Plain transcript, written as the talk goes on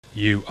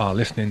You are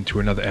listening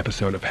to another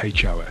episode of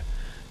H Hour.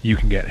 You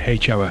can get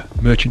H Hour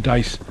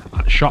merchandise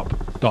at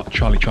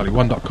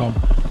shop.charliecharlie1.com,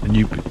 and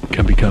you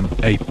can become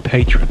a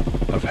patron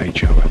of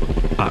H Hour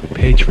at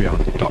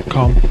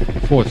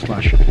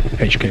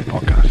patreon.com/HK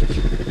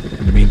Podcasts.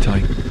 In the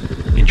meantime,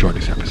 enjoy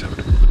this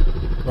episode.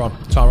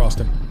 Ron, Tara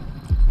Austin,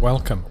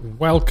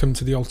 welcome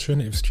to the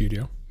alternative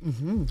studio,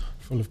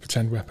 full of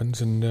pretend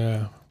weapons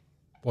and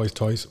boys'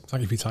 toys.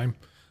 Thank you for your time.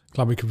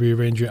 Glad we could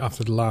rearrange it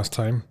after the last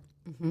time.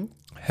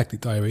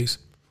 Hectic diaries.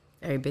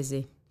 Very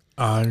busy.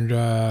 And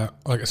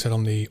like I said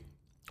on the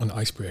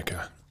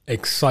icebreaker,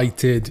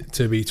 excited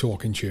to be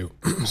talking to you.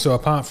 So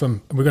apart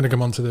from, we're going to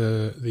come on to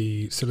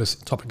the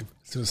topic of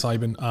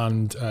psilocybin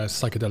and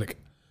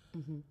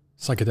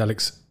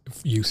psychedelics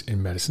use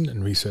in medicine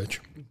and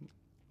research.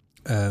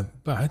 But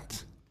I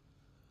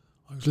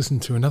was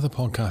listening to another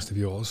podcast of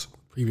yours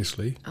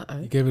previously.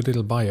 You gave a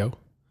little bio.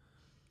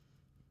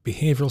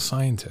 Behavioural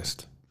science.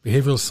 Applied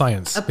behavioural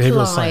science.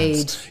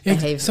 Yeah,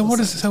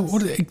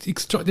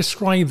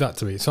 describe that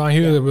to me. So I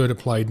hear the word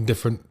applied in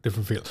different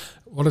fields.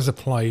 What does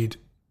applied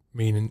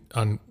mean in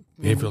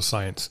behavioural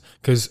science?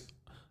 Because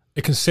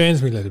it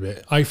concerns me a little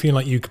bit. I feel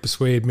like you could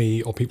persuade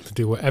me or people to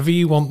do whatever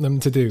you want them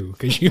to do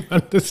because you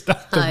understand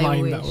the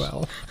mind that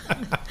well.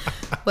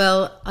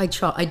 Well, I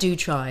do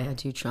try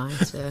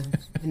to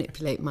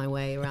manipulate my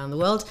way around the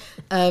world.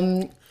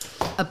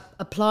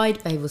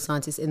 Applied behavioural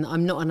scientist.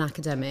 I'm not an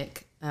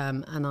academic.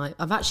 And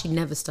I've actually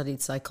never studied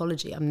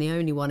psychology. I'm the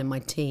only one in my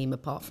team,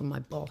 apart from my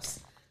boss,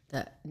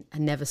 that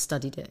never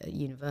studied it at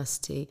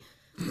university.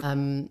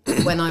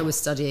 When I was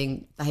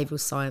studying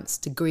behavioural science,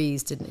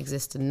 degrees didn't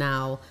exist, and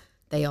now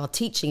they are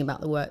teaching about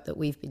the work that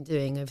we've been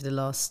doing over the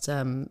last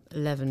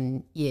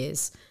 11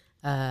 years.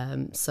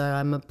 So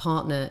I'm a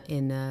partner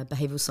in a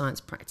behavioural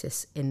science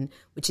practice,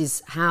 which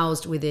is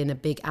housed within a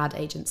big ad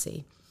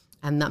agency.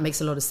 And that makes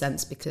a lot of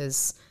sense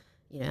because,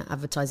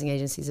 advertising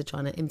agencies are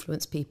trying to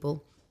influence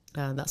people.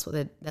 That's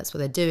what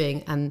they're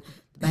doing, and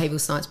the behavioural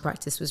science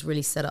practice was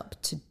really set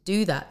up to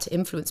do that, to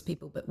influence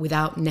people, but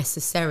without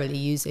necessarily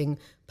using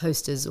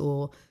posters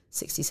or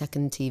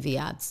 60-second TV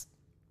ads.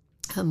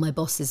 My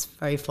boss is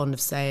very fond of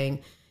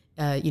saying,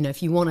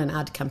 if you want an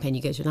ad campaign,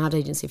 you go to an ad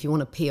agency. If you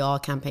want a PR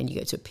campaign, you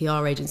go to a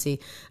PR agency,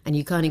 and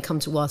you kind of come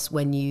to us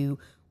when you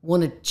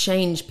want to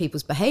change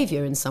people's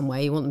behaviour in some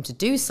way. You want them to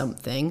do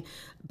something,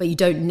 but you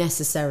don't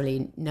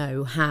necessarily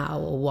know how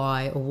or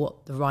why or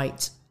what the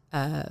right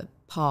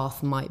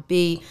path might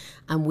be,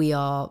 and we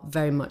are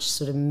very much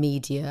sort of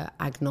media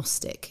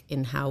agnostic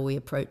in how we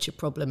approach a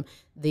problem.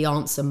 The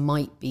answer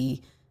might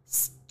be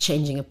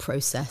changing a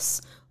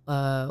process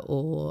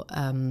or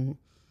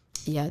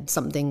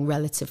something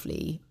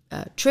relatively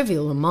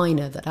trivial or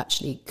minor that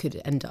actually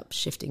could end up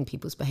shifting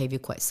people's behaviour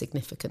quite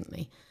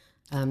significantly.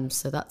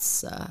 So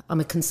that's I'm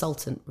a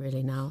consultant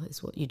really now,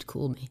 is what you'd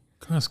call me.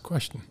 Can I ask a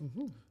question?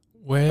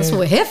 That's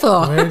what we're here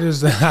for.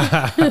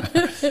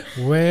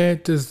 Where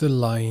does the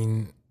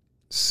line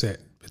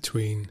sit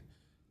between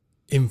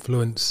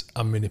influence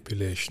and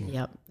manipulation?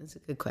 Yep, that's a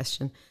good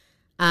question.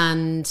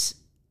 And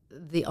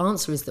the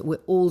answer is that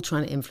we're all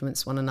trying to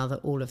influence one another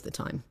all of the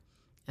time.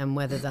 And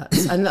whether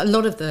that's, and a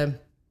lot of the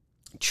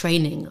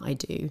training I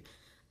do,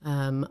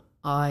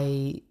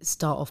 I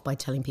start off by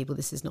telling people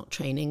this is not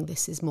training,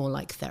 this is more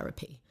like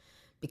therapy.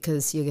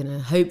 Because you're going to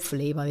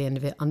hopefully, by the end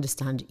of it,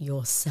 understand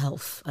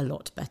yourself a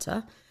lot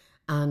better.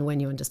 And when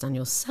you understand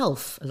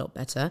yourself a lot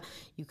better,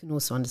 you can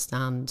also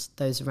understand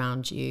those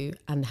around you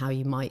and how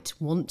you might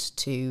want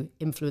to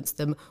influence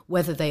them,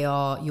 whether they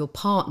are your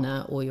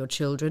partner or your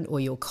children or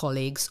your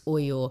colleagues or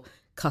your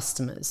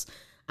customers.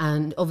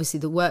 And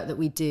obviously the work that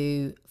we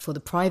do for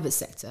the private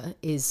sector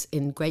is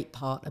in great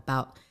part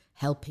about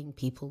helping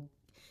people,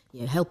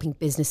 helping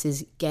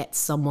businesses get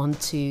someone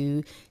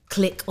to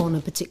click on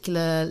a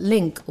particular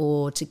link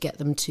or to get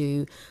them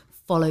to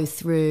follow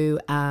through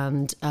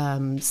and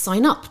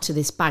sign up to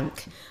this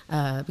bank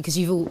because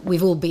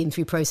we've all been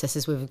through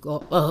processes where we've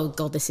got, oh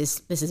God, this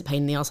is a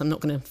pain in the ass. I'm not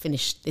going to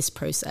finish this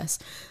process.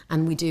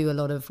 And we do a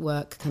lot of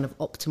work kind of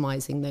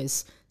optimizing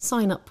those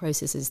sign up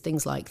processes,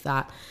 things like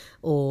that.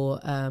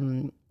 Or,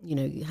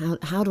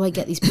 how do I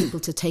get these people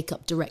to take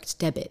up direct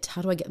debit?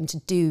 How do I get them to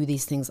do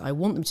these things I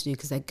want them to do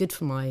because they're good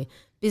for my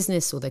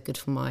business or they're good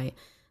for my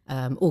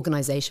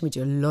organization? We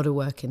do a lot of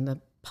work in the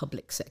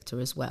public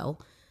sector as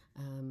well.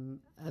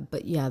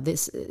 But yeah,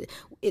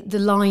 the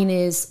line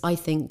is, I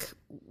think,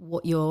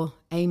 what your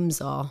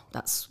aims are.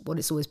 That's what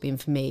it's always been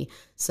for me.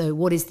 So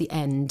what is the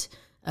end?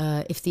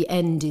 If the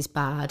end is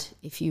bad,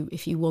 if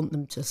you want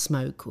them to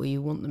smoke or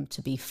you want them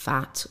to be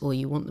fat or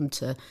you want them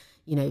to,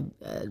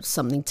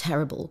 something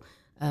terrible,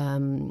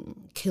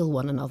 kill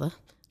one another,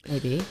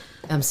 maybe.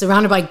 I'm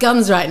surrounded by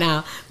guns right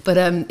now. But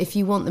if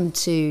you want them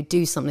to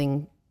do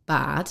something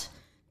bad,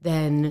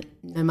 then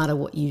no matter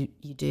what you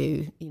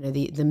do,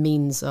 the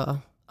means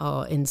are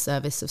in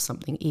service of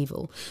something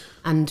evil.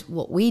 And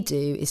what we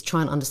do is try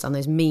and understand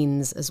those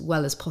means as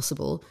well as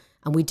possible.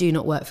 And we do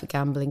not work for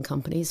gambling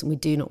companies and we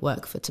do not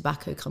work for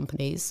tobacco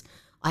companies.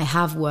 I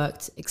have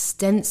worked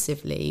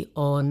extensively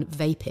on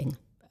vaping,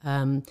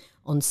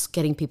 on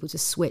getting people to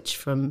switch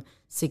from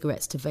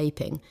cigarettes to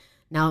vaping.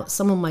 Now,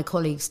 some of my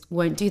colleagues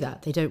won't do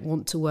that. They don't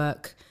want to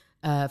work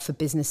for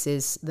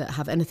businesses that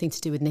have anything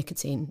to do with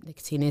nicotine.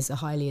 Nicotine is a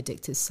highly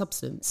addictive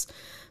substance.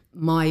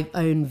 My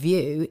own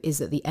view is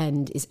that the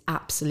end is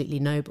absolutely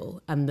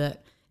noble, and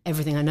that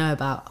everything I know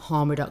about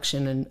harm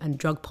reduction and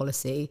drug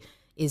policy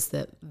is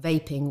that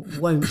vaping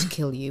won't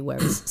kill you,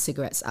 whereas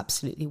cigarettes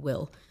absolutely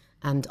will.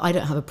 And I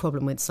don't have a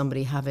problem with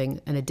somebody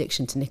having an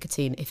addiction to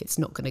nicotine if it's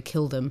not going to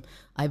kill them.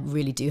 I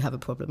really do have a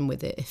problem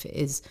with it if it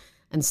is.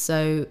 And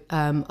so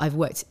I've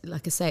worked,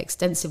 like I say,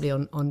 extensively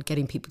on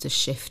getting people to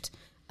shift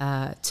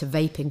to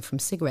vaping from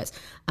cigarettes.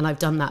 And I've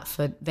done that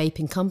for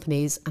vaping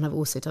companies, and I've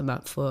also done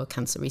that for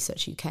Cancer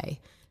Research UK,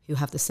 who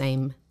have the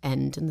same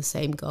end and the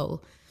same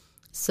goal.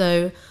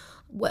 So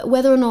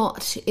whether or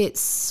not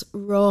it's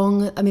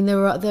wrong, I mean,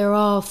 there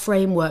are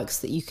frameworks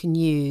that you can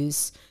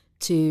use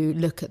to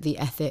look at the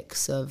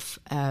ethics of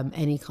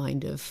any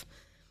kind of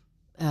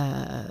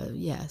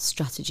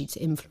strategy to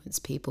influence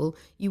people.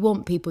 You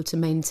want people to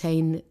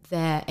maintain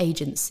their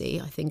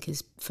agency, I think,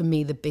 is for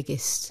me the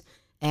biggest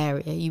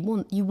area. You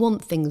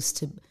want things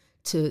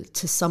to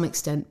some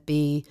extent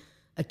be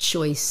a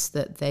choice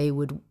that they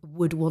would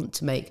want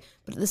to make,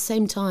 but at the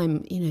same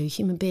time,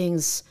 human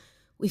beings,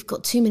 we've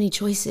got too many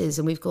choices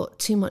and we've got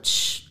too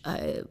much.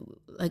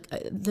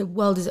 The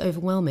world is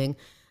overwhelming.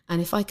 And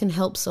if I can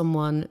help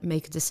someone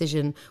make a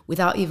decision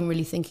without even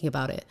really thinking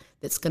about it,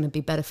 that's going to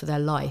be better for their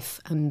life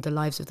and the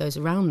lives of those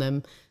around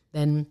them,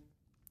 then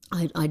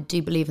I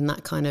do believe in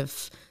that kind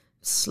of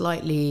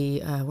slightly,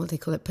 what they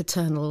call it,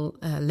 paternal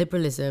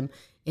liberalism,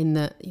 in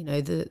that,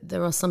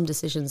 there are some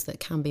decisions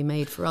that can be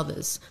made for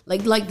others,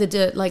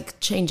 like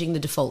changing the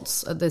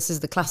defaults. This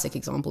is the classic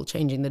example,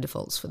 changing the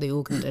defaults for the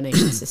organ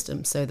donation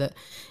system, so that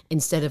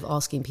instead of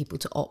asking people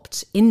to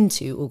opt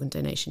into organ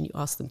donation, you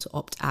ask them to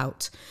opt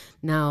out.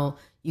 Now,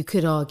 you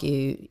could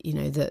argue,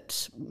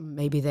 that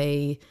maybe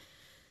they,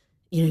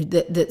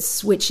 that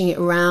switching it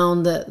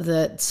around, that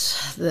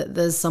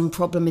there's some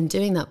problem in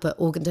doing that, but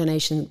organ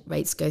donation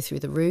rates go through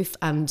the roof,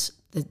 and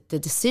the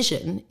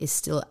decision is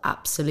still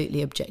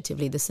absolutely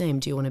objectively the same.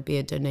 Do you want to be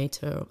a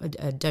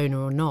donor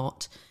or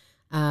not?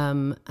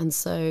 And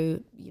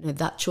so,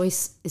 that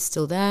choice is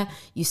still there.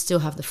 You still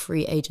have the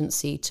free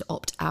agency to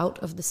opt out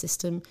of the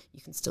system.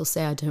 You can still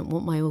say, I don't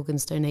want my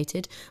organs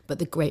donated, but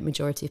the great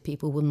majority of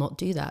people will not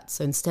do that.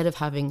 So instead of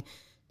having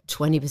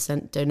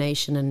 20%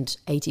 donation and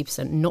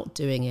 80% not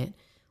doing it,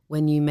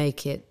 when you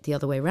make it the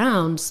other way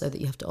around, so that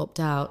you have to opt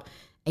out,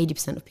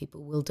 80% of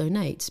people will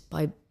donate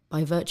by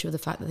virtue of the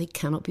fact that they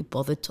cannot be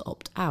bothered to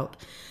opt out.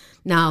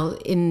 Now,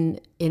 in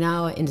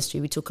our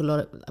industry, we talk a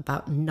lot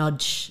about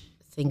nudge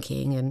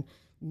thinking and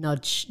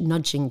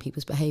nudging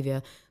people's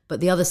behavior, but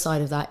the other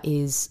side of that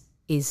is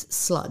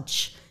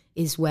sludge,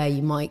 is where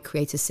you might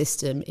create a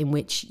system in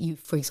which you,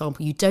 for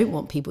example, you don't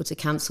want people to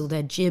cancel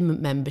their gym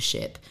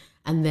membership,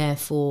 and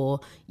therefore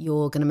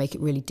you're going to make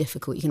it really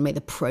difficult. You're going to make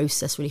the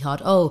process really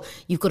hard. Oh,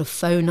 you've got to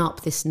phone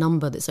up this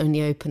number that's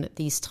only open at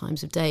these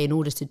times of day in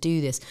order to do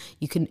this.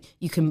 You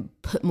can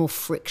put more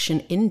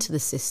friction into the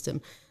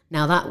system.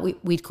 Now, that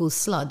we'd call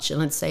sludge,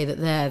 and I'd say that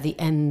the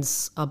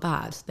ends are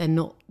bad. They're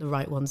not the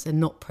right ones. They're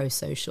not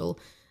pro-social.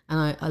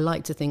 And I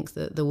like to think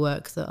that the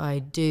work that I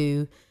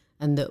do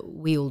and that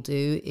we all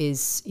do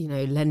is,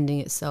 lending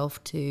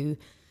itself to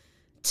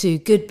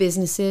good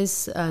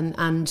businesses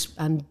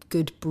and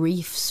good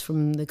briefs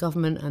from the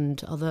government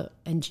and other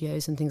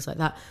NGOs and things like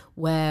that,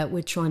 where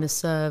we're trying to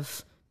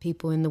serve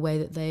people in the way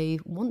that they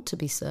want to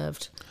be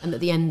served and that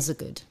the ends are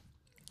good.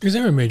 Is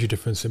there a major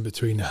difference in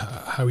between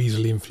how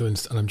easily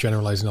influenced, and I'm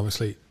generalising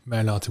obviously,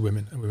 men are to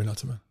women and women are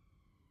to men?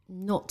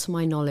 Not to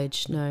my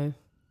knowledge, no.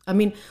 I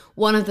mean,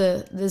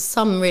 there's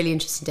some really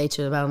interesting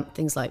data about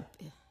things like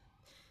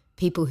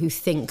people who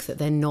think that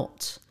they're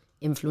not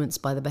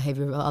influenced by the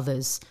behaviour of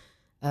others.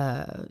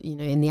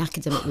 In the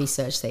academic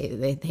research,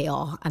 they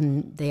are,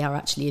 and they are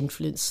actually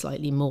influenced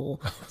slightly more.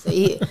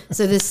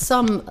 So there's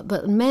some,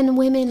 but men and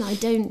women,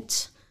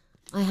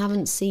 I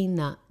haven't seen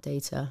that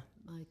data.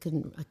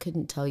 I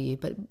couldn't tell you,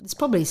 but there's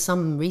probably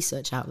some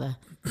research out there.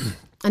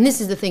 And this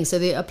is the thing. So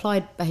the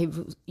applied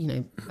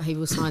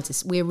behavioral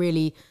scientists,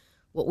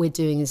 what we're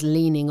doing is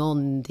leaning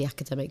on the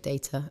academic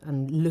data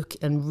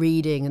and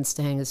reading and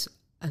staying as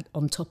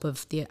on top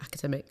of the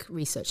academic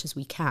research as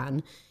we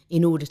can,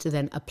 in order to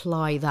then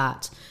apply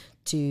that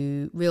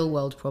to real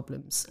world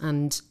problems.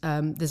 And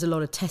there's a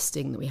lot of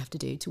testing that we have to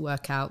do to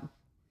work out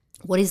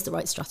what is the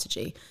right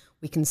strategy.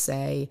 We can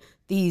say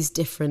these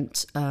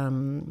different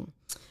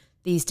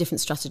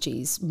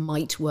strategies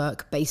might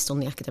work based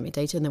on the academic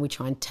data, and then we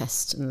try and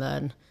test and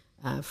learn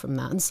from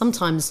that. And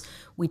sometimes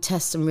we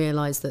test and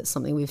realise that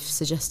something we've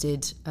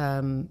suggested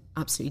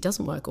absolutely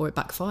doesn't work, or it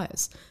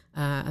backfires.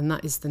 And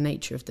that is the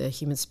nature of the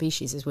human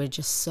species, is we're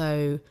just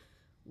so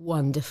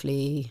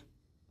wonderfully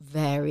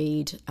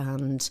varied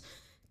and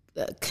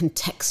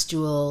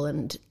contextual,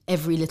 and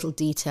every little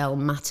detail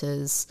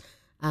matters.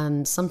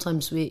 And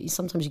sometimes you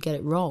get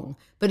it wrong,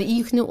 but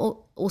you can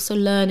also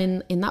learn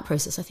in that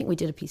process. I think we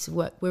did a piece of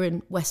work. We're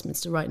in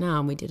Westminster right now,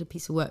 and we did a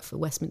piece of work for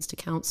Westminster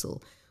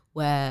Council,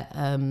 where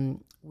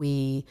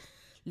we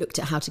looked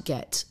at how to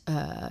get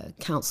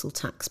council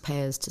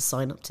taxpayers to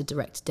sign up to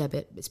direct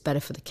debit. It's better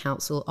for the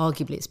council.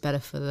 Arguably, it's better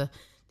for the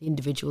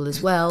individual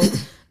as well.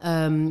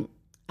 In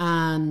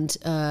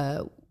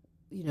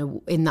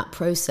that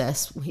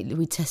process,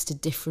 we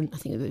tested different. I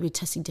think we were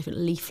testing different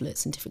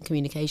leaflets and different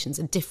communications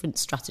and different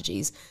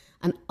strategies.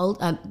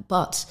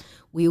 But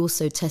we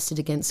also tested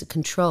against a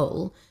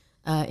control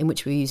in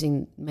which we were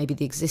using maybe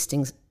the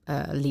existing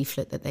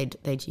leaflet that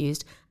they'd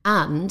used,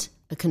 and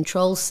a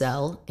control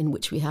cell in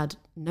which we had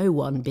no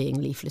one being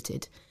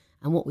leafleted.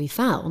 And what we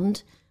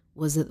found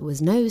was that there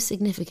was no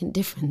significant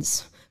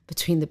difference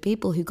between the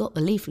people who got the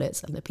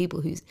leaflets and the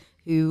people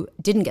who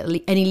didn't get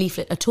any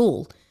leaflet at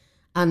all.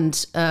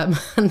 And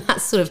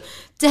that's sort of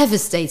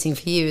devastating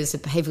for you as a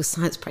behavioural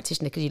science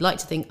practitioner, because you'd like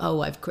to think,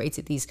 oh, I've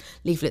created these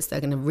leaflets that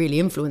are going to really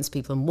influence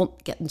people and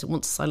get them to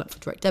want to sign up for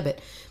direct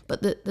debit.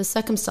 But the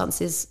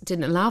circumstances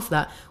didn't allow for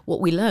that.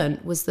 What we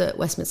learned was that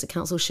Westminster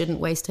Council shouldn't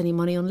waste any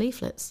money on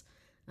leaflets.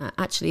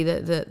 Actually,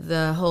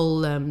 the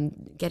whole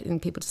getting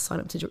people to sign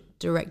up to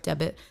direct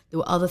debit, there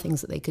were other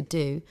things that they could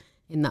do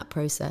in that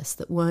process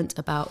that weren't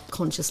about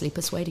consciously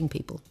persuading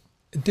people.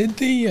 Did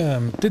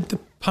the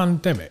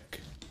pandemic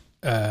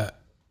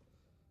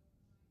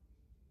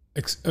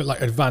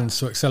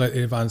advance or accelerate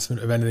the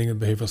advancement of anything in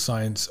behavioural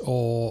science,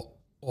 or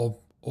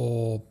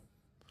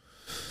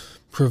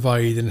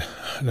provide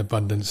an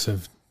abundance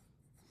of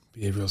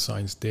behavioural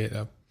science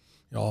data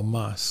en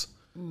masse,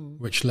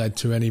 which led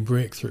to any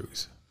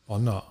breakthroughs or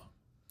not?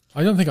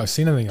 I don't think I've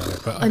seen anything of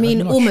it, but I'm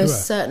not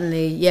almost sure.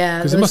 Certainly, yeah.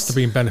 Because it must have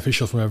been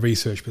beneficial from a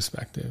research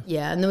perspective.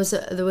 Yeah, and there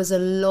was a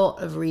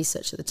lot of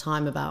research at the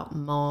time about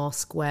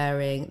mask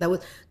wearing.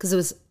 Because there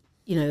was,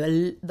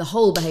 the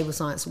whole behavioural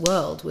science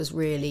world was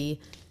really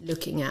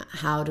looking at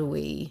how do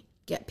we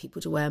get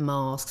people to wear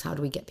masks, how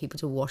do we get people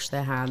to wash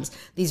their hands,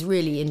 these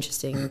really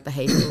interesting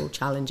behavioural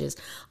challenges.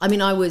 I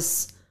mean, I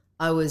was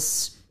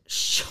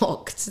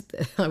shocked.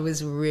 I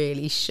was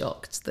really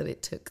shocked that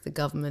it took the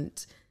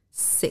government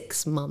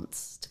 6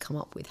 months to come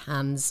up with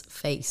hands,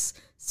 face,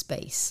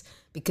 space,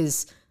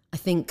 because I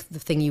think the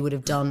thing you would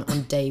have done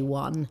on day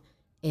one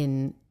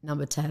in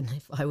number 10,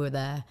 if I were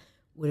there,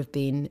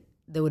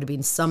 there would have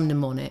been some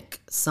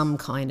mnemonic, some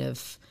kind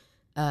of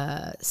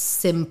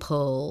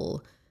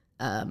simple,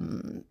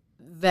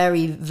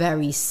 very,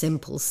 very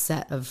simple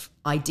set of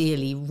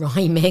ideally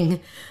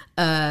rhyming,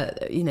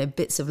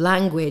 bits of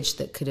language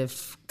that could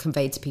have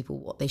conveyed to people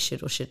what they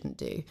should or shouldn't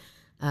do.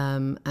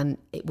 And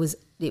it was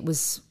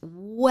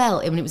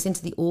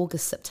into the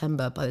August,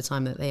 September by the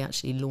time that they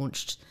actually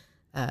launched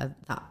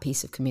that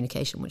piece of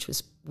communication, which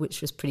was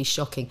pretty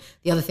shocking.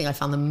 The other thing I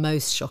found the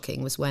most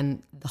shocking was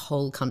when the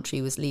whole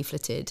country was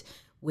leafleted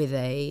with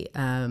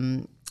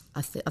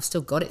I've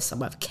still got it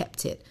somewhere. I've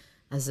kept it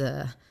as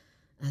a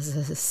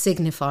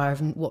signifier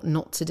of what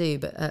not to do.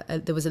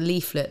 But there was a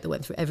leaflet that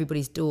went through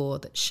everybody's door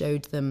that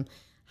showed them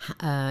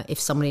if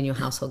somebody in your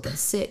household gets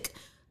sick,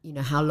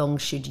 how long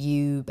should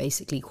you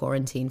basically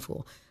quarantine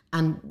for?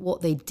 And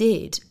what they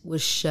did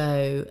was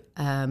show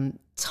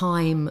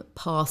time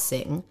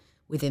passing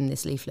within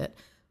this leaflet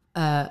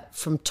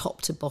from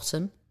top to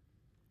bottom.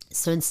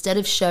 So instead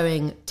of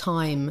showing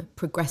time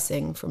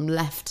progressing from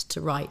left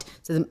to right,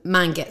 so the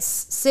man gets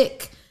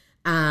sick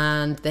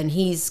and then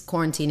he's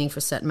quarantining for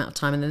a certain amount of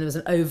time, and then there was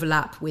an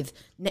overlap with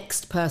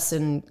next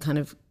person kind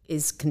of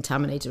is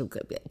contaminated or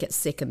gets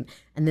sick, and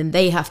then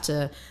they have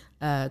to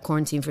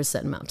quarantine for a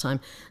certain amount of time.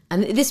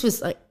 And this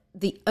was like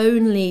the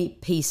only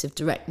piece of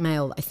direct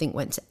mail that I think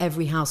went to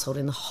every household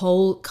in the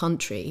whole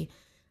country,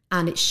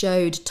 and it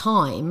showed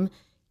time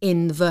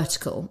in the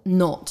vertical,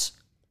 not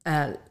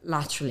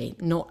laterally,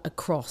 not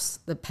across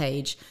the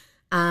page.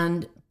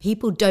 And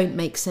people don't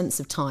make sense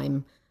of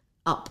time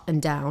up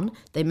and down.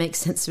 They make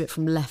sense of it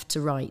from left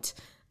to right.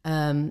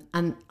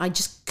 And I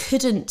just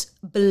couldn't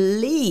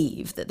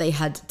believe that they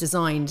had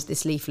designed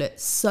this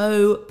leaflet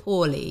so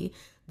poorly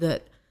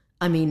that,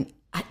 I mean,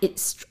 I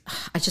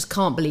just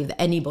can't believe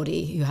that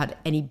anybody who had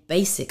any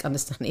basic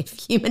understanding of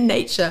human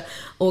nature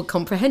or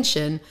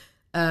comprehension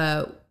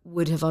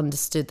would have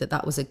understood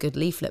that was a good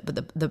leaflet. But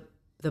the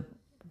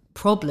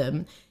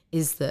problem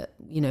is that,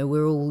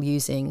 we're all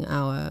using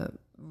our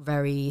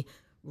very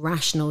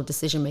rational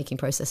decision-making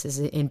processes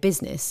in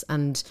business,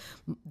 and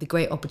the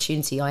great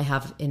opportunity I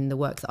have in the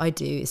work that I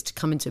do is to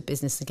come into a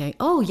business and go,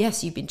 oh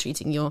yes, you've been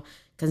treating your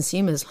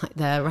consumers like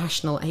they're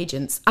rational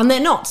agents, and they're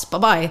not.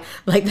 Bye-bye.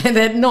 Like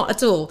they're not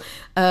at all.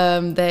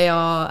 They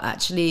are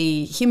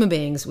actually human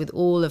beings with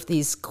all of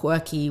these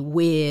quirky,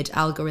 weird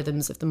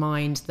algorithms of the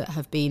mind that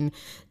have been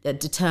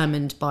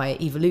determined by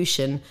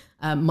evolution,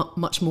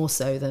 much more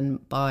so than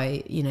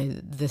by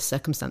the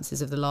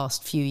circumstances of the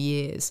last few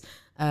years.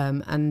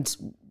 And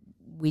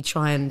we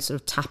try and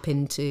sort of tap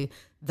into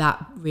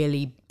that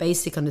really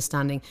basic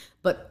understanding.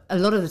 But a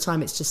lot of the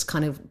time it's just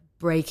kind of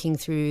breaking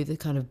through the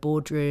kind of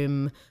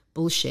boardroom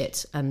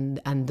bullshit and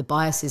the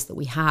biases that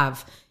we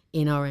have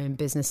in our own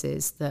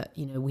businesses that,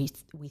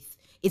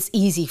 it's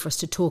easy for us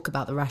to talk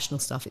about the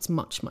rational stuff. It's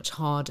much, much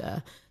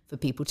harder for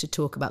people to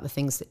talk about the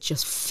things that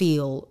just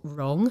feel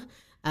wrong.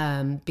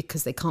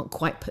 because they can't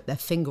quite put their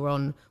finger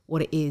on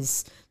what it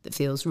is that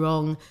feels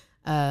wrong,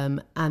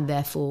 and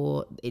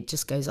therefore it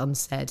just goes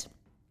unsaid.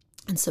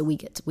 And so we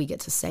get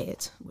to say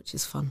it, which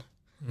is fun.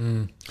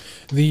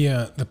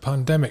 The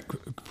pandemic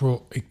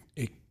brought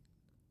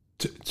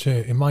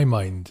to in my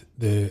mind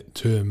the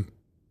term,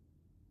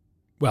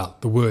 well,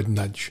 the word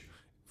nudge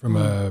from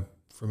a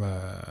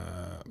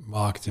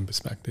marketing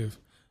perspective,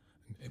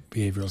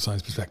 behavioural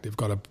science perspective,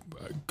 got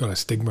a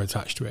stigma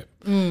attached to it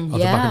on the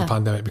back of the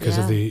pandemic because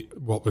of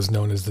what was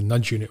known as the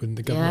nudge unit within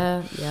the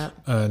government.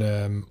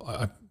 And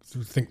I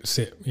think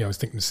I was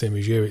thinking the same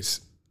as you. It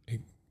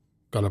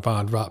got a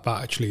bad rap,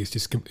 but actually it's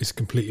a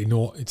completely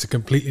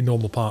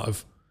normal part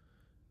of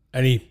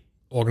any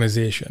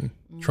organisation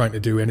trying to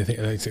do anything.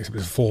 It's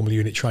a formal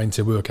unit trying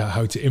to work out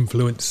how to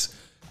influence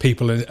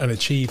people and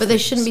achieve But they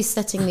shouldn't be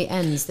setting the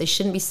ends. They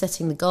shouldn't be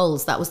setting the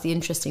goals. That was the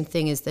interesting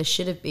thing, is there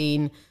should have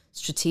been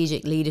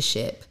strategic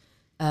leadership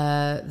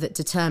that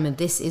determined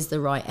this is the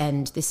right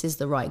end, this is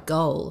the right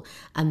goal.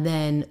 And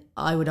then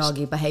I would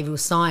argue behavioural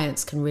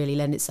science can really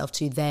lend itself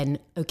to then,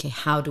 okay,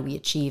 how do we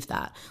achieve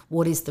that?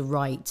 What is the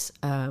right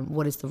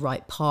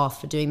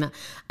path for doing that?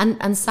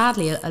 And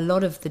sadly, a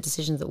lot of the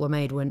decisions that were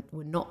made were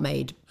not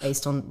made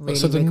based on really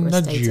rigorous data. So the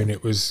nudge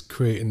unit was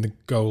creating the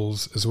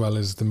goals as well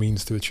as the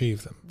means to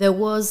achieve them. There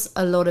was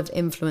a lot of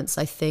influence,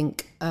 I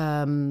think,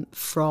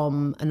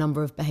 from a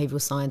number of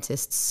behavioural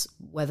scientists,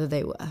 whether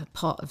they were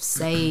part of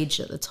SAGE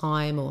at the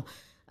time or...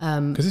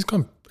 Because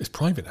it's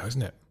private now,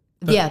 isn't it?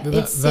 That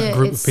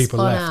group of people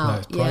left out. now.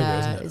 It's private,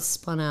 isn't it? It's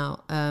spun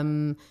out.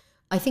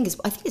 I think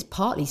it's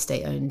partly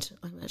state owned.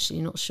 I'm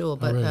actually not sure,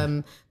 but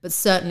really? But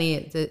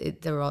certainly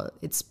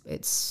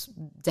it's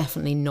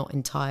definitely not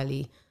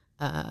entirely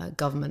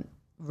government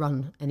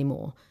run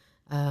anymore,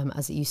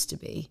 as it used to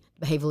be.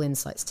 Behavioural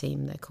Insights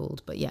Team, they're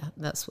called, but yeah,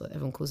 that's what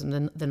everyone calls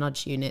them, the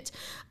nudge unit.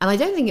 And I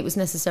don't think it was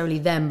necessarily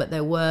them, but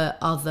there were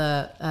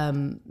other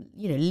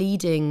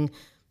leading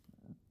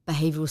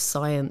behavioural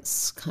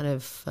science kind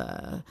of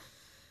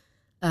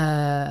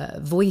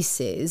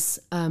voices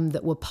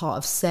that were part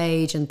of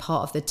SAGE and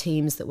part of the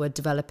teams that were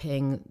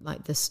developing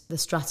like the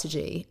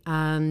strategy.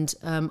 And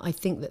I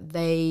think that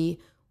they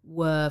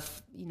were,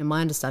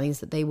 my understanding is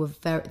that they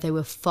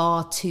were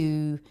far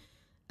too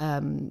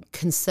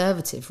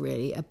conservative,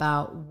 really,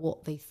 about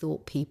what they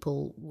thought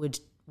people would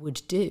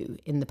do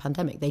in the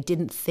pandemic. They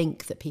didn't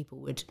think that people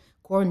would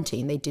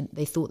quarantine.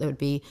 They thought there would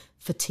be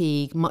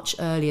fatigue much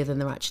earlier than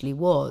there actually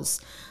was.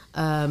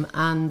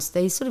 And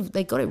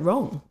they got it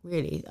wrong,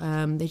 really.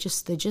 They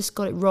just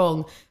got it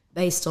wrong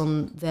based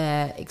on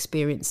their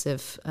experience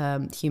of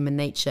human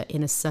nature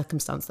in a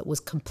circumstance that was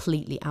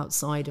completely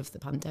outside of the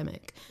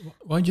pandemic.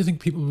 Why do you think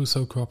people were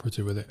so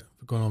cooperative with it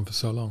for going on for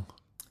so long?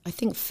 I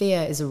think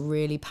fear is a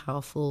really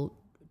powerful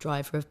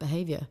driver of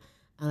behaviour.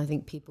 And I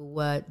think people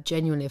were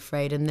genuinely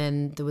afraid. And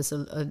then there was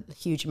a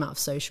huge amount of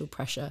social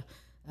pressure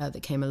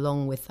that came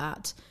along with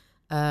that.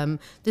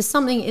 There's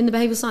something in the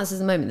behavioural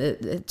sciences at the moment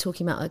that they're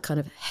talking about a kind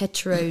of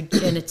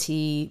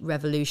heterogeneity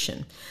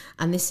revolution.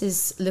 And this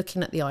is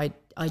looking at the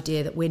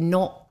idea that we're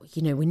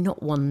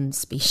not one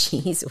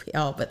species, we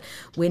are, but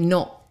we're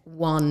not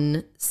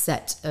one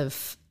set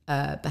of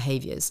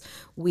behaviours.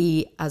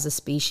 We as a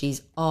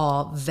species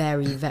are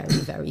very, very,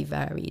 very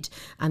varied,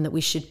 and that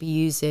we should be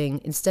using,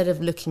 instead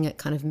of looking at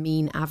kind of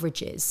mean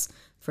averages,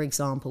 for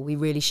example, we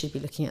really should be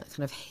looking at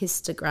kind of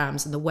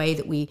histograms, and the way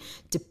that we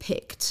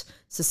depict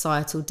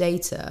societal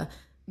data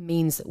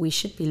means that we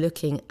should be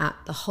looking at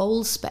the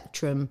whole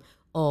spectrum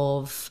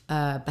of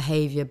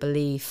behaviour,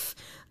 belief.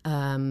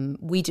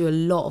 We do a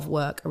lot of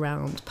work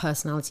around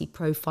personality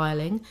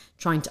profiling,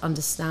 trying to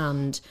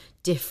understand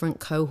different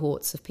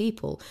cohorts of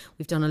people.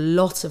 We've done a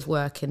lot of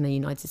work in the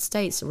United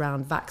States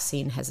around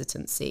vaccine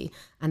hesitancy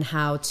and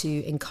how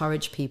to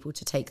encourage people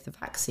to take the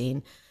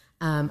vaccine.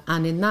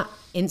 And in that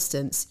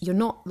instance,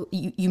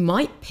 you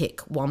might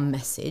pick one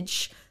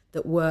message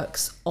that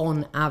works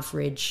on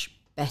average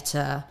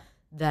better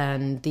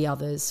than the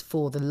others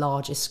for the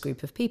largest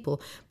group of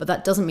people. But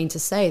that doesn't mean to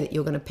say that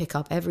you're going to pick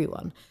up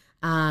everyone.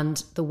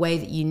 And the way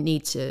that you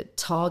need to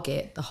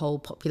target the whole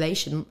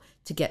population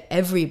to get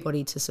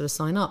everybody to sort of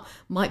sign up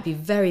might be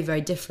very,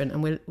 very different.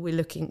 And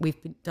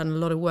we've done a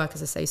lot of work,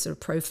 as I say, sort of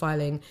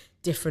profiling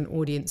different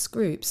audience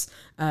groups,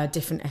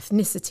 different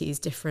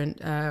ethnicities,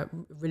 different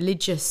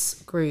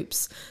religious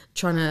groups,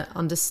 trying to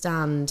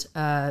understand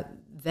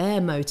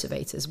their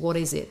motivators. What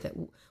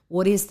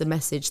is the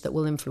message that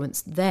will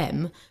influence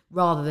them,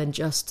 rather than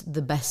just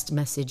the best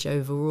message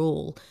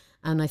overall?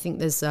 And I think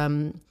there's,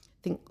 one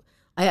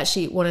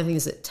of the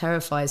things that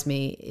terrifies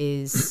me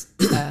is,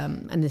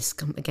 and this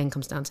again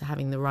comes down to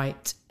having the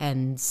right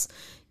ends,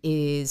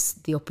 is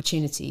the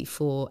opportunity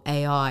for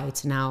AI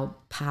to now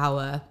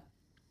power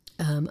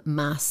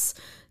mass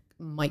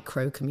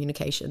micro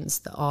communications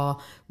that are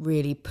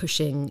really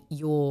pushing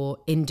your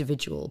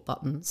individual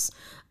buttons,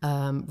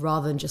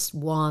 rather than just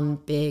one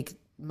big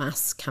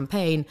mass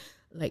campaign,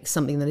 like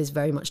something that is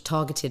very much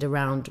targeted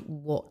around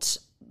what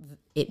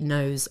it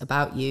knows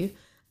about you,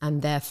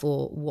 and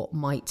therefore what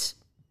might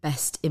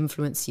best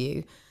influence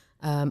you.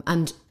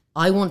 And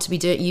I want to be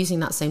using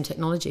that same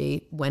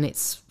technology when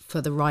it's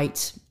for the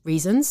right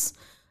reasons,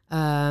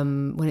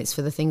 when it's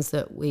for the things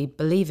that we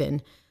believe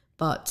in.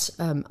 But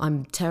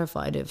I'm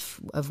terrified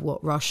of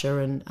what Russia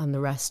and the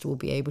rest will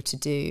be able to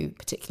do,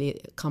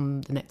 particularly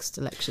come the next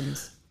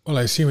elections. Well,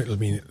 I assume it'll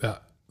mean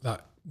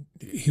that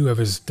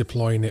whoever's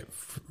deploying it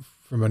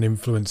from an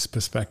influence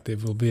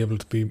perspective will be able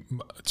to be,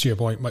 to your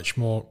point, much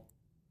more,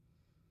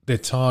 their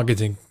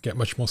targeting get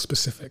much more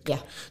specific. Yeah.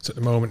 So at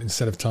the moment,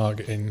 instead of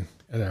targeting,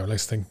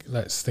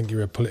 let's think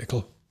you're a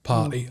political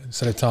party.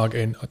 Instead of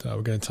targeting,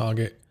 we're going to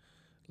target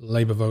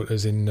Labour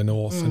voters in the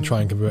north and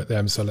try and convert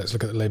them. So let's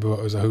look at the Labour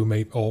voters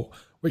or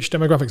which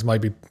demographics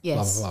might be.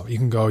 Yes. Blah, blah, blah. You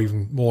can go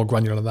even more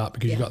granular than that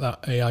because you've got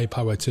that AI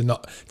power to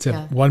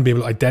one, be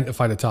able to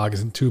identify the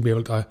targets, and two, be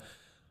able to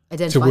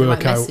identify work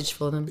the right out message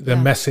for them. the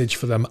message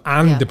for them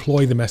and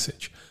deploy the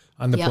message.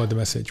 One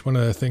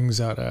of the things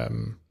that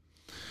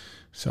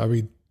so I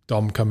read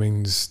Dom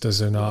Cummings does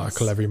an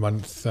article every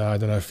month. I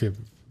don't know if you've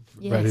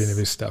read any of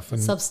his stuff. And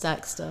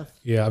Substack stuff.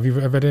 Yeah, have you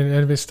read any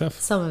of his stuff?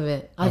 Some of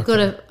it. I've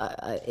got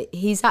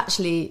he's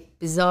actually,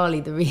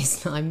 bizarrely, the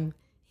reason I'm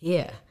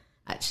here,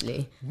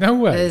 actually. No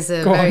way.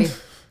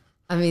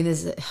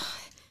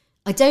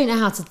 I don't know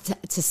how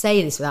to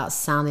say this without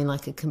sounding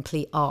like a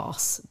complete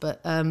arse,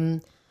 but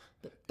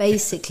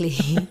basically,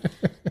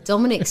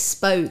 Dominic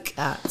spoke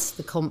at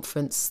the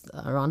conference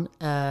that I run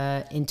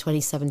in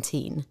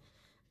 2017.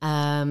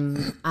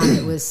 And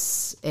it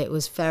was a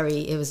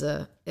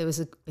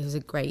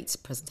great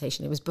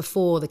presentation. It was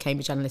before the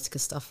Cambridge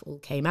Analytica stuff all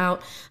came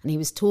out, and he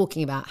was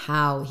talking about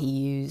how he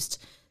used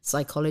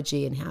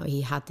psychology and how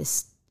he had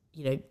this,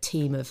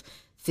 team of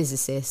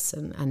physicists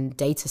and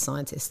data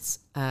scientists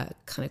kind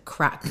of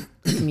crack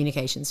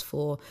communications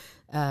for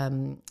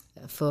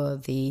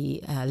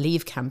the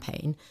Leave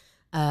campaign.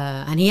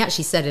 And he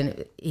actually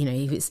said,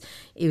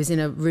 he was in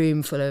a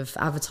room full of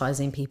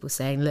advertising people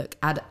saying, look,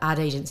 ad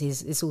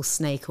agencies, it's all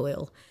snake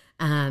oil.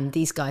 And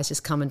these guys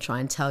just come and try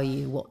and tell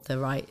you what the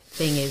right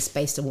thing is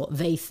based on what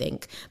they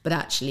think. But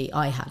actually,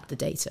 I had the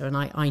data and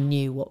I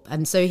knew what.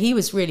 And so he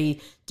was really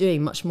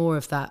doing much more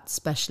of that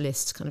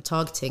specialist kind of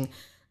targeting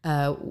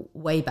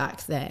way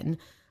back then.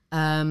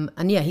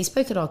 He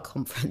spoke at our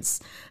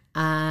conference.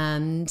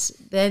 And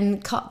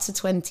then cut to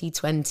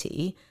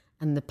 2020,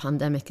 and the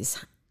pandemic is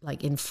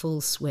like in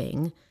full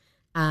swing,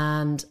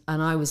 and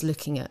I was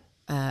looking at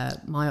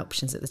my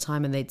options at the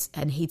time,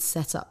 and he'd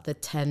set up the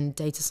 10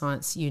 data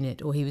science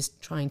unit, or he was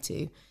trying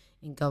to,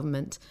 in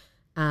government,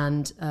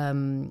 and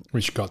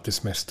which got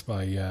dismissed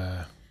by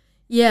the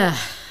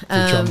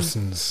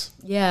Johnsons.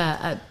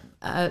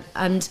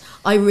 And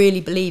I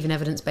really believe in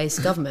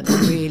evidence-based government. I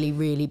really,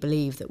 really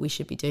believe that we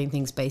should be doing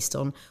things based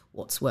on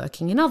what's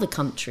working in other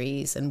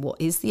countries and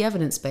what is the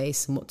evidence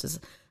base and what's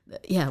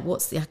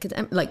the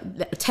academic, like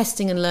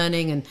testing and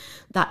learning and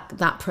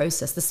that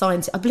process, the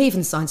science. I believe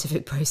in the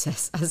scientific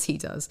process as he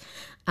does.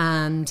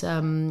 And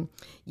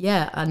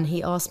and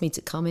he asked me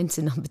to come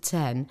into number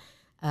 10.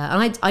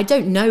 And I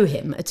don't know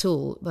him at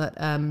all, but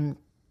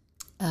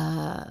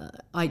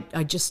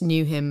I just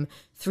knew him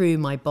through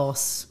my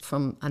boss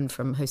from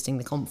hosting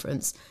the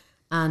conference.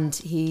 And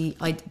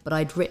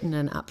I'd written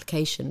an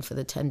application for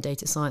the 10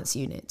 data science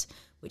unit,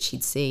 which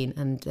he'd seen.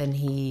 And then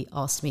he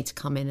asked me to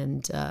come in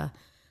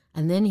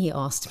and then he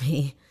asked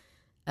me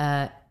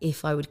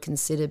if I would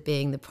consider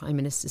being the Prime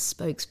Minister's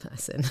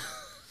spokesperson.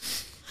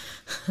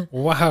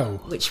 Wow.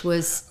 Which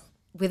was,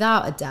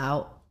 without a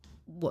doubt,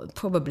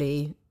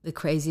 probably the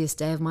craziest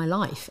day of my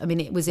life. I mean,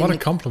 it was a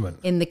compliment.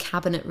 In the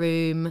cabinet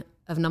room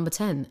of number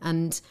 10.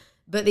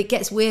 But it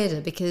gets weirder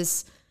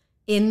because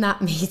in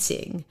that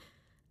meeting,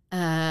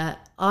 I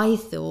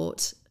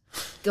thought,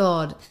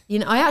 God,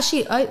 I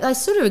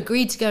sort of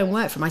agreed to go and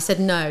work for him. I said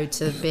no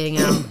to being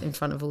out in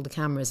front of all the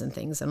cameras and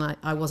things, and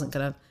I wasn't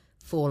going to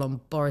fall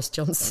on Boris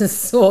Johnson's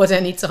sword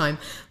anytime.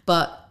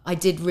 But I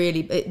did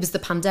really. It was the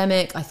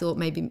pandemic. I thought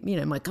maybe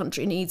my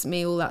country needs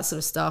me, all that sort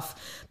of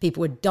stuff.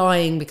 People were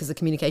dying because the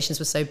communications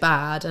were so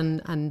bad,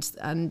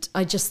 and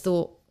I just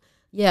thought,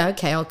 yeah,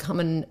 okay, I'll come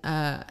and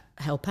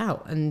help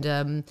out.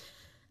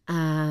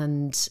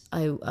 And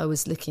I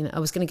was looking. I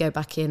was going to go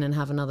back in and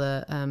have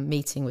another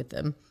meeting with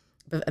them.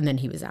 And then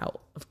he was out,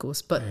 of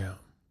course. But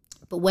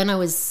when I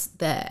was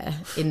there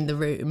in the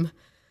room,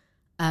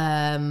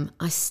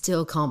 I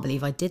still can't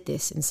believe I did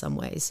this in some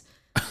ways.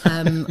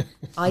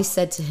 I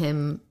said to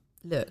him,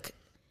 look,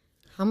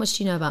 how much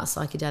do you know about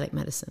psychedelic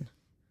medicine?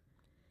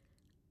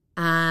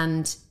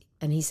 And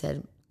he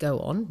said, go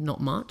on,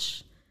 not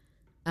much.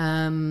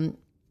 And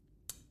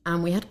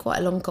we had quite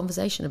a long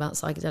conversation about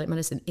psychedelic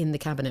medicine in the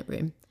cabinet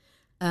room.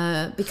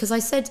 Because I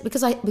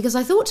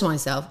thought to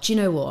myself, do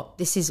you know what?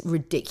 This is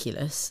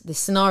ridiculous. This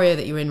scenario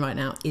that you're in right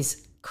now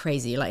is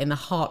crazy. You're like in the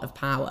heart of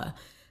power,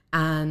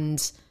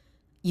 and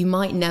you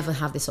might never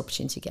have this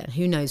opportunity again.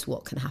 Who knows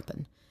what can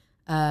happen?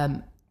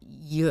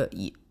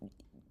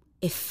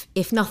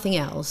 If nothing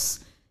else,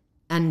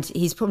 and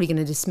he's probably going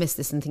to dismiss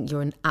this and think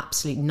you're an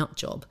absolute nut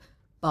job,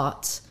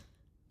 but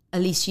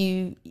at least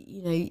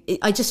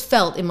I just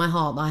felt in my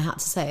heart that I had to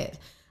say it.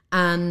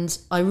 And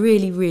I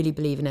really, really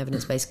believe in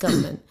evidence-based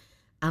government.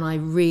 And I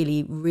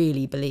really,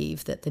 really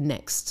believe that the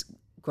next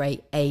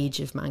great age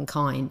of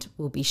mankind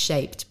will be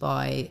shaped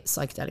by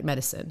psychedelic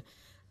medicine.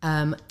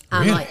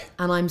 Really?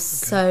 I'm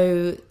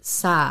so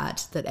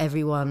sad that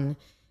everyone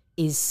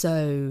is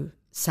so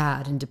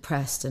sad and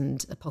depressed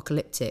and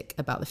apocalyptic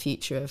about the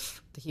future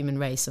of the human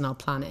race and our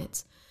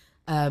planet,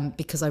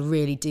 because I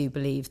really do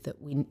believe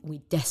that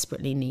we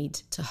desperately need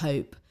to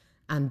hope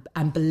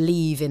and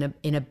believe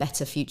in a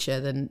better future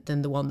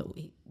than the one that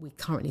we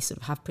currently sort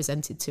of have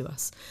presented to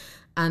us.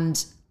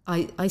 And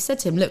I said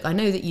to him, look, I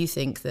know that you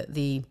think that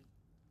the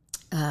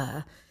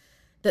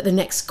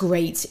next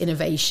great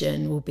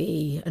innovation will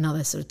be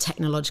another sort of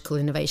technological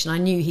innovation. I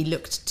knew he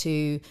looked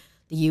to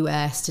the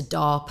US, to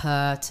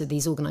DARPA, to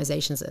these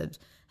organizations that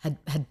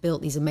had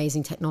built these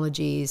amazing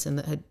technologies and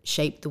that had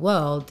shaped the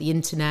world, the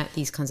internet,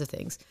 these kinds of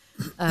things.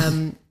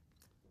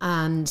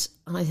 And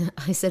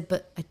I said,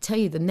 but I tell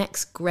you, the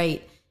next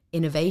great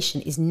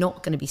innovation is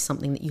not going to be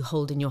something that you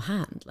hold in your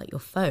hand, like your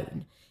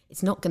phone.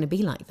 It's not going to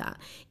be like that.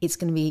 It's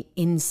going to be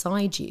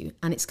inside you,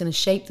 and it's going to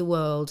shape the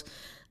world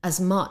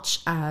as much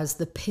as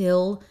the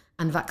pill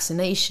and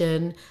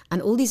vaccination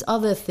and all these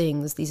other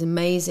things, these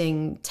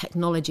amazing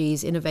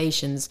technologies,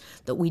 innovations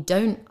that we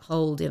don't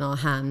hold in our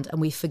hand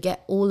and we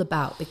forget all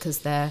about because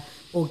they're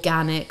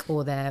organic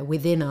or they're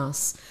within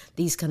us,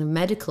 these kind of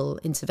medical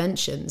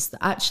interventions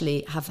that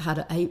actually have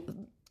had a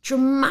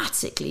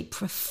dramatically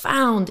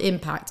profound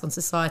impact on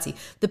society.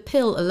 The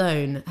pill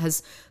alone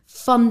has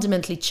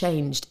fundamentally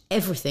changed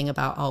everything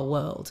about our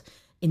world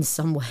in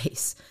some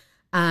ways,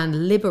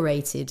 and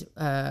liberated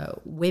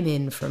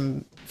women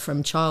from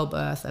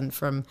childbirth and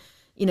from,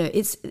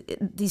 it's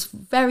these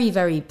very,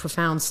 very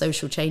profound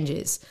social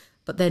changes,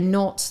 but they're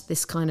not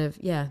this kind of,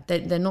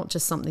 they're not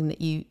just something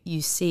that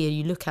you see or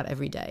you look at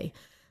every day.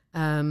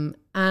 And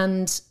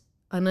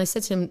I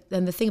said to him,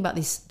 and the thing about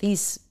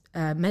these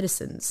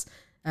medicines,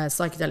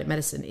 psychedelic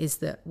medicine, is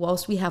that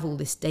whilst we have all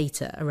this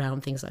data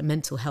around things like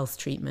mental health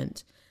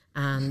treatment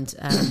and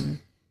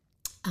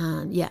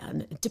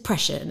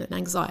depression and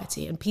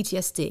anxiety and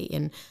PTSD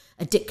and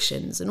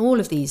addictions and all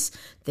of these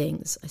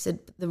things, I said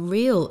the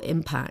real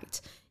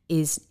impact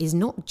is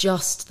not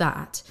just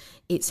that.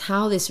 It's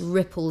how this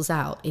ripples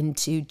out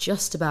into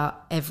just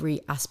about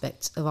every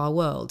aspect of our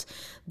world,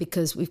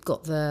 because we've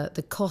got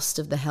the cost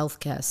of the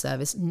healthcare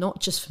service, not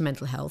just for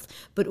mental health,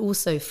 but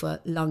also for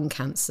lung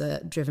cancer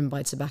driven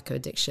by tobacco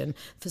addiction,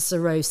 for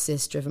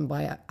cirrhosis driven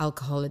by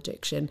alcohol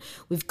addiction.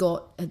 We've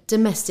got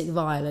domestic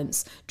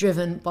violence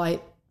driven by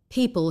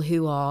people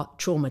who are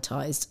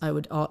traumatized. I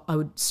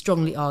would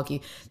strongly argue.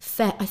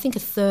 I think a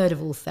third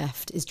of all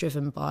theft is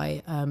driven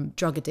by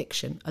drug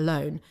addiction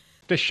alone.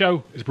 This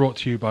show is brought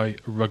to you by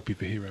Rugby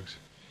for Heroes.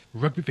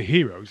 Rugby for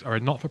Heroes are a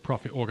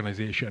not-for-profit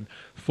organisation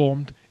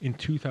formed in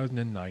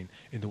 2009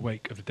 in the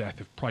wake of the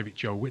death of Private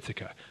Joe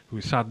Whittaker, who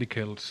was sadly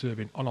killed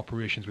serving on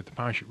operations with the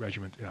Parachute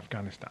Regiment in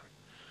Afghanistan.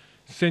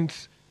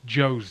 Since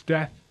Joe's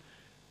death,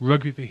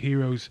 Rugby for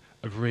Heroes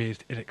have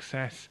raised in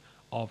excess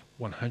of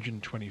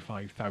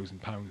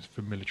 £125,000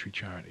 for military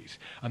charities,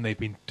 and they've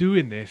been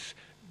doing this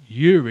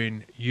year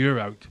in, year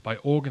out by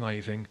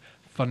organising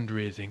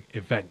fundraising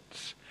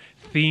events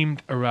themed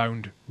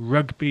around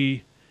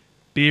rugby,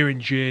 beer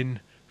and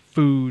gin,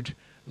 food,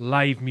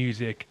 live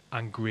music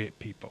and great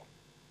people.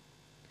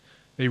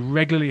 They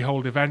regularly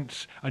hold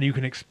events, and you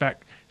can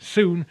expect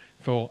soon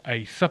for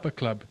a supper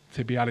club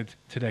to be added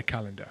to their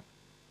calendar.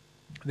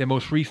 Their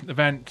most recent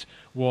event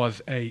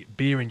was a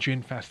beer and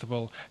gin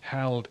festival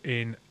held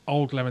in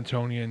Old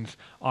Leamingtonians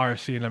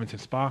RFC in Leamington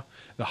Spa,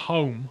 the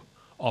home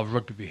of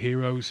Rugby for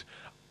Heroes,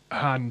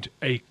 and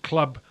a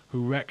club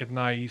who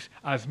recognise,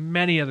 as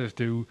many others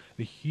do,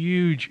 the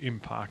huge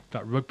impact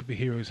that Rugby for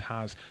Heroes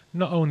has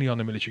not only on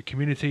the military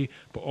community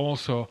but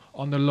also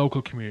on the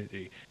local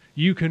community.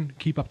 You can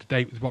keep up to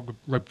date with what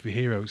Rugby for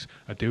Heroes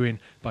are doing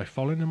by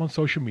following them on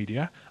social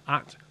media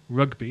at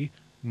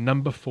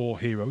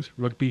Rugby4Heroes,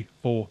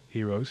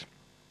 Rugby4Heroes,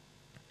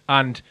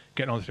 and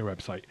getting onto their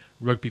website,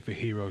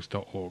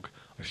 rugbyforheroes.org.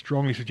 I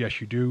strongly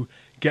suggest you do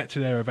get to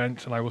their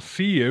events, and I will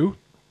see you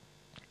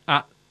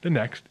at the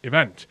next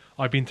event.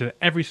 I've been to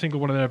every single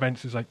one of their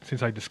events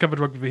since I discovered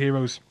Rugby for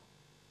Heroes,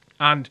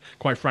 and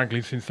quite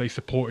frankly since they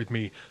supported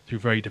me through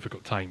very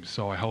difficult times.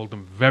 So I hold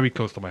them very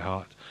close to my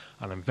heart,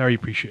 and I'm very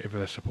appreciative of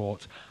their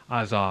support,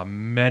 as are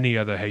many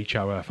other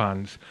H-Hour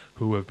fans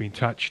who have been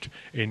touched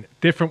in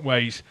different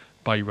ways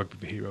by Rugby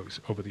for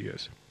Heroes over the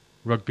years.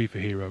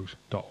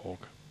 Rugbyforheroes.org.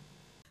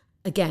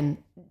 Again,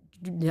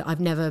 I've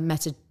never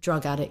met a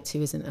drug addict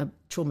who isn't a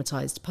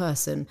traumatized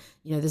person.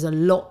 There's a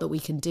lot that we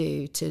can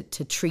do to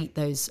treat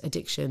those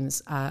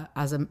addictions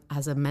as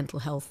a mental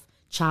health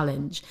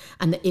challenge,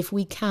 and that if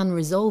we can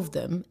resolve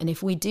them, and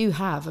if we do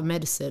have a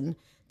medicine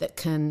that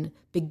can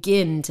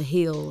begin to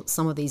heal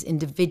some of these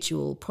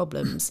individual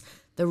problems,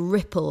 the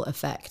ripple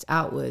effect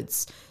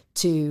outwards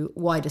to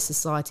wider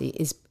society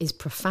is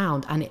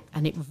profound, and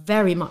it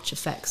very much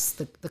affects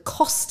the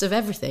cost of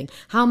everything.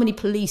 How many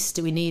police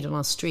do we need on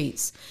our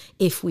streets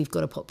if we've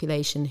got a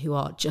population who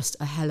are just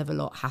a hell of a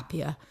lot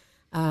happier?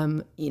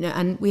 And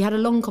we had a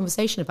long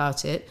conversation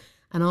about it,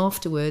 And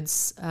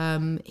afterwards,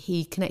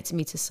 he connected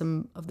me to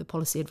some of the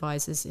policy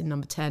advisors in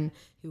Number 10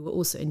 who were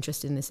also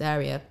interested in this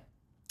area.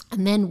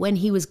 And then when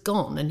he was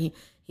gone and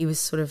he was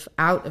sort of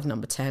out of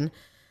Number 10,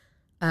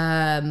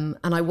 and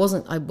I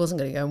wasn't going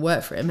to go and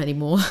work for him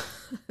anymore.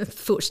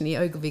 Fortunately,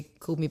 Ogilvy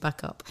called me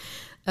back up.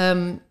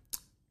 When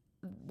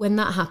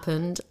that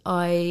happened,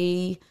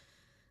 I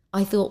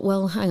thought,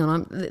 well, hang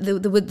on.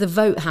 The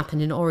vote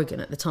happened in Oregon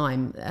at the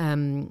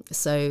time,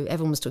 so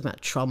everyone was talking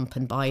about Trump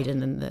and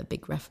Biden and the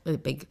big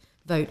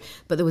vote.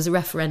 But there was a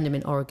referendum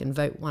in Oregon,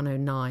 Ballot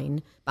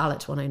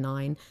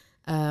 109,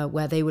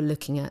 where they were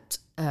looking at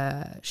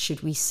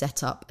should we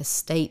set up a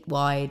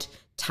statewide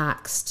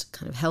taxed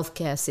kind of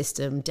healthcare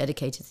system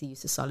dedicated to the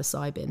use of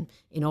psilocybin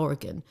in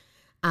Oregon,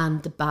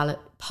 and the ballot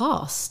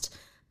passed.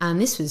 And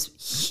this was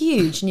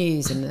huge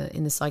news in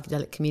the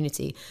psychedelic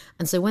community.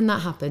 And so when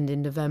that happened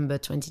in November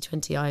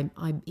 2020, I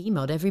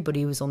emailed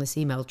everybody who was on this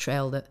email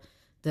trail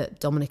that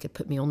Dominic had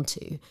put me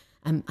onto.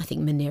 I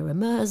think Manira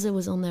Mirza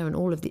was on there, and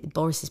all of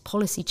Boris's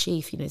policy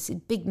chief, it's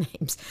big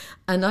names.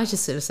 And I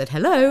just sort of said,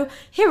 hello,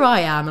 here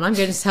I am, and I'm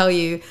going to tell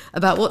you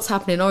about what's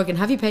happening in Oregon.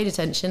 Have you paid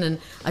attention? And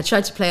I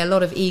tried to play a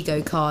lot of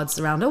ego cards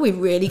around, we're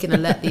really going to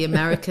let the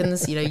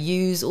Americans,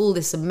 use all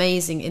this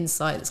amazing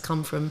insight that's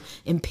come from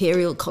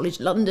Imperial College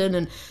London.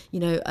 And,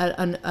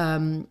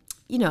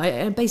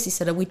 I basically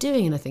said, are we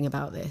doing anything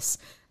about this?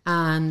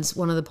 And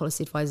one of the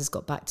policy advisors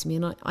got back to me,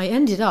 and I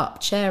ended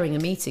up chairing a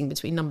meeting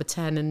between Number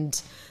 10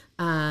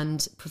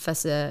 and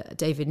Professor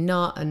David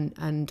Nutt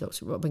and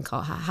Dr. Robin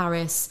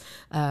Carhart-Harris,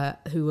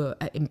 who were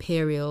at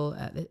Imperial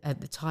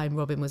at the time.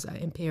 Robin was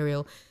at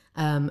Imperial,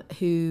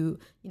 who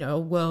are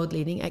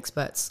world-leading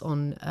experts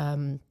on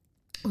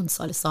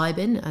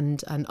psilocybin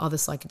and other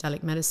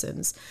psychedelic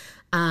medicines.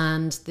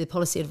 And the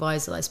policy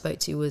advisor that I spoke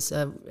to was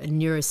a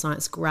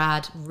neuroscience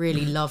grad.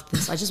 Really loved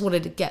this. I just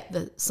wanted to get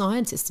the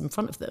scientists in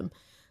front of them.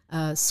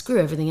 Screw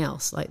everything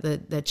else, like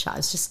the chat.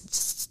 It's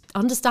just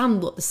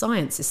understand what the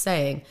science is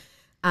saying.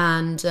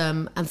 And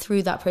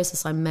through that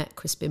process, I met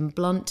Crispin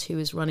Blunt, who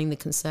was running the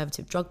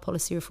Conservative Drug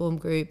Policy Reform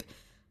Group,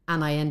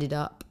 and I ended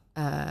up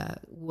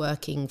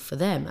working for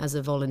them as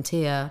a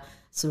volunteer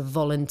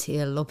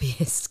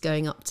lobbyist,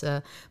 going up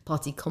to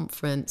party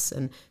conference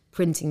and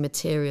printing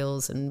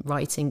materials and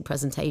writing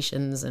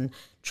presentations and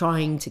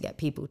trying to get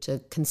people to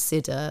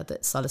consider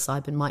that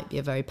psilocybin might be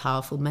a very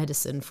powerful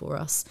medicine for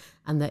us,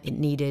 and that it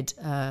needed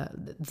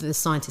the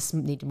scientists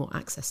needed more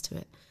access to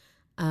it.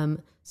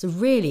 So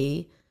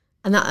really.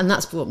 And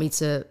that's brought me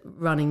to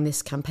running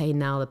this campaign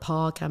now, the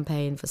PAR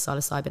campaign for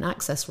psilocybin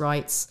access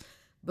rights.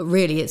 But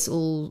really, it's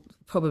all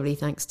probably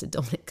thanks to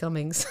Dominic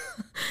Cummings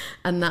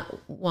and that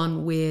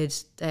one weird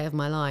day of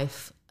my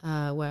life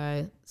where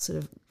I sort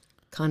of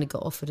kind of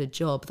got offered a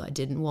job that I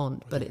didn't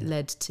want, but it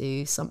led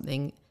to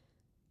something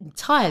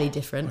entirely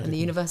different, and the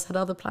universe had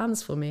other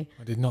plans for me.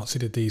 I did not see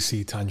the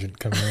DC tangent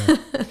coming in.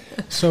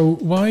 So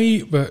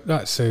why? But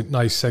that's a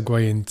nice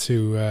segue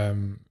into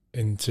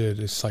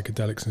the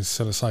psychedelics and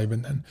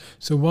psilocybin. And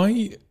so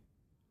why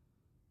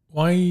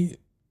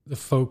the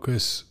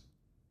focus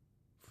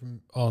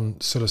on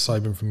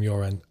psilocybin from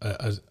your end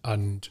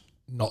and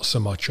not so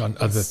much on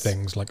other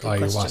things like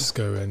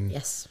ayahuasca and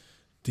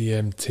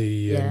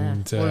DMT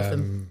and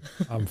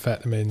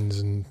amphetamines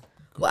and...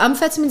 Well,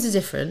 amphetamines are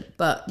different,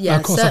 but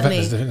of course, certainly,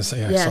 amphetamines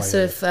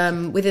are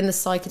different. Within the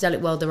psychedelic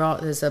world,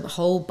 there's a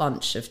whole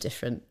bunch of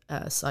different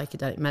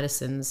psychedelic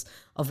medicines,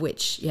 of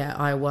which,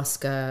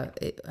 ayahuasca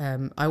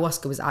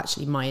was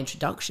actually my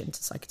introduction to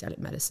psychedelic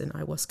medicine.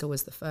 Ayahuasca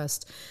was the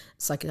first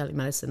psychedelic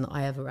medicine that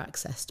I ever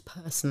accessed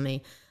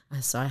personally.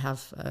 So I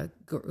have a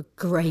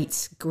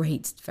great,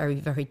 very,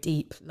 very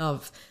deep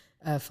love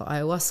for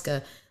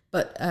ayahuasca.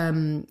 But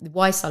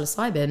why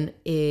psilocybin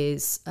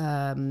is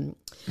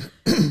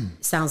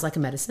sounds like a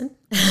medicine.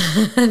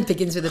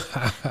 begins with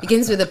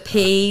a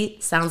P,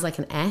 sounds like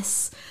an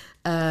S.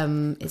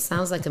 It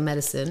sounds like a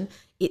medicine.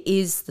 It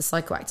is the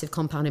psychoactive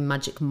compound in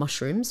magic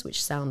mushrooms,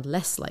 which sound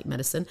less like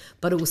medicine,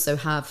 but also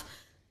have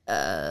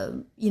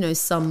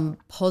some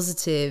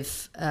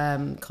positive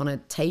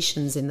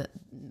connotations in that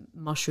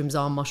mushrooms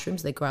are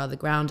mushrooms. They grow out of the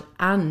ground,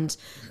 and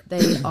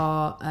they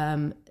are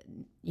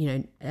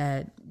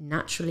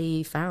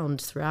naturally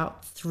found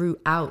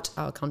throughout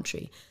our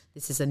country.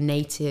 This is a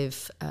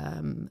native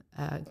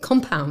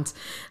compound,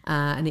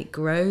 and it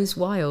grows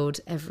wild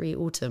every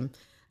autumn.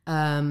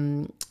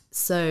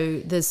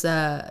 So there's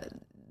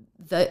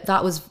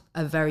that was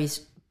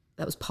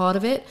part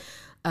of it.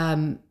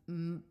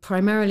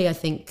 Primarily, I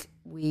think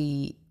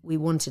we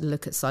wanted to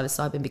look at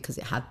psilocybin because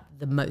it had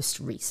the most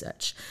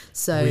research.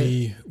 So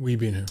we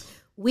being who?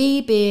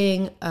 We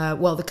being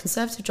the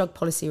Conservative Drug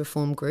Policy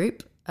Reform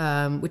Group.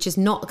 Which is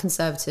not a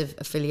Conservative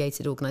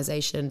affiliated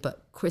organisation,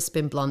 but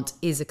Crispin Blunt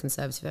is a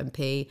Conservative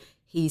MP.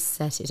 He's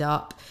set it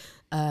up.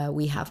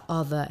 We have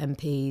other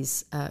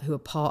MPs who are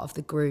part of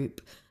the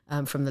group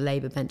from the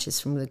Labour benches,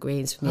 from the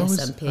Greens, from the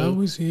SNP. How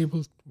was he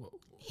able?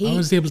 How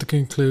is he able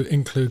to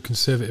include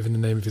Conservative in the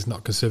name if he's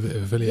not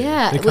Conservative affiliated?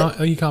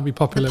 Yeah, you can't be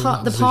popular.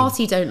 The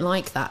party don't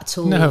like that at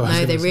all. No,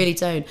 they really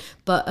don't.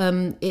 But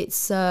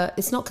it's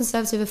not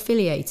Conservative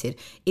affiliated.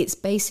 It's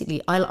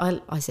basically,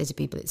 I say to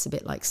people, it's a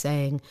bit like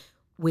saying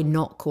we're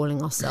not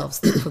calling ourselves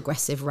the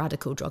Progressive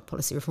Radical Drug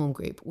Policy Reform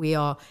Group.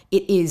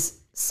 It is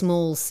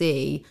small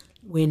c.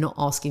 We're not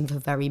asking for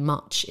very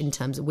much in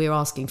terms of, we're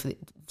asking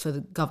for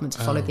the government to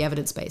follow the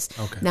evidence base.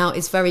 Okay. Now,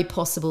 it's very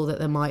possible that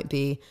there might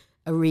be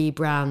a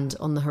rebrand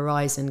on the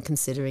horizon,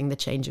 considering the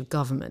change of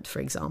government,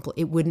 for example.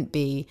 It wouldn't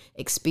be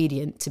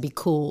expedient to be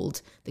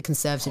called the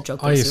Conservative Drug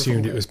Policy. I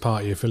assumed it was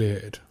party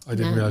affiliated. I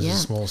didn't realise it was a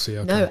small c.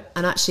 Okay. No,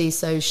 and actually,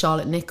 so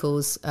Charlotte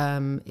Nichols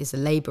is a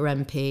Labour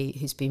MP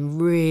who's been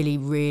really,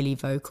 really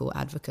vocal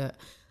advocate.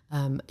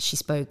 She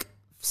spoke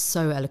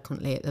so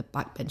eloquently at the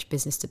backbench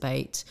business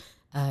debate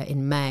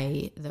in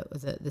May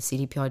that the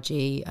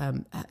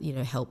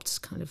CDPRG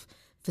helped kind of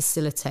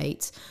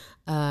facilitate.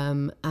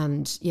 So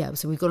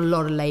we've got a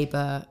lot of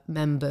Labour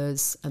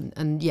members, and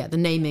the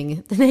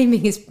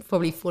naming is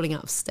probably falling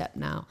out of step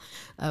now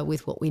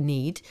with what we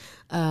need.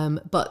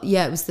 But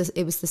it was the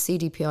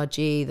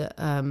CDPRG that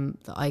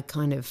I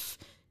kind of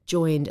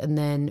joined, and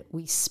then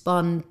we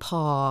spun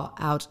PAR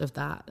out of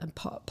that, and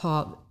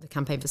PAR, the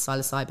Campaign for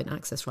Psilocybin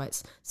Access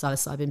Rights,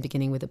 psilocybin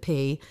beginning with a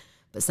P,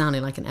 but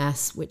sounding like an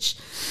S, which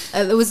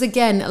it was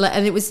again,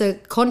 and it was a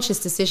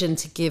conscious decision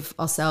to give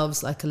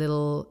ourselves like a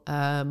little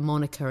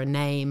moniker, a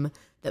name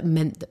that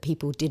meant that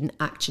people didn't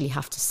actually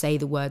have to say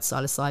the word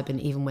psilocybin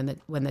even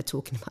when they're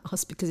talking about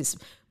us, because it's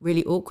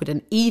really awkward.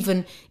 And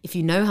even if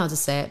you know how to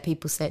say it,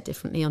 people say it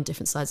differently on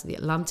different sides of the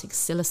Atlantic.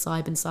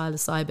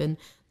 Psilocybin.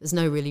 There's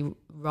no really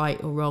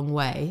right or wrong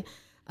way,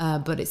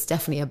 but it's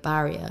definitely a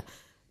barrier.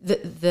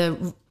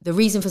 The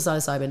reason for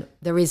psilocybin,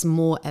 there is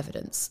more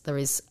evidence. There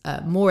is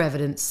more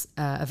evidence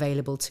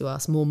available to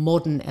us, more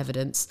modern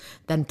evidence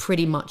than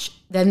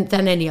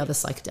any other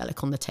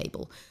psychedelic on the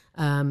table.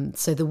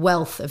 So the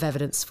wealth of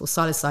evidence for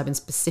psilocybin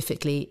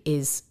specifically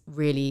is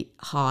really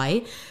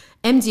high.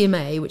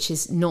 MDMA, which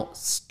is not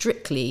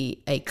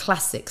strictly a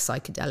classic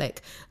psychedelic,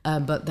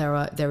 but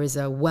there is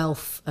a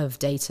wealth of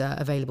data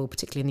available,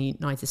 particularly in the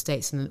United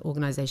States, and an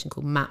organization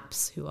called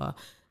MAPS, who are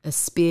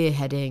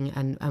spearheading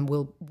and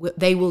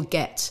they will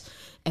get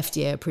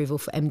FDA approval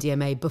for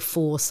MDMA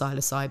before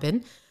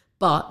psilocybin.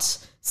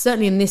 But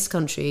certainly in this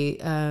country,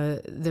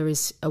 there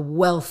is a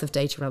wealth of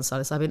data around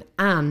psilocybin,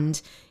 and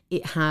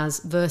it has,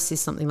 versus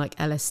something like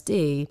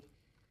LSD,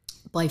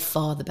 by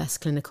far the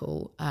best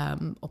clinical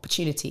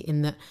opportunity,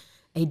 in that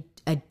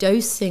a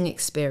dosing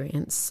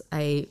experience,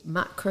 a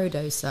macro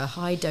dose, a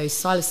high dose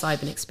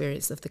psilocybin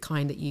experience of the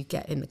kind that you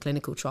get in the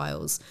clinical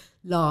trials,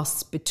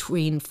 lasts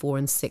between 4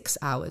 and 6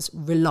 hours,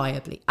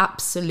 reliably,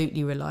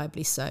 absolutely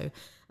reliably so.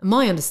 And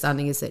my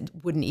understanding is that it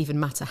wouldn't even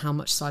matter how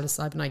much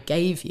psilocybin I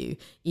gave you,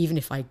 even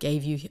if I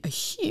gave you a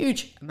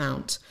huge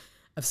amount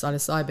of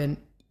psilocybin,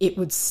 it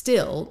would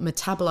still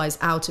metabolize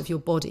out of your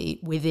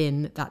body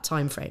within that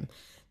time frame.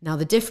 Now,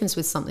 the difference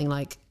with something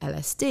like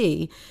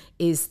LSD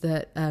is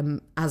that,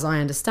 as I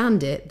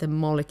understand it, the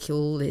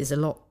molecule is a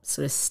lot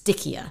sort of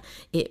stickier.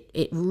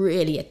 It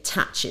really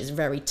attaches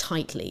very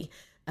tightly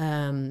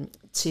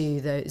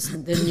to the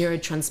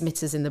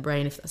neurotransmitters in the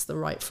brain, if that's the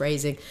right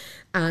phrasing.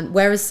 And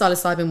whereas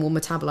psilocybin will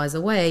metabolize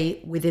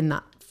away within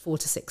that 4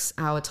 to 6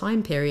 hour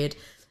time period,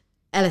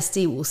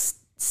 LSD will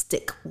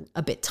stick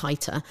a bit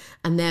tighter,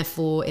 and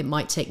therefore it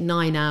might take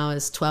 9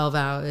 hours, 12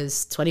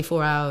 hours,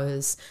 24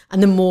 hours.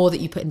 And the more that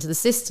you put into the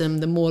system,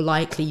 the more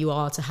likely you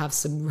are to have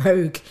some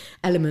rogue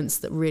elements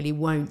that really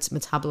won't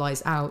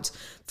metabolize out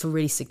for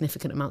really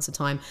significant amounts of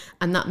time.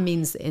 And that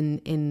means that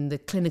in the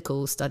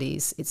clinical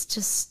studies, it's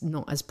just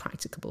not as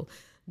practicable.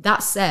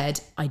 That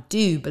said, I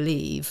do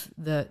believe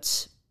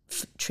that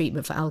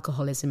treatment for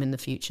alcoholism in the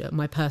future,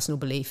 my personal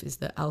belief is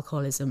that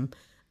alcoholism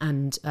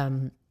and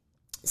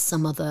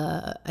some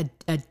other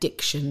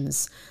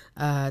addictions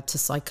to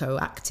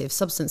psychoactive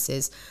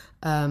substances,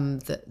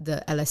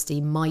 that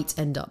LSD might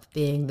end up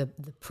being the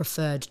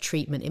preferred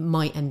treatment. It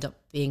might end up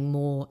being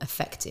more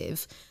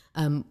effective.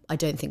 I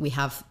don't think we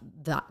have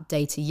that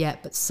data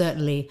yet, but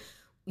certainly,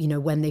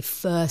 when they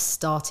first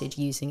started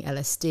using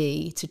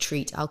LSD to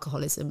treat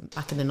alcoholism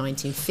back in the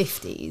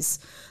 1950s,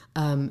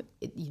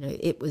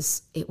 it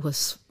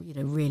was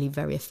really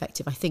very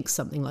effective. I think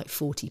something like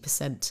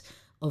 40%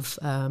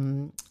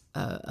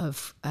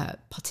 of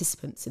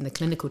participants in the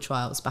clinical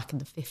trials back in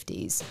the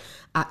 50s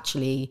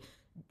actually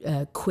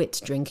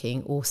quit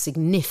drinking or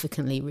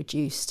significantly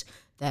reduced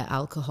their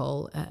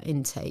alcohol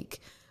intake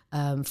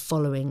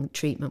following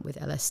treatment with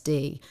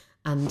LSD.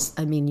 And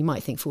I mean, you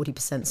might think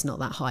 40% is not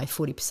that high.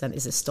 40%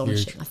 is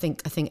astonishing. Huge.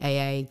 I think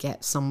AA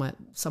gets somewhere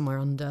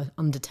under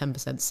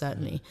 10%,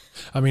 certainly.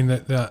 I mean,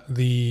 that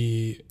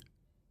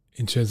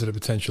in terms of the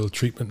potential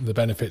treatment, the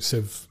benefits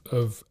of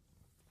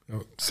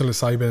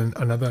psilocybin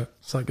and other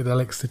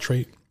psychedelics to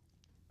treat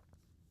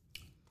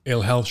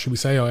ill health, should we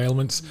say, or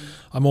ailments.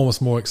 I'm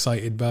almost more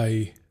excited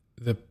by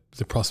the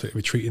prospect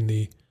of treating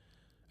the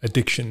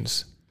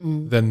addictions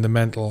than the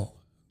mental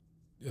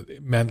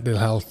mental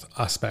health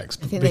aspects.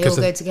 I think they all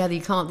go together.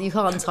 You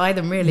can't tie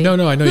them really.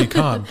 No, I know you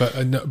can't, but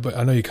I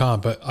know you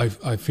can't. But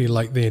I feel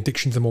like the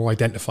addictions are more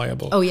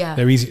identifiable. Oh yeah,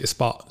 they're easy to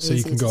spot, so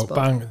you can go spot.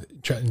 bang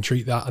and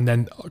treat that, and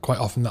then quite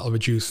often that'll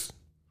reduce,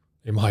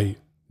 in my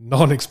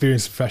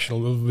non-experienced professional,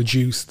 will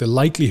reduce the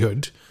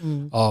likelihood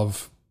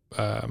of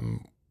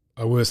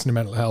a worsening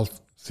mental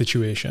health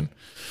situation,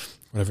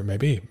 whatever it may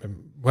be,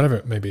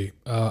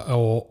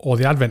 or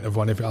the advent of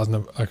one if it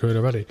hasn't occurred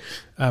already.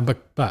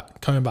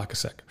 But coming back a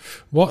sec,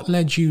 what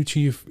led you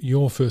to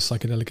your first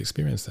psychedelic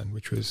experience then,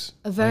 which was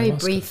a very ayahuasca,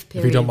 brief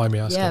period? If you don't mind me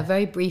asking. Yeah, a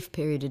very brief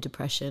period of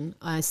depression.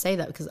 I say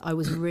that because I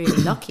was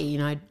really lucky. You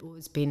know, I'd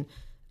always been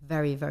a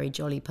very, very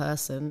jolly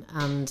person,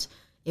 and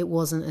it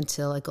wasn't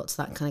until I got to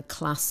that kind of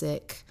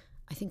classic,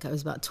 I think I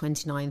was about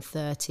 29,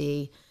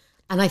 30.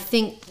 And I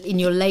think in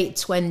your late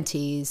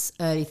 20s,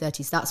 early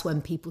 30s, that's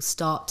when people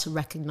start to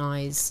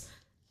recognize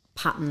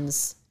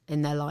patterns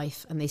in their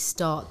life, and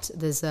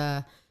there's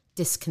a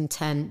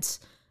discontent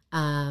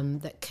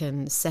that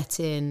can set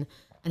in.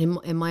 And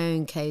in my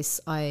own case,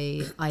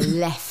 I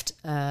left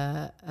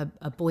a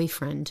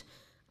boyfriend.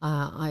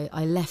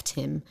 I left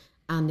him,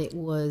 and that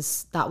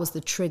was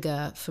the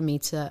trigger for me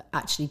to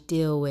actually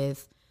deal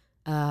with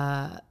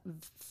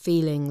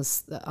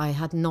feelings that I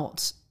had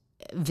not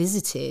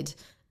visited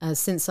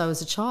since I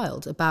was a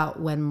child, about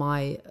when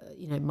my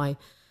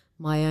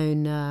mother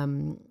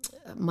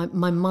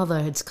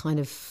had kind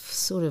of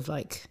sort of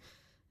like,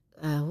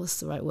 what's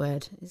the right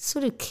word? It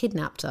sort of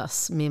kidnapped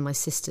us, me and my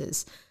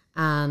sisters.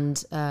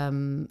 And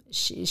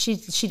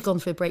she'd gone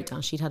through a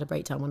breakdown. She'd had a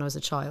breakdown when I was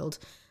a child.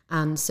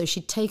 And so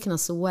she'd taken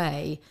us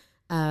away.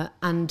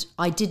 And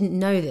I didn't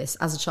know this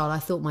as a child. I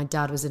thought my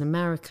dad was in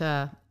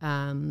America,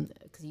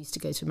 because he used to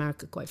go to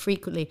America quite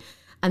frequently.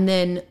 And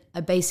then I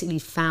basically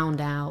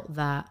found out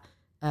that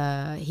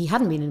he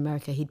hadn't been in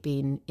America. He'd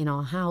been in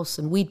our house,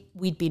 and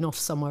we'd been off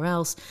somewhere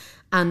else.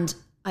 And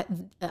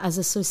as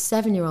a sort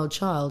of 7-year-old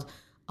child,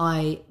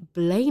 I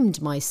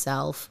blamed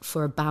myself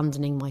for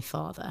abandoning my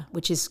father,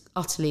 which is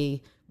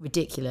utterly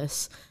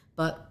ridiculous.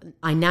 But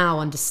I now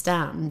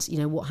understand,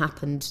 what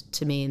happened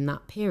to me in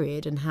that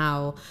period, and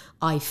how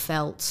I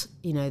felt,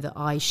 that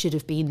I should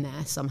have been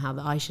there somehow,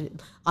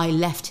 I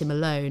left him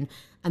alone.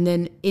 And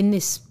then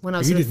when I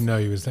was... You didn't know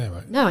he was there,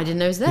 right? No, I didn't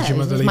know he was there. Did your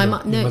mother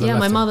leave him?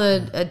 My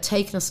mother had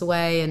taken us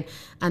away,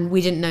 and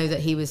we didn't know that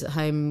he was at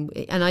home,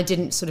 and I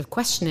didn't sort of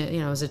question it,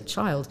 as a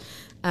child.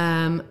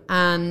 And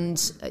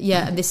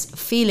this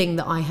feeling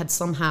that I had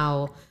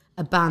somehow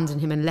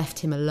abandoned him and left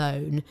him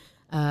alone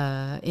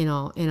in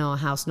our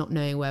house, not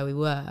knowing where we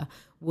were,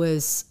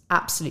 was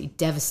absolutely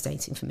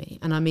devastating for me.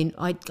 And I mean,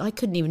 I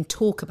couldn't even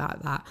talk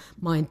about that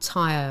my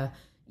entire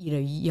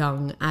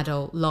young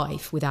adult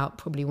life without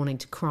probably wanting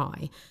to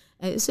cry.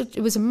 It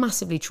was a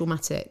massively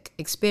traumatic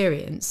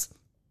experience.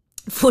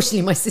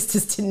 Fortunately, my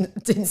sisters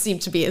didn't seem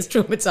to be as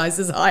traumatized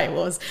as I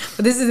was.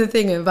 But this is the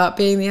thing about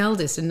being the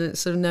eldest and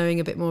sort of knowing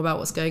a bit more about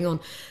what's going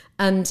on.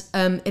 And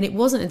it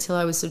wasn't until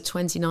I was sort of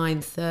 29,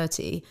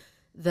 30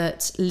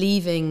 that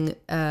leaving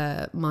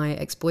my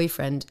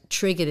ex-boyfriend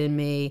triggered in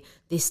me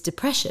this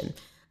depression.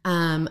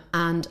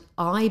 And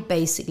I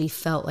basically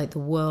felt like the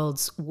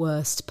world's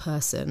worst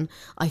person.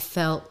 I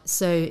felt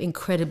so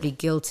incredibly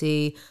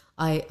guilty.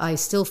 I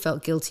still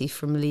felt guilty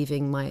from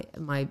leaving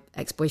my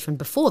ex-boyfriend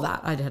before that.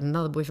 I'd had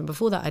another boyfriend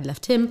before that. I'd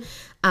left him.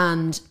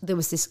 And there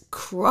was this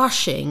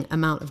crushing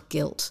amount of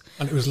guilt.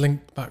 And it was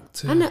linked back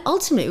to... And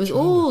ultimately, it was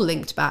all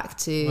linked back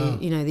to, wow.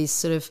 These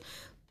sort of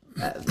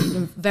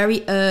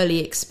very early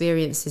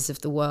experiences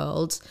of the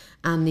world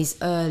and these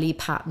early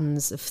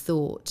patterns of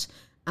thought.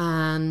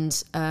 And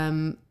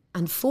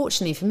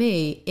fortunately for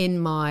me, in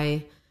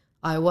my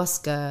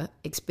ayahuasca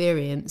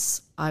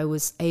experience, I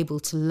was able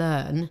to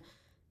learn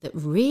that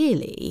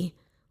really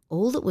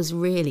all that was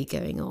really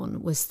going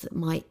on was that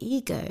my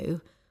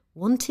ego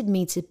wanted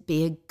me to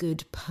be a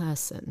good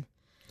person.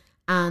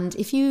 And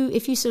if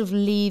you sort of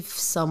leave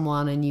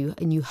someone and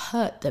you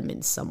hurt them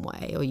in some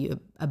way, or you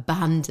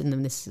abandon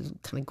them, this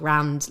kind of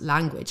grand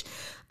language,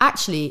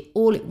 actually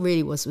all it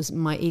really was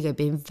my ego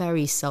being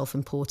very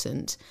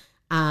self-important.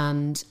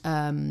 And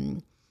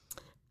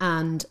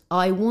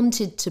I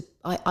wanted to,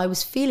 I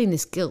was feeling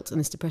this guilt and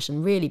this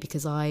depression really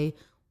because I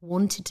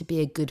wanted to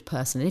be a good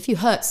person. And if you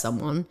hurt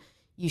someone,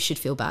 you should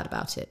feel bad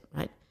about it,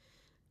 right?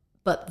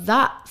 But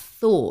that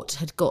thought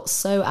had got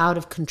so out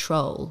of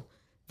control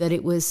that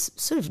it was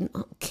sort of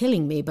not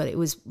killing me, but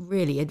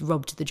it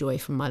robbed the joy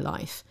from my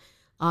life.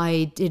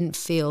 I didn't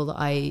feel that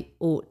I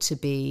ought to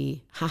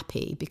be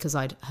happy because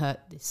I'd hurt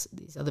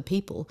these other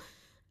people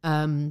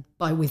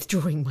by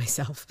withdrawing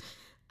myself.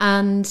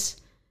 And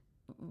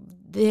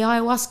the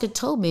ayahuasca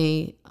told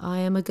me I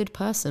am a good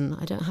person.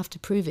 I don't have to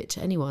prove it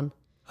to anyone.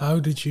 How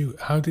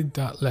did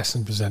that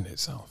lesson present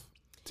itself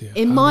to you?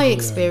 In my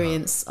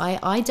experience,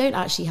 I don't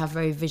actually have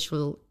very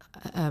visual...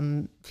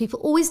 people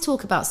always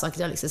talk about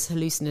psychedelics as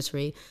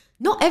hallucinatory.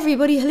 Not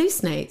everybody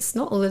hallucinates,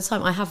 not all the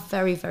time. I have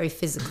very, very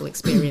physical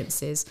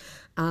experiences.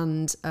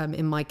 And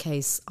in my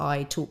case,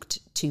 I talked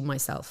to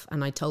myself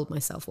and I told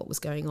myself what was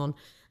going on.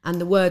 And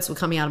the words were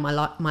coming out of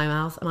my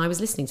mouth and I was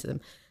listening to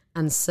them.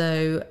 And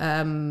so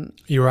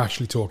you were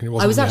actually talking. It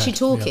wasn't I was actually head.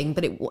 talking,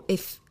 but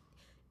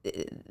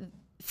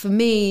for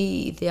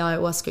me, the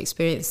ayahuasca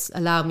experience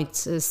allowed me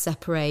to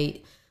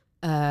separate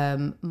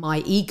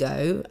my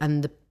ego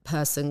and the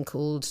person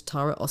called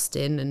Tara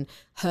Austin and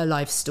her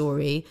life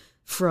story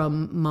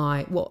from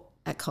what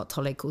Eckhart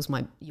Tolle calls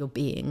your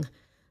being,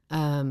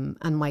 and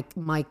my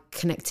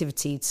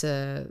connectivity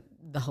to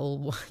the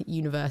whole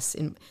universe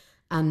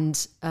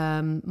and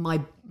my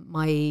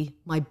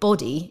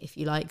body, if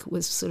you like,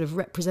 was sort of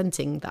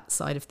representing that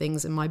side of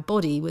things, and my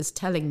body was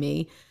telling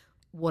me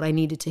what I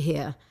needed to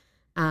hear,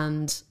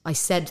 and I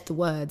said the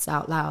words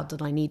out loud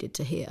that I needed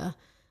to hear.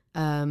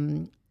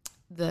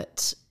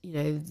 That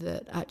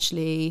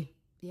actually,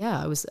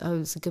 I was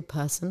a good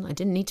person. I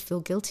didn't need to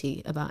feel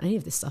guilty about any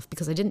of this stuff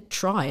because I didn't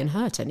try and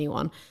hurt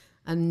anyone,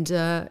 and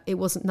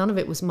none of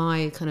it was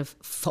my kind of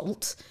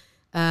fault.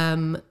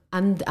 And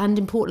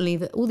importantly,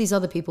 that all these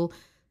other people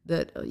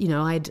that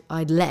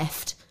I'd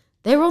left,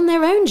 they were on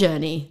their own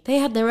journey. They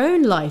had their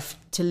own life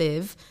to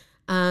live,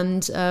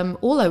 and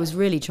all I was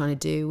really trying to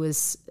do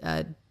was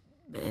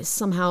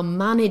somehow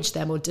manage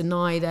them or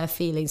deny their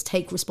feelings,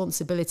 take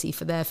responsibility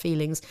for their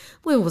feelings.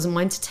 Well, it wasn't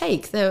mine to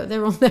take.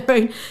 They're on their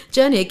own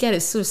journey. Again,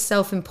 it's sort of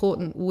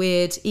self-important,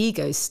 weird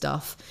ego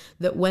stuff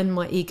that when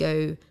my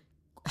ego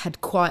had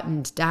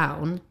quietened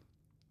down,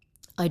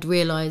 I'd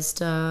realised,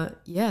 that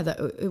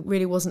it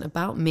really wasn't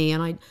about me,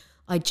 and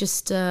I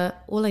just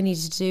all I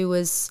needed to do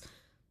was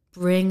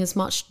bring as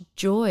much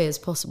joy as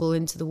possible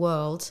into the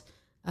world,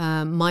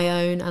 my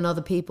own and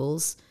other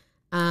people's,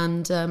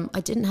 and I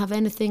didn't have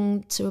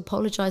anything to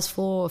apologise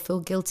for or feel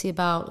guilty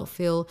about or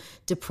feel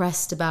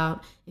depressed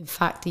about. In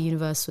fact, the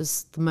universe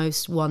was the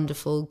most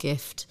wonderful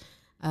gift,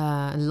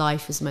 and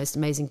life is the most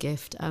amazing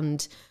gift,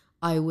 and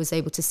I was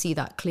able to see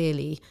that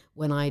clearly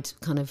when I'd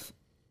kind of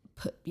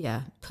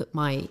put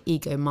my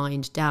ego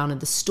mind down, and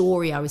the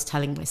story I was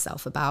telling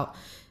myself about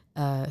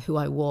who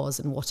I was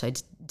and what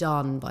I'd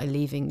done by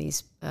leaving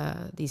these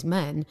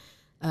men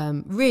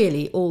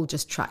really all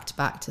just tracked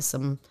back to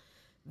some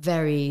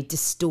very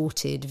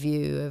distorted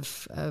view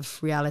of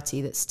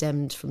reality that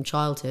stemmed from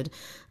childhood.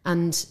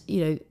 And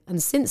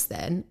since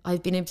then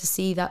I've been able to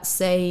see that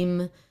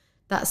same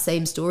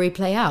story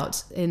play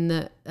out in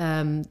the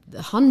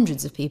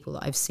hundreds of people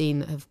that I've seen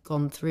that have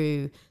gone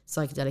through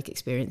psychedelic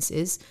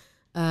experiences.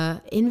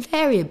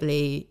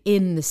 Invariably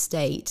in the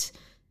state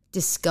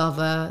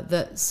discover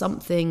that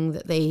something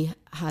that they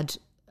had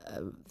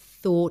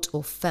thought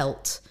or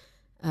felt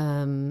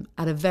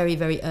at a very,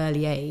 very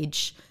early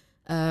age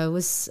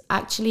was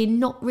actually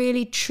not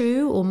really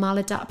true or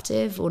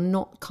maladaptive or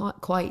not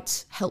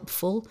quite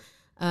helpful.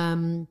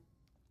 I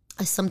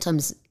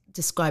sometimes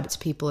describe it to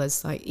people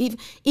as like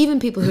even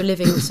people who are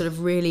living sort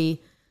of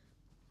really,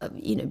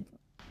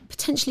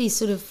 potentially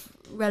sort of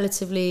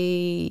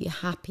relatively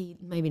happy,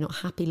 maybe not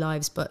happy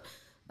lives, but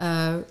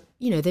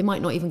they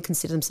might not even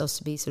consider themselves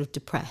to be sort of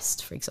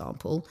depressed, for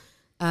example.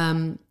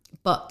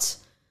 But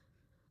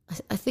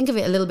I think of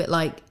it a little bit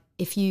like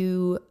if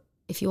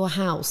your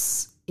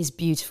house is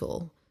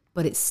beautiful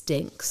but it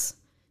stinks,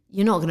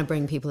 you're not going to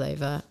bring people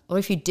over, or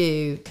if you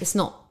do, it's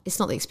not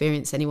the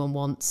experience anyone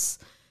wants.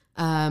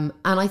 And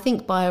I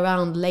think by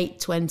around late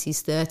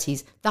 20s,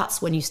 30s,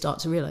 that's when you start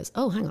to realize,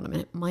 oh, hang on a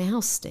minute, my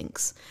house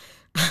stinks.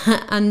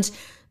 And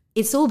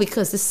it's all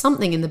because there's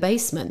something in the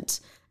basement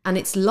and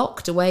it's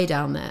locked away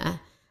down there.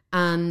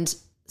 And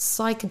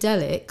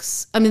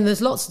psychedelics, I mean,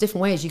 there's lots of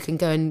different ways you can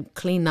go and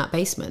clean that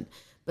basement,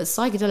 but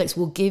psychedelics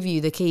will give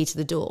you the key to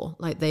the door.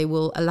 Like, they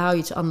will allow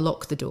you to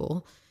unlock the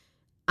door,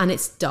 and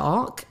it's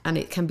dark and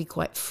it can be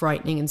quite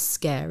frightening and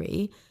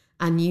scary.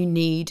 And you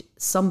need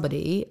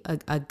somebody,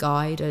 a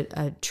guide,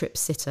 a trip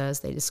sitter, as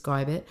they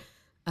describe it,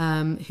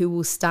 who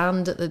will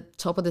stand at the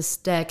top of the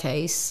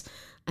staircase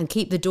and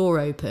keep the door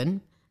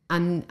open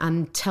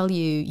and tell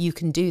you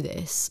can do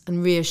this,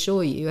 and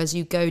reassure you as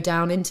you go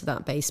down into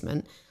that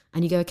basement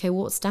and you go, okay,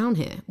 what's down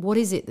here? What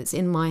is it that's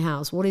in my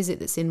house? What is it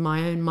that's in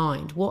my own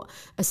mind? What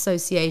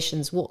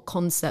associations, what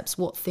concepts,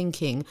 what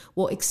thinking,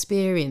 what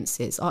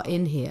experiences are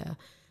in here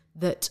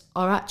that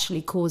are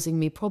actually causing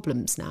me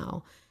problems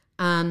now?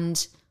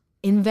 And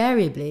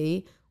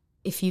invariably,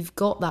 if you've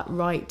got that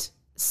right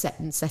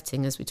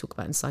setting, as we talk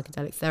about in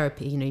psychedelic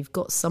therapy, you've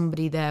got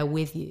somebody there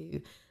with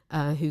you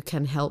who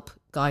can help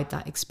guide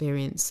that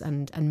experience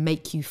and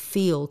make you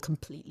feel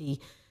completely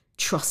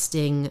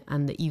trusting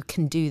and that you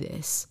can do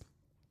this.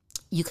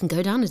 You can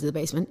go down into the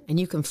basement and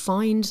you can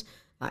find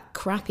that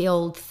crappy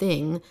old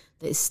thing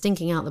that is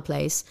stinking out the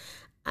place,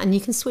 and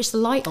you can switch the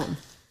light on.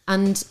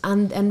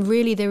 And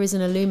really there is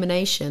an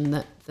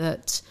illumination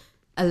that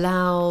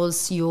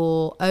allows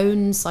your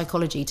own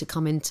psychology to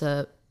come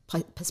into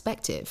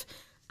perspective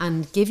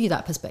and give you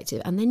that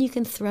perspective, and then you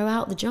can throw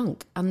out the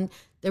junk. And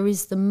there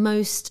is the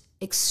most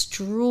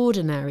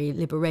extraordinary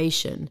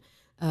liberation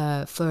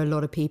for a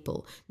lot of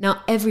people.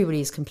 Now,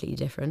 everybody is completely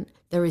different.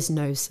 There is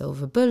no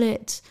silver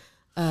bullet,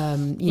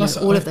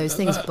 all of those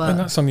things. But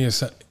that's on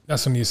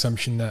the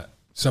assumption that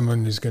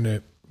someone is going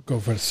to go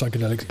for a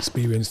psychedelic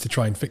experience to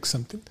try and fix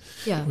something.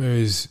 Yeah.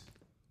 Whereas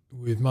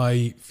with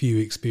my few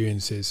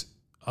experiences,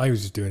 I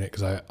was just doing it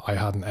because I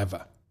hadn't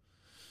ever.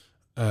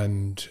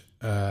 And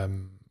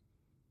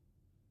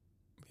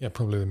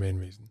probably the main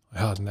reason. I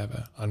hadn't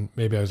ever. And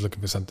maybe I was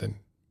looking for something,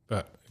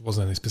 but it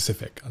wasn't any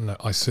specific. And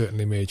I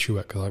certainly made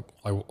sure, because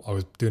I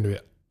was doing a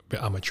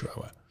bit amateur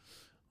hour.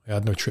 I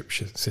had no trip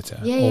sitter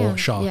or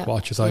shark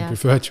watch, as I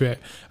refer to it,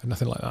 and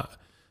nothing like that.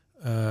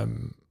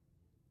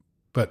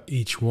 But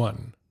each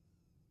one,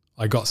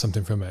 I got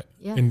something from it.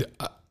 Yeah.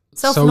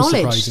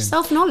 Self-knowledge.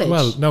 Self-knowledge.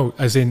 Well, no,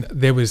 as in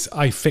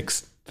I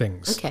fixed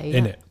things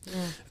in it.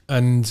 Yeah.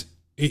 And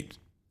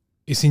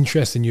it's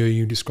interesting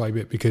you describe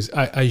it, because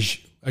as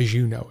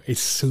you know,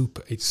 it's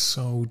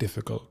so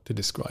difficult to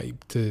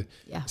describe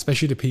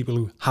especially to people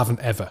who haven't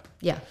ever.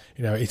 Yeah.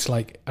 It's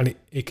like, and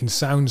it can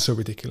sound so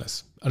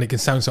ridiculous, and it can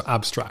sound so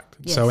abstract,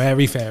 yes. so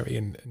airy-fairy,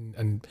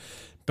 and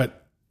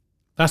but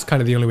that's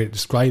kind of the only way to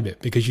describe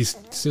it, because you're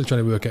still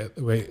trying to work out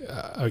the way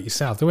out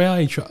yourself. The way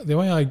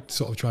I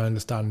sort of try and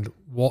understand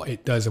what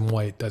it does and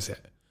why it does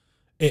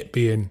it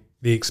being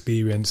the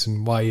experience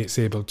and why it's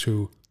able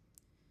to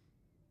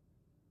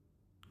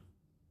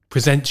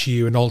present to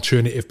you an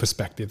alternative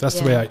perspective. That's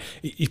the way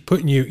he's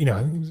putting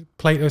you.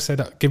 Plato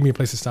said, "Give me a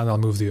place to stand, I'll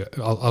move the earth.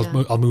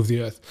 I'll move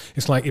the earth."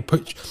 It's like it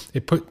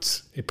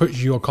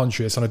puts your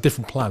conscious on a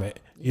different planet.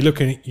 You're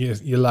looking at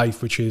your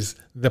life, which is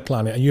the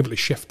planet, and you're able to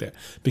shift it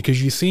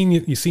because you're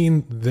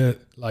seeing the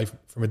life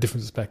from a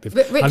different perspective.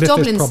 But Rick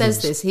Doblin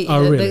says this.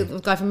 Really? The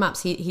guy from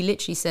Maps, he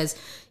literally says,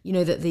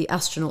 that the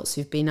astronauts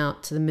who've been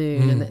out to the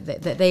moon and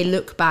that they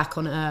look back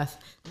on Earth.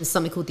 There's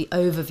something called the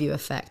overview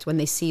effect, when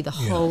they see the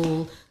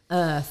whole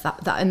Earth.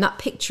 That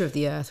picture of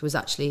the Earth was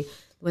actually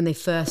when they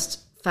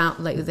first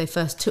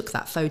took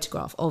that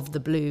photograph of the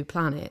blue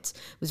planet.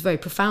 It was very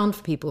profound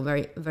for people,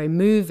 very, very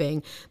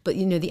moving. But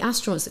the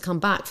astronauts that come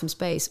back from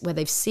space, where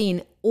they've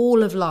seen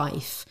all of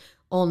life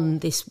on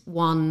this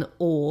one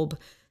orb,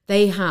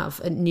 they have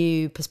a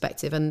new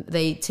perspective, and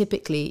they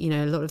typically,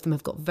 a lot of them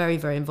have got very,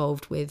 very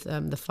involved with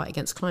the fight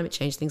against climate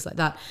change, things like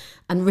that.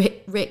 And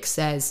Rick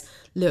says,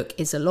 look,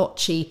 it's a lot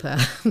cheaper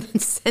than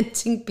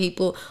sending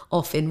people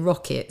off in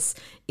rockets,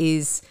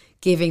 is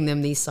giving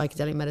them these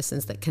psychedelic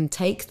medicines that can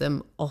take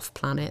them off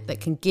planet,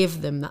 that can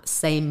give them that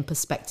same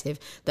perspective,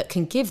 that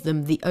can give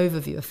them the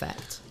overview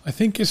effect. I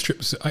think it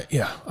strips. I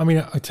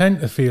tend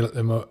to feel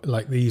at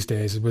like these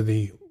days,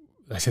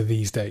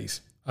 these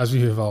days, as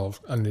we've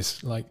evolved, and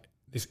this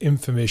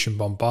information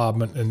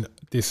bombardment and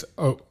this,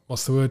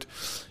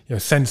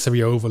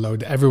 sensory overload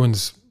that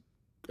everyone's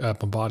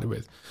bombarded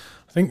with.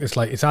 I think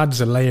it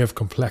adds a layer of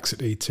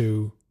complexity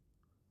to,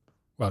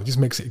 it just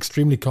makes it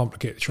extremely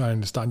complicated to try and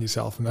understand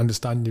yourself and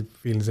understand your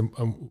feelings and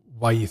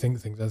why you think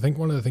things. I think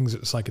one of the things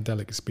that the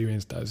psychedelic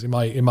experience does, in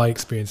my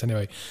experience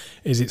anyway,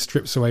 is it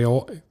takes away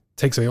all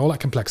that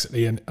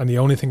complexity, and the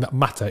only thing that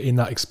matter in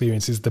that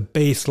experience is the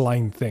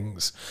baseline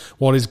things.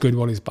 What is good,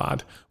 what is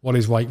bad, what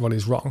is right, what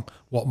is wrong,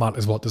 what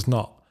matters, what does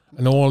not.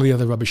 And all the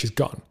other rubbish is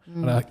gone.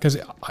 Because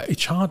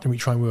it's hard when we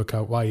try and work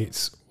out why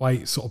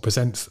it sort of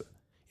presents.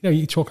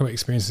 You talk about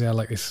experiences there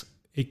like this,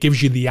 it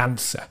gives you the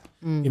answer.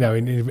 In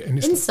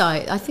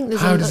insight. I think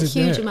there's a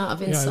huge amount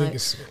of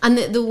insight. And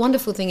the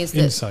wonderful thing is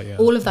that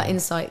all of that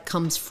insight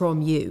comes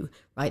from you,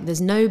 right?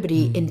 There's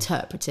nobody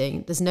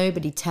interpreting, there's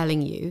nobody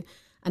telling you.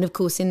 And of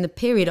course, in the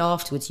period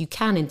afterwards, you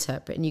can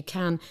interpret, and you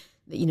can,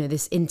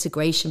 this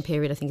integration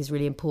period, I think, is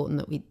really important,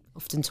 that we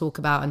often talk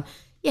about. And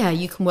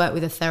you can work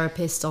with a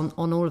therapist on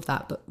all of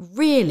that, but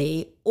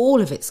really all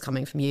of it's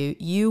coming from you.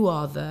 You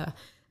are the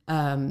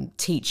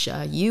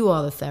teacher, you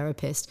are the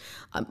therapist.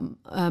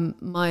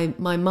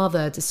 My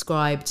mother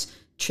described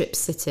trip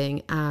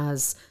sitting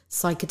as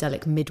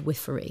psychedelic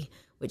midwifery,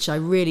 which I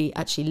really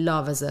actually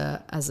love as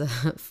a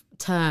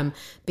term,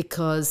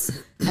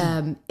 because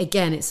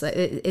again, it's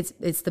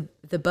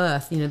the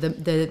birth.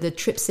 The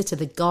trip sitter,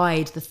 the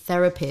guide, the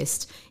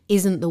therapist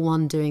isn't the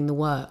one doing the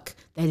work.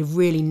 They're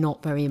really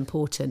not very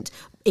important,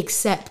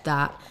 except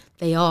that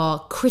they are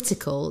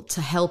critical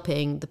to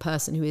helping the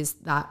person who is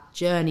that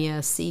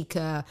journeyer,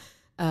 seeker,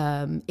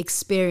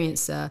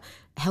 experiencer,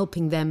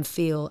 helping them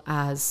feel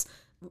as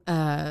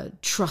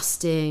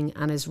trusting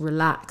and as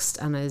relaxed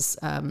and as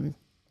and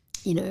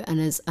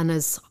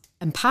as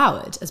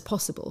empowered as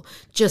possible,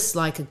 just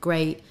like a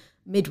great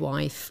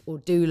midwife or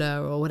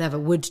doula or whatever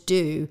would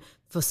do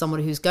for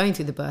someone who's going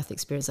through the birth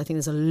experience. I think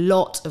there's a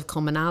lot of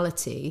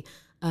commonality.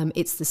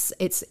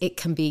 It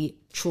can be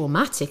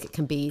traumatic, it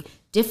can be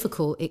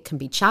difficult, it can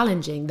be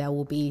challenging. There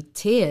will be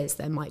tears.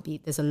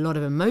 There's a lot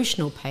of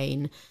emotional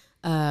pain,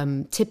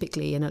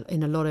 typically in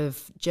a lot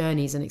of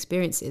journeys and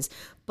experiences.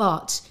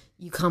 But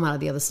you come out of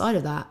the other side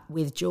of that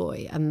with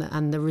joy,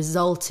 and the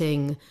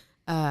resulting,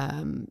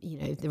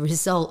 the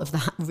result of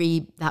that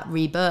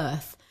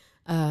rebirth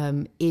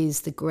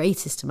is the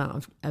greatest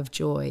amount of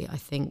joy, I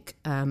think,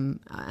 and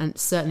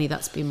certainly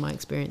that's been my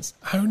experience.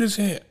 How does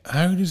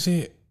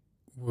it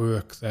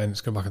work then?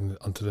 Let's go back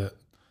onto the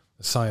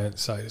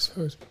science side, I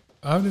suppose.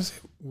 How does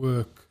it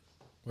work?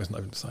 Well, it's not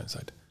even the science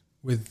side,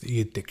 with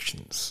the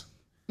addictions.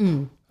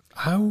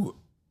 What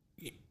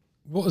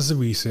is the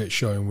research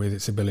showing with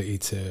its ability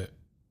to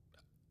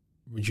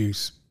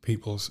reduce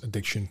people's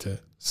addiction to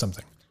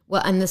something.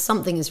 Well, and the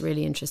something is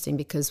really interesting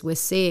because we're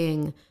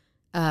seeing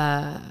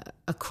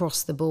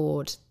across the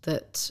board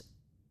that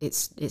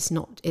it's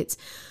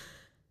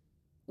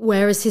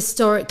whereas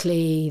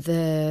historically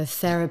the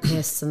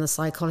therapists and the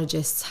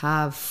psychologists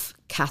have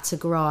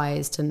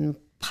categorized and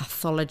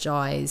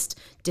pathologized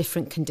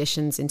different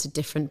conditions into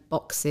different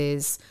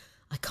boxes.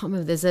 I can't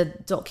remember, there's a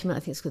document, I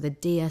think it's called the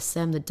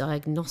DSM, the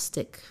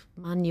Diagnostic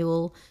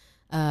Manual,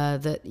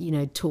 that, you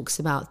know, talks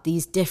about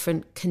these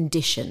different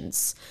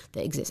conditions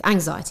that exist.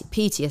 Anxiety,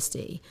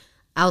 PTSD,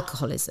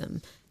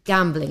 alcoholism,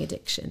 gambling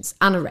addictions,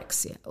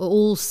 anorexia,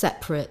 all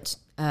separate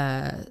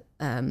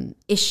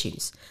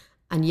issues.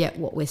 And yet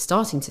what we're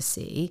starting to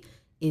see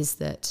is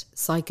that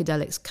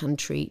psychedelics can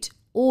treat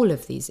all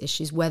of these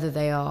issues, whether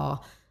they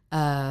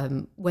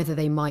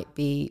might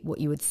be what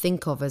you would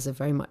think of as a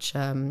very much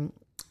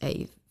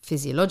a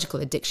physiological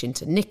addiction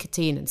to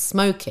nicotine and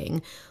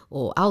smoking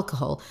or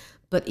alcohol,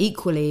 but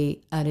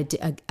equally a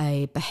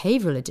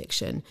behavioural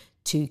addiction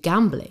to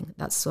gambling.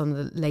 That's some of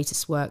the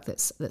latest work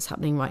that's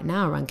happening right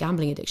now around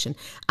gambling addiction,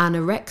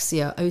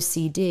 anorexia,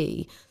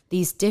 OCD,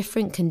 these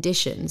different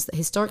conditions that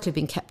historically have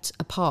been kept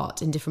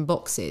apart in different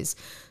boxes.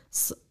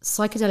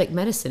 Psychedelic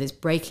medicine is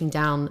breaking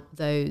down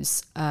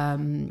those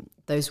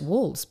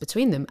walls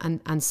between them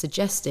and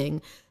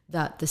suggesting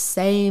that the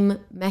same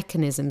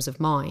mechanisms of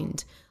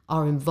mind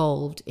are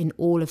involved in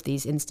all of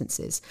these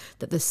instances,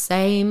 that the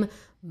same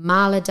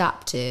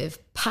maladaptive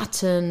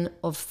pattern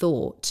of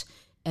thought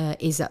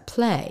is at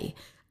play,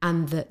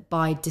 and that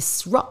by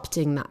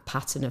disrupting that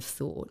pattern of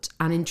thought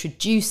and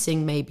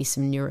introducing maybe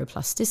some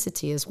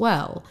neuroplasticity as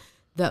well,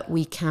 that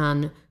we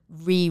can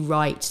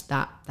rewrite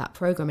that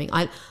programming.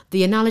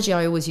 The analogy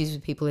I always use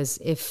with people is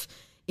if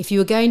you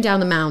were going down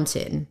the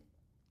mountain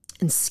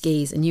and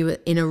skis and you were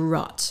in a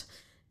rut,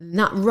 and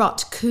that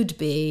rut could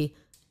be,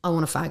 I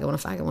want to fag, I want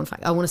to fag, I want to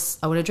fag,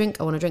 I want to drink,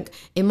 I want to drink.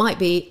 It might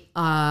be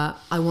I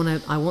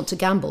want to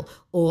gamble,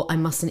 or I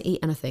mustn't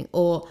eat anything,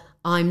 or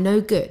I'm no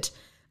good.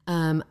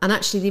 And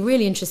actually the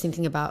really interesting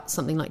thing about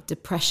something like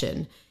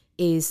depression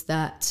is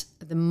that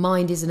the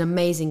mind is an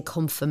amazing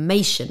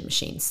confirmation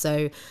machine.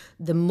 So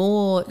the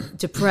more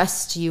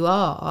depressed you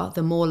are,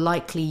 the more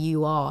likely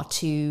you are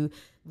to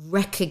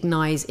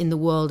recognize in the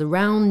world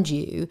around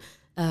you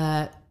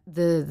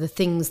the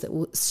things that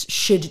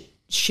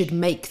should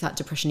make that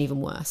depression even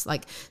worse.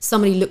 Like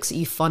somebody looks at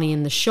you funny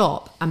in the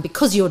shop, and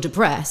because you're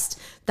depressed,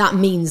 that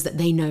means that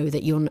they know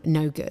that you're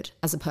no good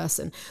as a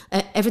person.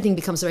 Everything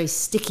becomes very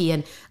sticky,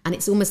 and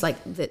it's almost like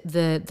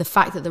the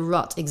fact that the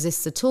rut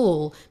exists at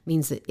all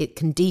means that it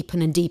can deepen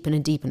and deepen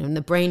and deepen, and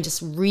the brain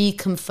just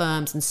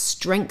reconfirms and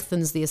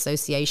strengthens the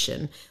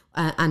association,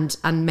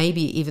 and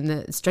maybe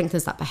even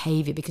strengthens that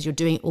behavior because you're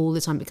doing it all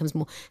the time. It becomes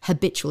more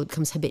habitual. It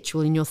becomes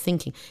habitual in your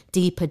thinking.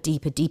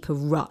 Deeper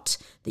rut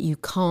that you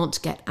can't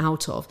get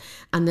out of.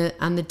 And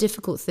the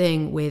difficult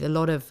thing with a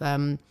lot of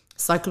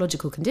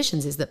psychological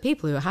conditions is that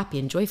people who are happy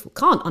and joyful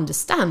can't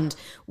understand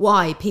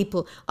why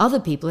other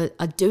people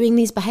are doing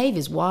these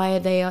behaviors, why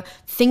they are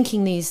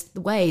thinking these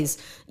ways,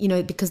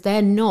 because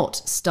they're not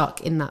stuck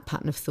in that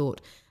pattern of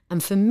thought.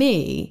 And for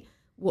me,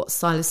 what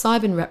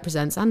psilocybin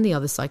represents, and the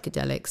other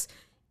psychedelics,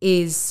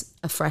 is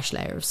a fresh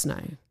layer of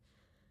snow.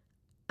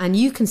 And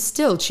you can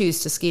still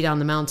choose to ski down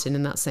the mountain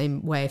in that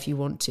same way if you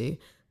want to,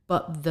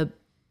 but the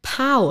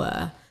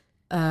power,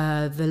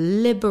 the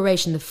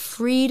liberation, the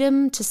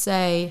freedom to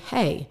say,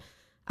 hey,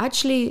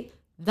 actually,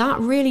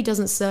 that really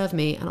doesn't serve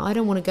me, and I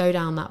don't want to go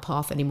down that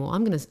path anymore.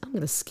 I'm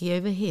gonna ski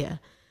over here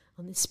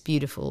on this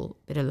beautiful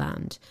bit of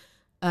land.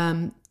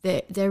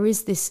 There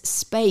is this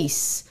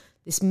space,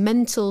 this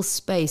mental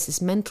space,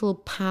 this mental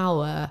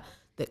power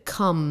that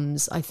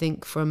comes, I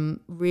think, from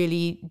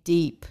really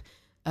deep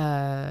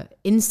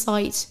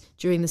insight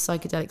during the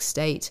psychedelic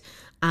state,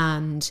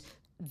 and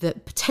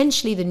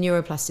potentially the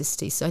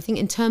neuroplasticity. So I think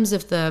in terms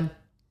of the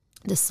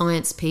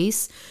science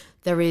piece,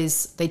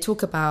 they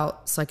talk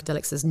about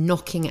psychedelics as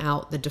knocking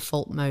out the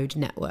default mode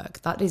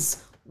network. That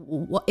is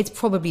it's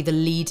probably the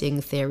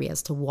leading theory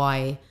as to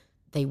why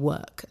they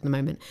work at the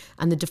moment.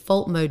 And the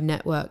default mode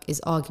network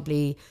is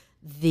arguably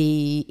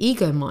the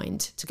ego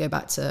mind. To go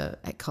back to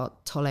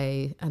Eckhart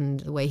Tolle and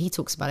the way he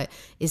talks about it,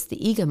 is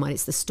the ego mind.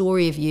 It's the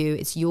story of you.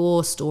 It's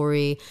your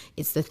story.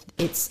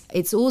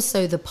 It's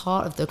also the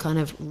part of the kind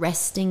of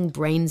resting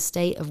brain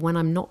state of when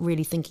I'm not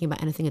really thinking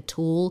about anything at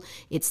all.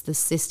 It's the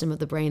system of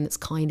the brain that's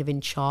kind of in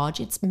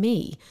charge. It's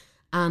me.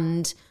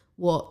 And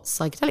what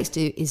psychedelics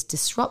do is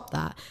disrupt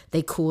that.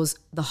 They cause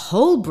the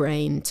whole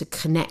brain to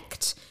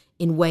connect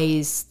in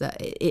ways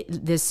that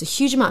there's a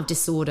huge amount of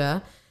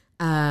disorder.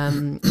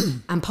 And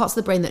parts of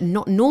the brain that are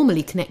not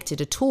normally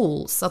connected at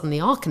all suddenly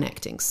are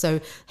connecting. So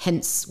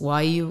hence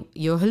why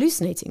you're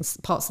hallucinating.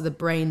 Parts of the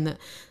brain that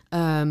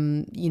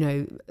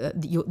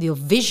your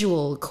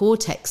visual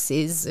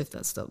cortexes, if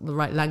that's not the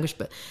right language,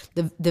 but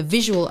the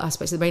visual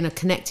aspects of the brain are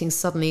connecting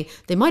suddenly.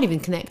 They might even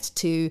connect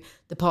to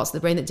the parts of the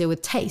brain that deal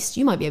with taste.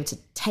 You might be able to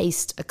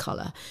taste a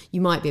color. You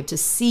might be able to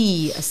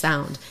see a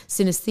sound.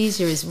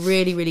 Synesthesia is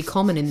really, really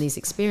common in these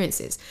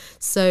experiences.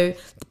 So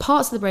the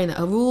parts of the brain that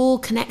are all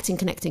connecting.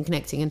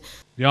 And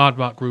the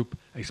Aardvark Group,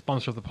 a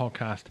sponsor of the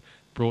podcast,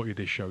 brought you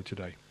this show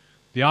today.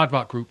 The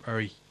Aardvark Group are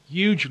a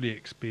hugely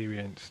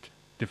experienced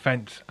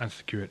defence and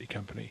security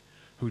company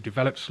who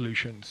develop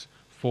solutions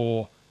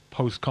for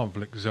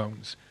post-conflict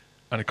zones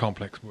and a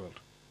complex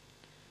world.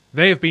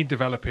 They have been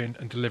developing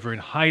and delivering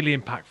highly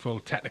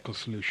impactful technical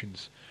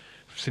solutions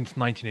since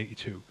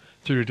 1982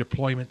 through the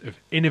deployment of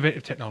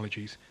innovative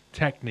technologies,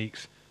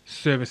 techniques,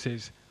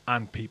 services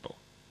and people.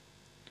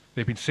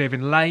 They've been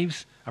saving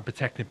lives and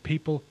protecting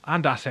people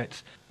and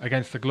assets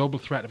against the global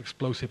threat of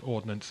explosive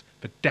ordnance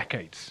for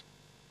decades.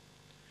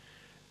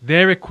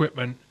 Their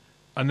equipment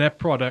and their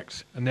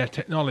products and their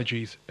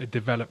technologies are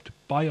developed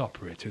by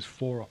operators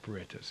for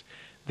operators.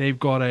 They've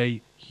got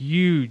a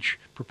huge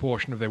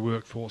proportion of their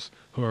workforce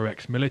who are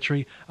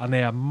ex-military, and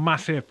they are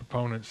massive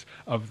proponents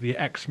of the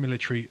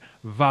ex-military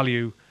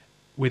value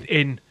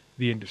within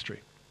the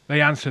industry.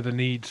 They answer the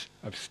needs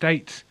of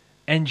states,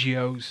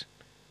 NGOs,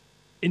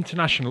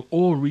 international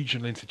or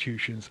regional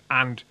institutions,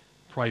 and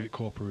private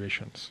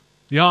corporations.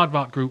 The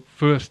Aardvark Group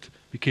first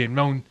became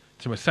known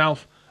to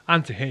myself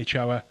and to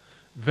H-Hour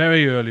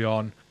very early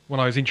on when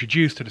I was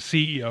introduced to the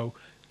CEO,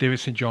 David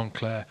St. John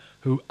Clare,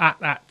 who at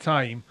that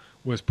time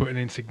was putting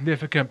in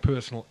significant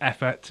personal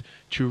effort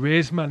to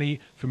raise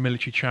money for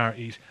military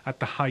charities at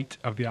the height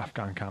of the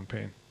Afghan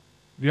campaign.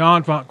 The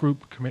Aardvark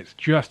Group commits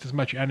just as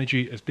much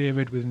energy as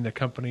David within the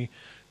company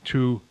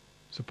to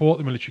support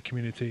the military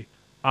community,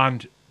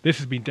 and this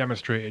has been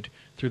demonstrated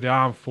through the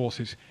Armed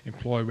Forces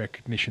Employee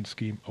Recognition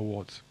Scheme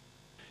Awards.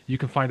 You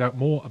can find out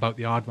more about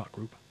the Aardvark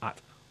Group at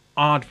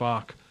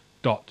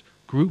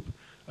aardvark.group,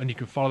 and you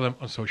can follow them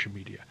on social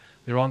media.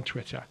 They're on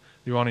Twitter,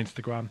 they're on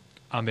Instagram,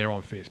 and they're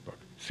on Facebook.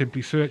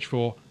 Simply search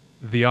for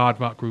the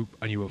Aardvark Group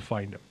and you will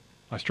find them.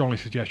 I strongly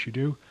suggest you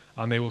do,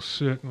 and they will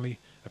certainly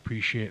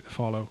appreciate the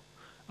follow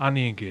and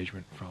the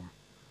engagement from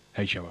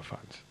H-Hour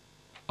fans.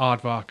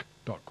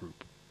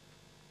 aardvark.group.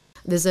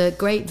 There's a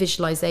great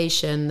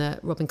visualization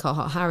that Robin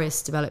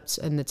Carhart-Harris developed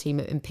and the team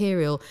at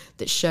Imperial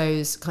that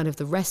shows kind of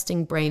the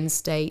resting brain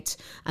state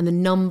and the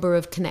number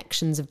of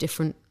connections of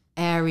different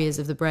areas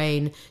of the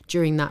brain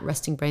during that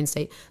resting brain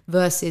state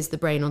versus the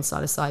brain on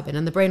psilocybin.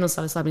 And the brain on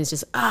psilocybin is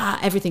just,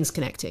 everything's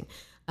connecting.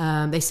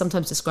 They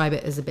sometimes describe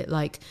it as a bit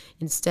like,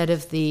 instead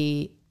of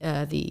the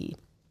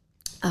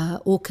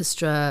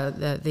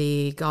orchestra,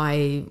 the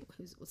guy,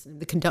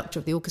 the conductor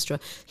of the orchestra,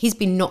 he's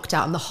been knocked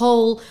out and the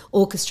whole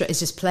orchestra is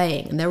just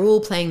playing and they're all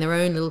playing their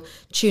own little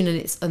tune,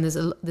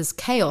 and there's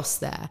chaos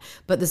there,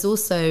 but there's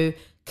also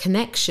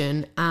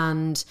connection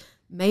and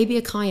maybe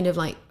a kind of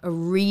like a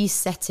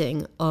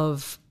resetting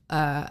of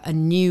a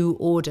new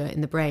order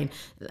in the brain.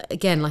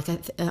 Again, like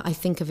I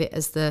think of it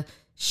as the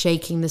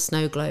shaking the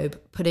snow globe,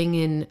 putting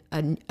in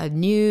a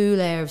new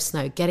layer of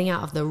snow, getting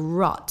out of the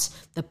rut,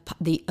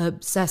 the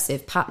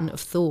obsessive pattern of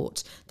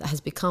thought that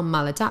has become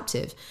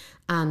maladaptive,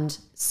 and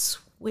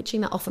switching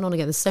that off and on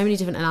again. There's so many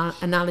different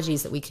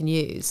analogies that we can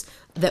use.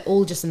 They're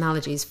all just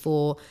analogies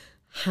for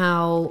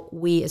how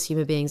we as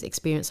human beings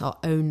experience our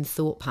own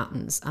thought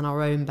patterns and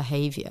our own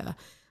behavior.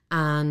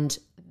 And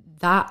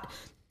that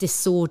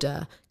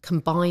disorder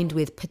combined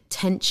with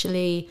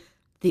potentially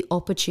the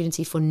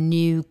opportunity for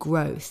new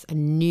growth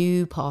and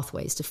new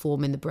pathways to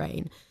form in the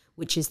brain,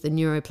 which is the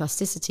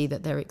neuroplasticity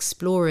that they're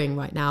exploring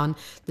right now. And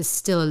there's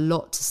still a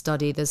lot to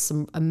study. There's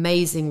some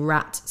amazing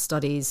rat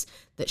studies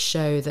that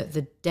show that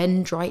the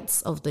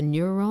dendrites of the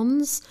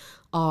neurons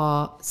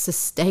are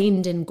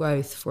sustained in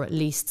growth for at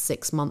least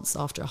 6 months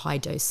after a high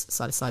dose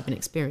psilocybin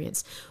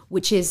experience,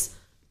 which is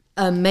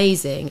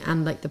amazing.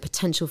 And like the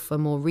potential for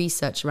more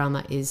research around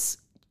that is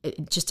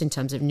just in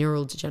terms of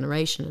neural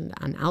degeneration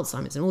and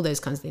Alzheimer's and all those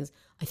kinds of things,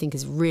 I think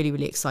is really,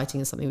 really exciting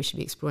and something we should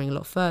be exploring a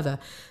lot further.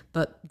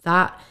 But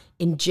that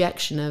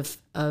injection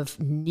of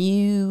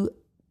new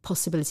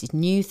possibilities,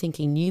 new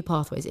thinking, new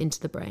pathways into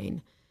the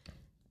brain,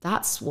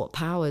 that's what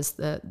powers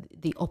the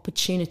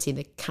opportunity,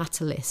 the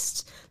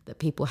catalyst that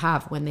people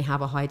have when they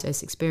have a high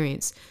dose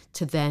experience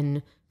to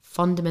then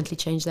fundamentally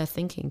change their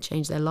thinking,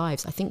 change their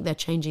lives. I think they're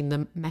changing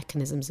the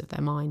mechanisms of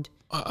their mind.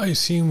 I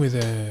assume with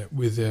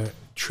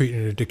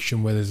treating an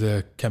addiction where there's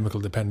a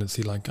chemical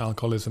dependency like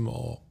alcoholism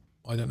or,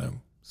 I don't know,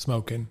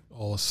 smoking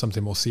or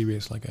something more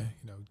serious like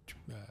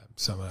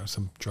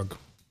some drug,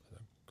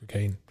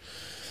 cocaine,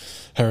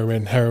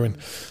 heroin.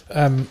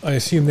 I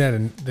assume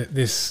then that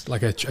this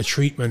like a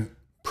treatment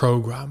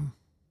program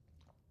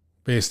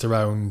based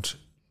around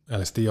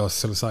LSD or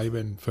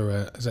psilocybin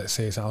for let's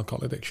say it's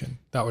alcohol addiction,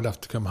 that would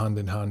have to come hand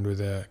in hand with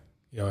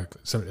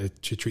something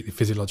to treat the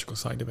physiological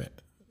side of it,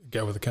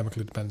 get over the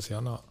chemical dependency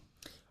or not.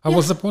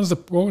 What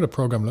would a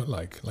program look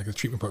like a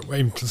treatment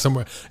program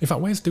somewhere? In fact,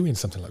 where's doing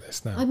something like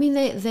this now? I mean,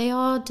 they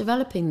are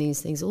developing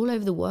these things all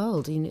over the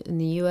world. In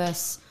the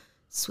US,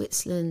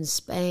 Switzerland,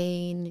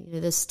 Spain. You know,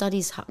 there's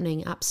studies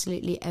happening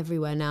absolutely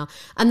everywhere now,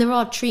 and there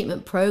are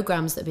treatment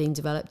programs that are being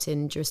developed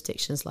in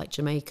jurisdictions like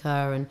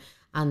Jamaica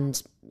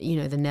and you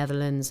know, the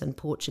Netherlands and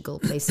Portugal,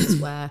 places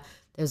where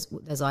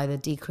there's either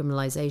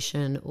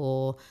decriminalization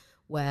or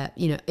where,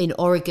 you know, in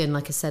Oregon,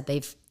 like I said,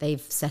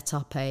 they've set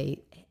up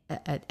a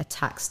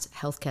taxed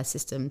healthcare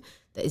system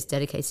that is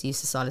dedicated to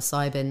use of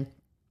psilocybin.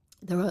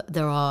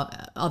 There are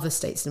other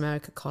states in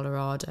America,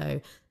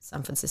 Colorado,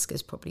 San Francisco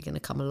is probably going to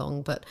come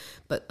along, but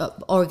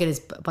Oregon is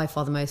by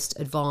far the most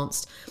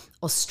advanced.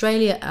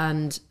 Australia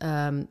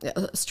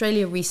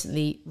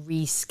recently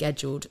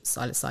rescheduled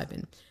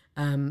psilocybin.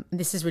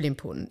 This is really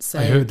important. So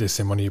I heard this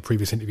in one of your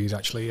previous interviews,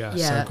 actually. Yeah.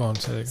 So go on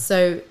to.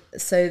 So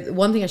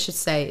one thing I should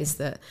say is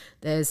that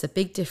there's a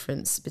big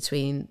difference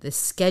between the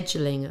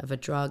scheduling of a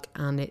drug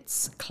and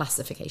its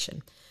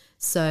classification.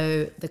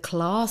 So the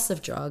class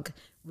of drug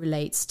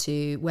relates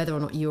to whether or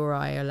not you or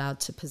I are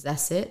allowed to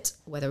possess it,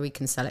 whether we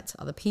can sell it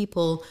to other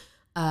people,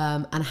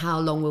 and how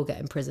long we'll get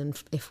in prison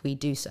if we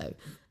do so.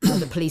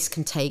 The police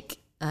can take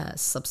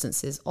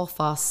substances off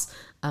us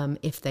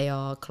if they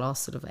are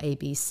classed sort of A,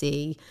 B,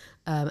 C,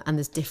 and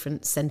there's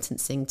different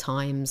sentencing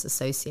times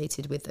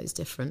associated with those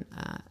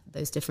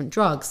different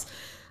drugs.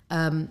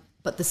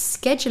 But the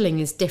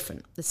scheduling is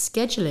different. The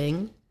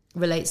scheduling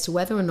relates to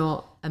whether or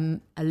not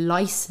a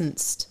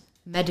licensed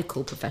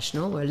medical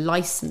professional or a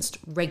licensed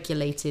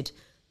regulated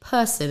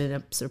person in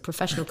a sort of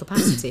professional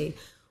capacity,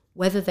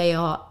 whether they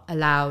are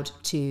allowed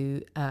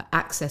to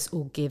access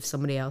or give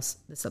somebody else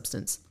the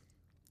substance.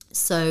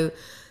 So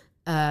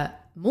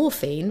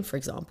morphine, for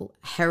example,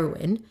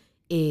 heroin,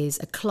 is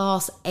a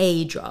class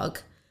A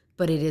drug,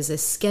 but it is a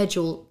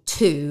Schedule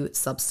 2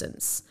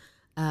 substance.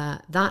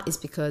 That is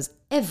because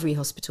every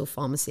hospital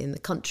pharmacy in the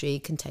country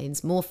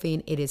contains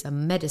morphine. It is a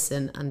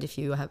medicine, and if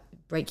you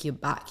break your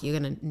back, you're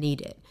going to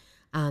need it.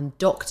 And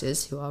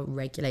doctors who are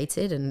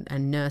regulated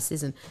and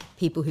nurses and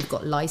people who've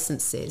got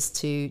licenses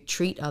to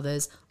treat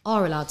others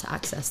are allowed to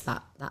access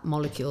that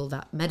molecule,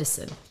 that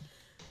medicine.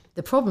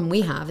 The problem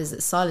we have is that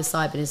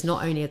psilocybin is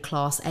not only a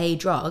class A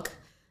drug,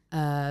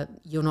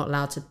 you're not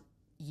allowed to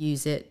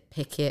use it,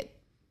 pick it,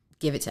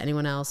 give it to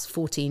anyone else,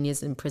 14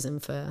 years in prison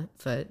for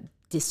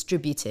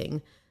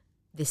distributing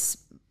this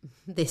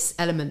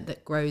element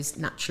that grows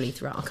naturally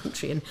throughout our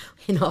country and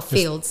in our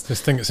fields.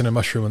 This thing that's in a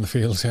mushroom in the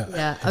fields, yeah.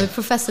 Yeah, I mean,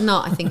 Professor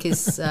Nutt, I think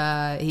is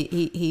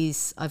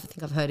he's. I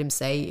think I've heard him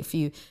say if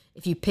you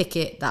pick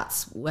it,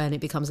 that's when it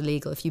becomes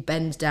illegal. If you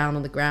bend down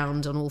on the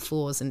ground on all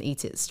fours and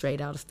eat it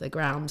straight out of the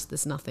ground,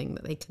 there's nothing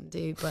that they can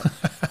do. But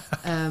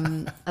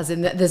as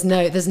in, there's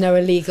no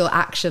illegal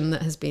action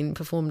that has been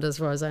performed, as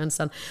far as I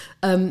understand.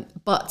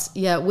 But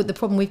yeah, the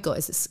problem we've got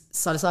is that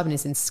psilocybin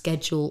is in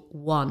Schedule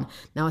 1.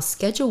 Now, a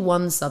Schedule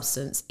 1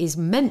 substance is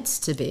meant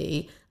to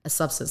be a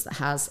substance that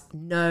has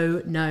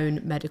no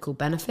known medical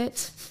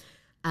benefit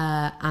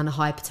and a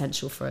high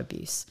potential for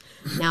abuse.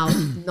 Now,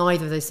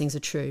 neither of those things are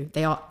true.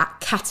 They are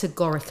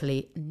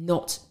categorically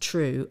not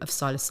true of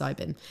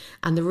psilocybin,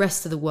 and the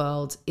rest of the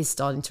world is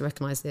starting to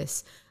recognise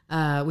this.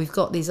 We've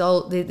got these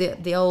old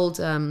world,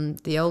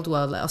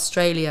 like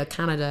Australia,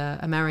 Canada,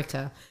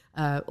 America,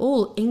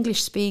 all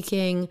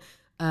English-speaking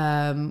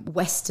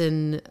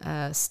Western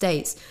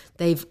states.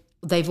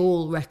 They've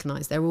all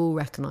recognised. They're all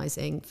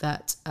recognising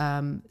that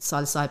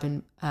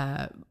psilocybin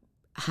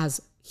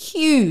has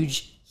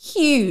huge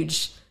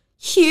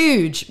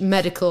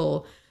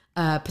medical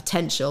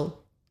potential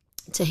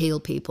to heal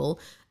people.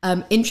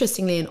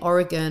 Interestingly, in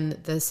Oregon,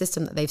 the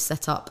system that they've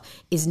set up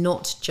is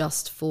not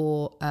just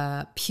for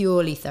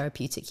purely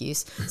therapeutic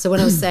use. So when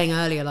I was saying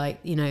earlier, like,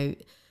 you know,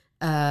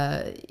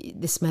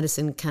 this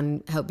medicine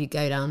can help you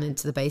go down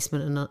into the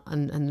basement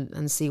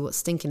and see what's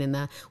stinking in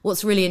there.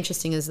 What's really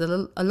interesting is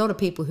that a lot of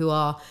people who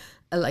are,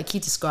 like you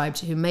described,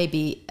 who may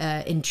be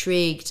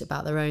intrigued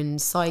about their own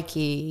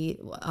psyche,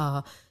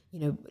 are, you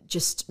know,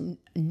 just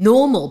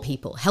normal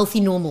people, healthy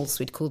normals,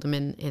 we'd call them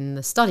in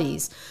the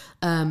studies,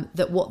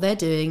 that what they're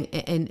doing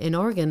in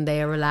Oregon,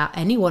 they are allowed,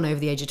 anyone over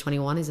the age of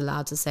 21 is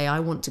allowed to say, I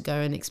want to go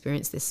and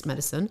experience this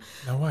medicine.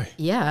 No way.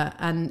 Yeah,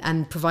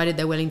 and provided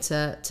they're willing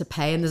to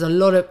pay. And there's a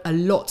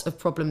lot of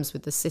problems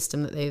with the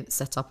system that they've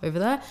set up over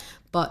there.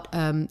 But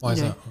why is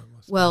that?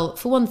 Well,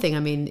 for one thing, I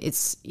mean,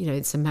 it's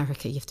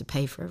America, you have to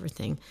pay for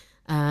everything.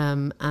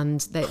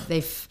 And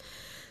they've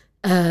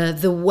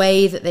the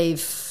way that they've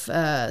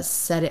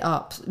set it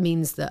up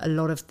means that a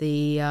lot of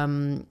the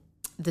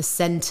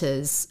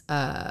centres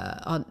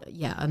are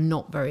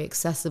not very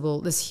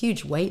accessible. There's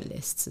huge wait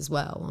lists as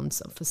well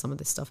for some of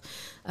this stuff,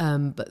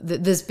 but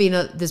there's been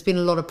a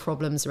lot of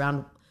problems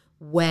around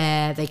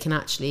where they can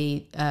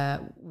actually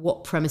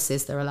what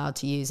premises they're allowed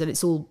to use, and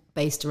it's all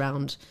based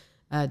around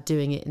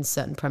doing it in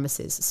certain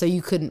premises. So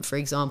you couldn't, for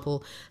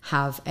example,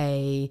 have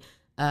a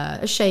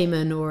a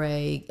shaman or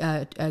a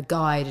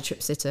guide, a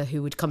trip sitter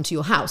who would come to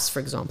your house,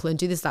 for example, and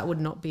do this. That would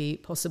not be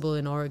possible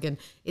in Oregon.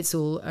 It's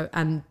all,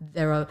 and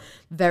there are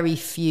very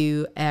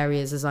few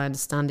areas, as I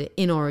understand it,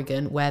 in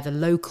Oregon where the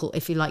local,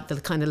 if you like, the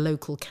kind of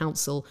local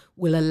council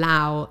will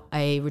allow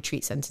a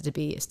retreat center to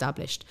be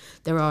established.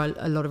 There are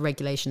a lot of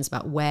regulations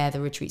about where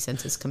the retreat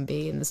centers can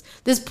be, and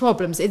there's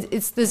problems.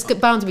 There's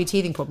bound to be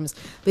teething problems.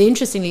 But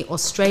interestingly,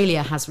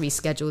 Australia has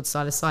rescheduled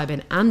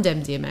psilocybin and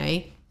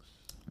MDMA,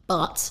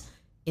 but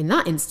in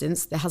that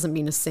instance, there hasn't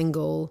been a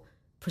single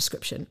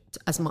prescription.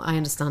 As I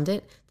understand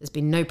it, there's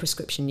been no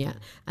prescription yet.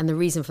 And the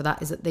reason for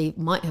that is that they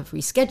might have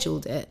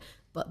rescheduled it,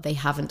 but they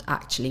haven't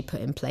actually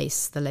put in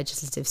place the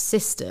legislative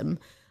system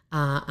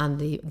and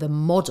the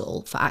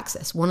model for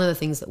access. One of the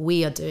things that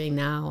we are doing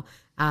now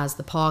as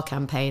the PAR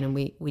campaign, and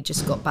we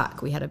just got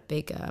back, we had a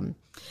big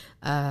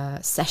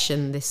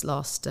session this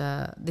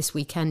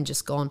weekend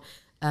just gone,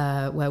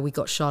 where we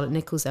got Charlotte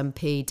Nichols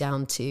MP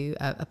down to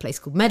a place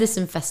called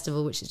Medicine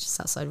Festival, which is just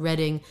outside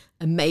Reading.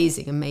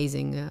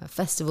 Amazing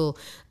festival,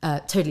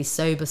 totally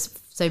sober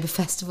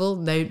festival,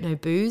 no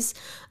booze,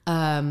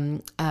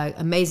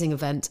 amazing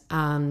event.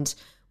 And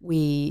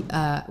we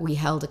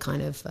held a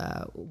kind of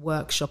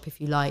workshop, if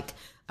you like,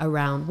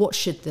 around what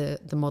should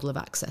the model of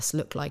access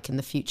look like in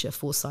the future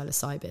for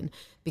psilocybin.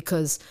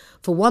 Because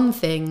for one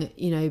thing,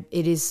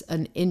 it is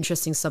an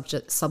interesting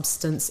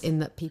substance in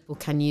that people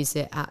can use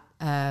it at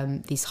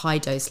these high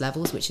dose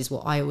levels, which is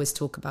what I always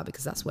talk about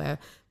because that's where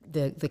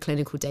the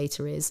clinical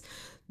data is.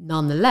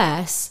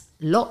 Nonetheless,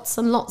 lots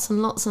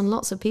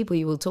of people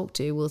you will talk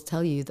to will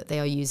tell you that they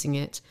are using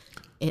it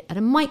at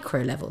a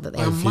micro level, that they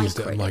I've are used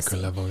it at a micro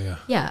level, yeah.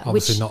 Yeah.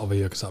 Obviously not over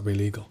here because that'd be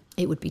illegal.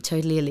 It would be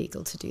totally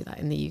illegal to do that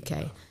in the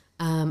UK.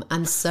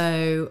 And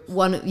so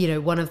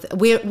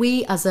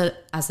we as an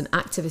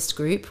activist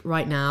group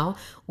right now,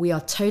 we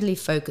are totally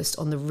focused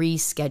on the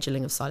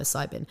rescheduling of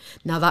psilocybin.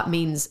 Now that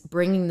means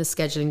bringing the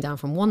scheduling down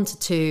from 1 to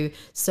 2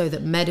 so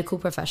that medical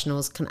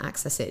professionals can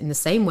access it in the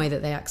same way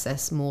that they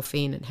access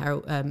morphine and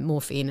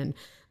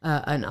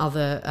and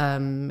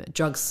other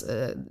drugs.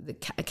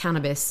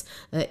 Cannabis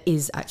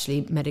is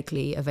actually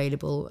medically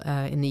available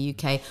in the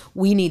UK.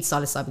 We need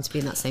psilocybin to be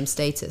in that same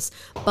status,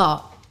 but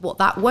what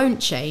that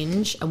won't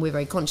change, and we're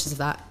very conscious of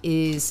that,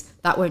 is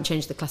that won't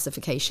change the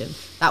classification.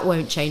 That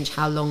won't change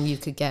how long you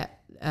could get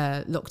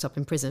locked up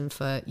in prison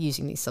for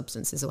using these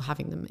substances or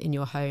having them in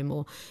your home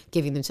or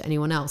giving them to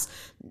anyone else.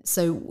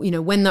 So,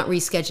 when that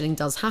rescheduling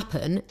does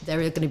happen, there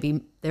are going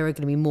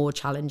to be more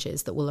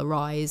challenges that will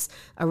arise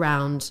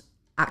around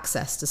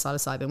access to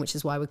psilocybin, which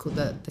is why we call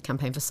the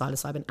campaign for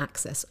psilocybin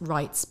access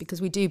rights,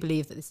 because we do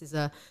believe that this is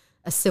a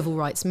civil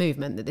rights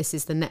movement, that this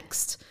is the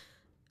next...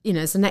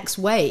 it's the next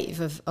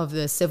wave of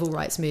the civil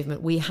rights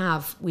movement. We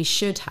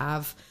should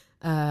have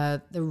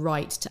the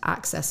right to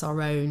access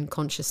our own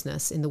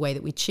consciousness in the way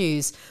that we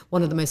choose.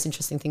 One of the most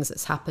interesting things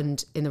that's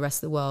happened in the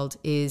rest of the world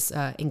is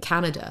in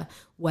Canada,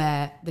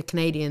 where the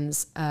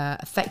Canadians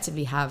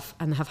effectively have,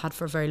 and have had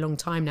for a very long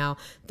time now,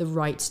 the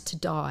right to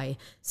die.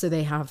 So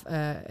they have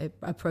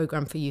a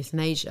program for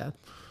euthanasia.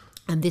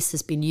 And this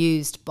has been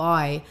used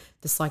by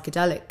the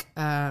psychedelic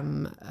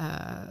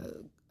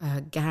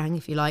gang,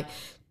 if you like,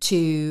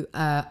 to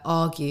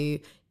argue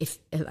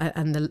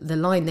and the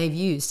line they've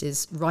used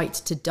is right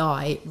to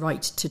die,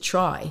 right to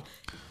try.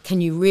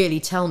 Can you really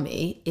tell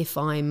me if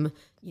I'm,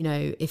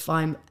 you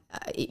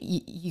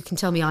can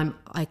tell me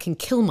I can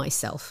kill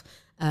myself,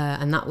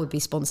 and that would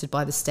be sponsored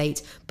by the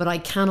state, but I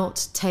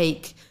cannot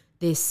take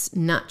this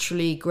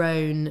naturally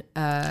grown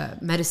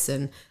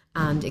medicine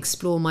and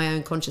explore my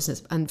own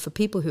consciousness. And for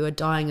people who are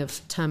dying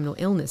of terminal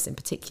illness in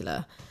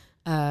particular,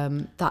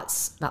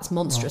 that's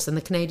monstrous. And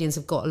the Canadians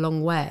have got a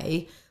long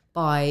way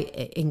by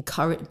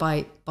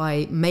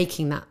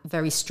making that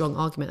very strong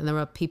argument. And there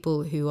are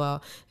people who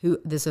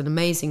there's an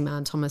amazing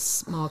man,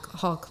 Thomas Mark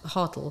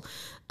Hartle,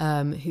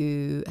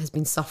 who has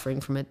been suffering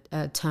from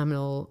a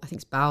terminal, I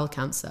think it's bowel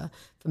cancer,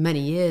 for many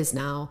years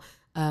now.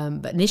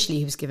 But initially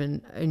he was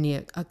given only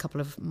a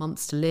couple of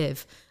months to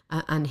live.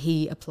 And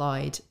he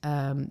applied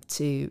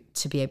to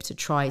be able to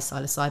try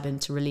psilocybin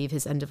to relieve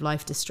his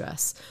end-of-life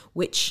distress,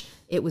 which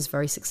it was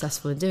very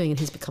successful in doing, and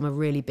he's become a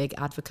really big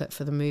advocate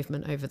for the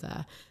movement over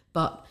there.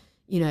 But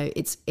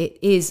it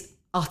is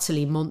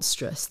utterly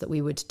monstrous that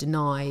we would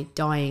deny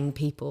dying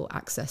people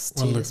access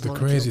to this molecule. The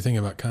crazy thing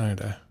about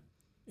Canada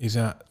is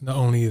that not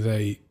only are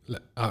they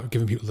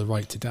giving people the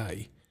right to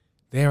die,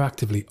 they're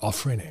actively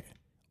offering it.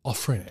 Yeah. I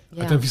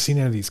don't know if you've seen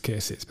any of these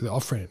cases, but they're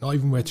offering it, not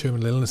even where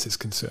terminal illness is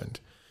concerned,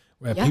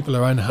 where people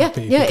are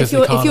unhappy because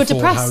they can't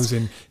afford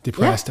housing,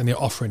 depressed, and they're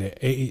offering it.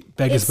 It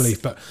beggars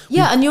belief. But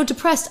and you're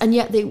depressed, and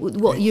yet they'll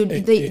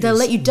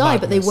let you die,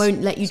 but they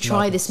won't let you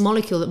try this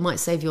molecule that might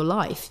save your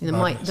life,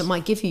 that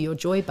might give you your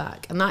joy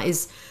back. And that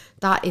is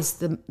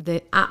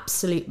the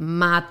absolute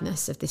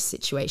madness of this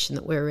situation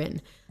that we're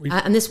in.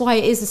 And that's why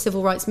it is a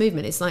civil rights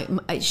movement. It's like,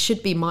 it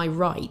should be my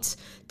right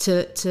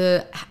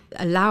to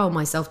allow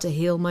myself to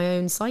heal my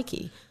own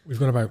psyche. We've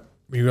got about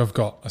we've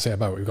got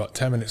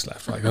 10 minutes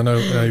left. Right? I know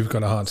you've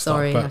got a hard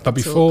Sorry, start, but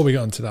before we get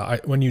onto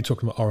that, when you're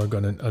talking about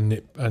Oregon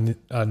and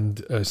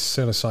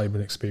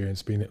psilocybin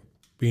experience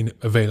being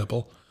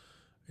available,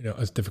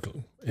 as difficult,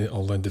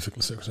 although in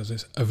difficult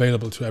circumstances,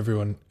 available to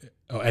everyone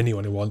or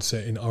anyone who wants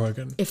it in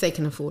Oregon, if they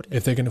can afford it.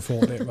 If they can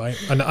afford it, right?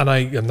 And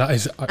that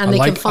is, and they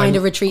can find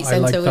a retreat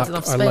centre with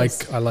enough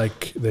space. I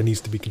like there needs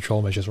to be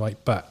control measures, right?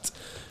 But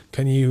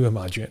can you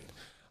imagine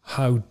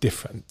how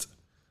different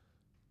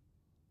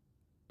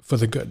for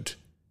the good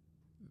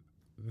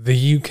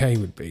the UK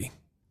would be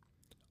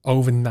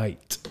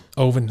overnight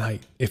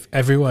if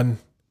everyone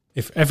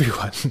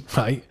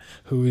right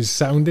who is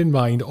sound in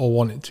mind or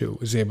wanted to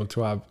was able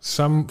to have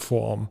some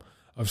form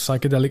of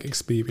psychedelic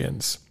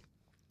experience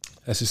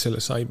as a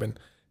psilocybin.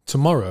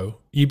 Tomorrow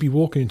you'd be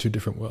walking into a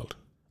different world.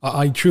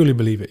 I truly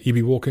believe it. You'd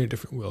be walking in a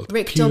different world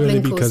Rick purely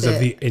Doblin because of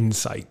the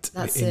insight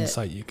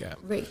you get.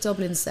 Rick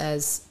Doblin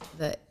says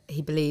that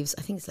he believes,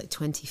 I think it's like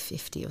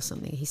 2050 or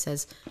something, he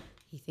says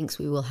he thinks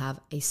we will have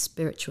a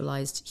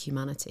spiritualized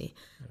humanity.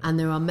 Yeah. And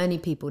there are many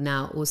people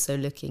now also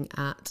looking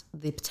at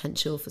the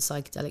potential for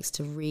psychedelics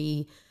to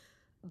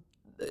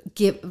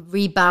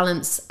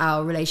rebalance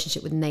our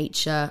relationship with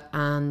nature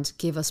and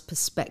give us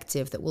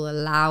perspective that will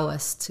allow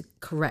us to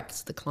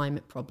correct the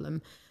climate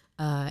problem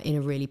in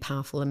a really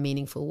powerful and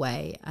meaningful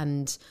way.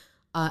 And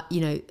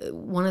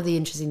one of the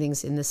interesting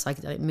things in the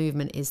psychedelic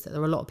movement is that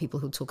there are a lot of people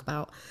who talk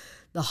about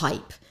the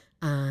hype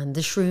and the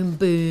shroom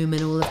boom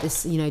and all of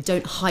this,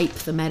 don't hype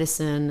the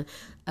medicine,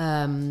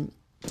 and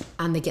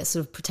they get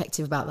sort of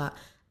protective about that.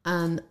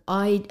 And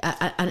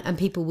and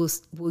people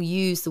will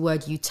use the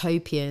word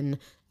utopian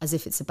as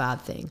if it's a bad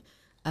thing,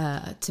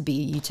 to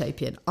be a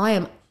utopian. I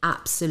am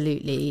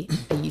absolutely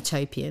a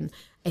utopian.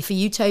 If a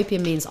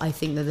utopian means I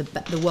think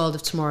that the world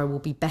of tomorrow will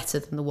be better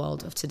than the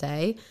world of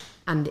today,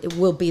 and it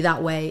will be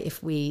that way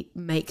if we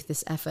make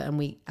this effort and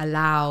we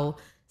allow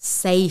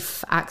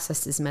safe access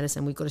to this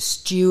medicine. We've got to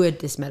steward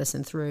this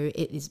medicine through.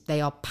 They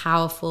are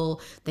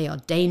powerful. They are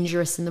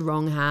dangerous in the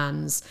wrong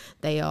hands.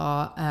 They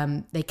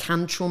can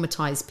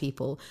traumatize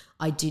people.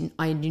 I do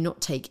not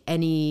take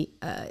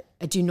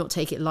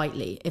it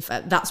lightly.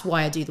 That's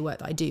why I do the work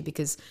that I do,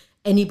 because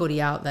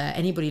anybody out there,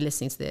 anybody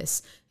listening to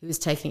this who is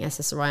taking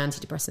SSRI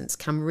antidepressants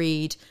can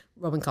read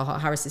Robin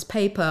Carhart Harris's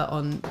paper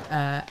on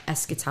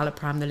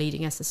escitalopram, the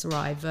leading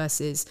SSRI,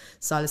 versus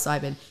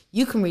psilocybin.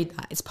 You can read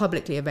that. It's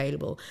publicly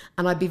available.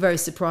 And I'd be very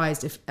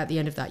surprised if at the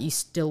end of that you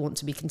still want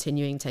to be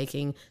continuing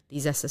taking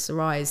these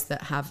SSRIs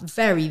that have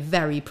very,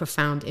 very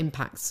profound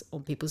impacts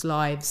on people's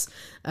lives,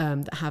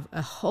 that have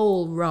a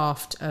whole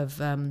raft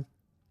of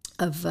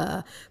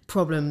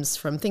problems,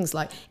 from things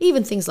like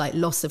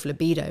loss of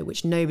libido,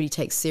 which nobody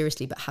takes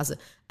seriously but has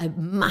a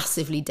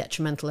massively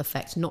detrimental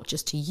effect, not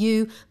just to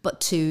you but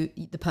to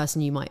the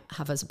person you might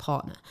have as a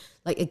partner.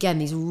 Like, again,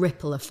 these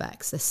ripple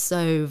effects, they're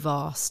so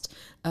vast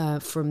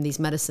from these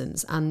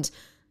medicines. And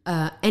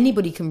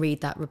anybody can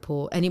read that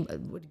report,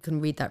 anybody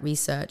can read that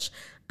research,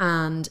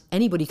 and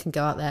anybody can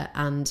go out there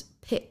and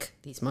pick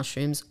these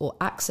mushrooms or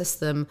access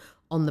them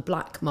on the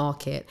black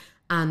market.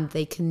 And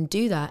they can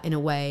do that in a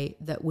way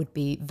that would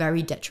be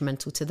very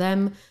detrimental to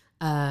them,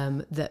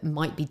 that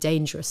might be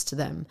dangerous to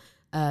them.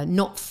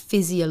 Not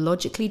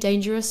physiologically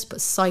dangerous,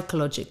 but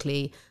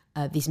psychologically,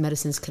 these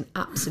medicines can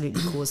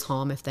absolutely cause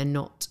harm if they're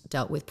not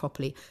dealt with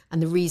properly.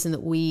 And the reason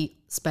that we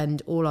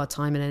spend all our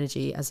time and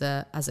energy as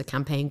a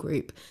campaign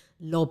group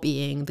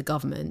lobbying the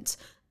government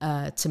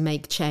to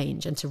make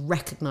change and to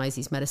recognise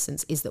these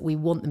medicines is that we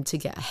want them to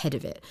get ahead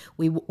of it.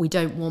 We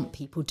don't want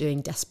people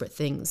doing desperate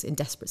things in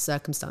desperate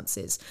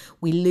circumstances.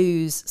 We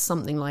lose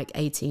something like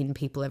 18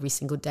 people every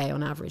single day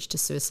on average to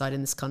suicide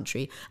in this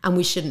country, and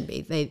we shouldn't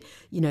be.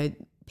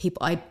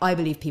 People. I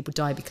believe people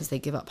die because they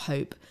give up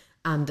hope,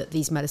 and that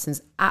these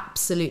medicines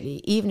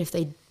absolutely, even if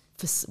they,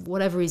 for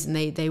whatever reason,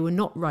 they were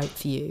not right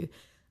for you,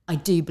 I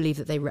do believe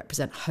that they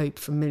represent hope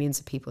for millions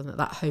of people, and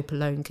that hope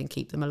alone can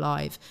keep them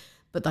alive.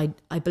 But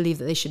I believe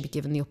that they should be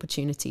given the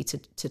opportunity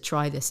to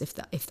try this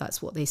if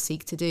that's what they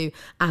seek to do.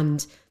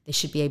 And they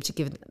should be able to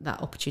give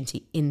that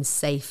opportunity in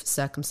safe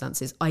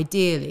circumstances,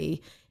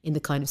 ideally in the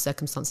kind of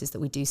circumstances that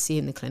we do see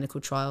in the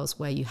clinical trials,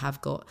 where you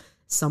have got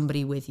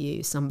somebody with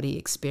you, somebody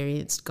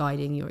experienced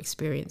guiding your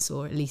experience,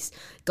 or at least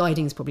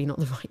guiding is probably not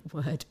the right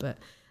word, but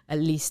at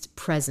least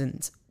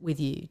present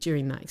with you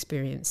during that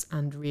experience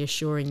and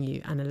reassuring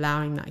you and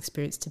allowing that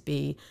experience to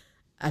be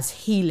as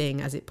healing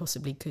as it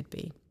possibly could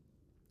be.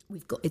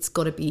 It's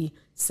got to be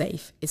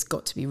safe. It's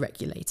got to be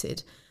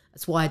regulated.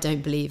 That's why I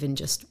don't believe in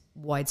just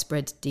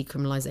widespread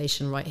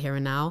decriminalisation right here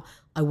and now.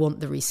 I want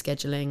the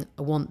rescheduling.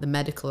 I want the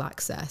medical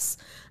access.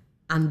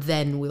 And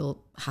then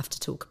we'll have to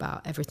talk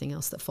about everything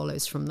else that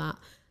follows from that.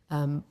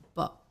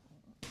 But,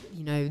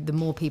 the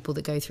more people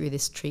that go through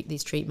these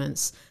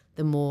treatments,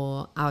 the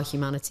more our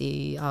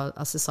humanity,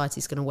 our society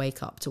is going to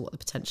wake up to what the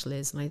potential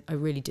is. And I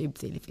really do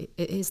believe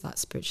it is that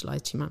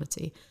spiritualised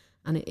humanity.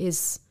 And it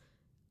is...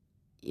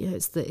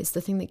 it's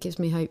the thing that gives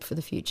me hope for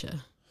the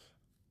future.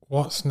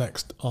 What's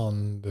next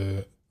on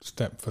the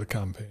step for the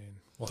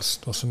campaign? What's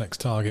the next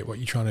target? What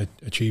are you trying to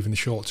achieve in the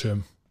short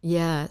term?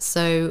 Yeah,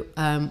 so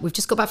we've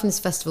just got back from this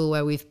festival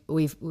where we've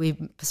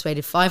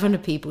persuaded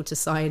 500 people to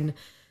sign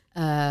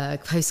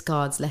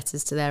postcards,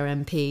 letters to their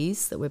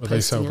MPs that we're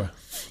posting. Were they sober?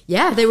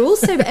 Yeah, they were all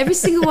sober. Every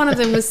single one of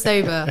them was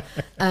sober,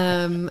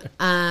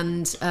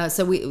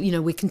 so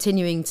we're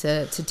continuing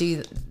to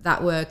do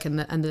that work and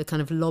the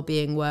kind of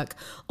lobbying work.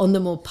 On the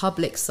more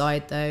public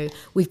side, though,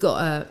 we've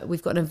got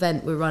an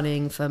event we're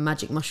running for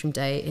Magic Mushroom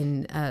Day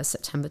in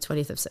September,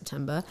 20th of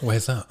September.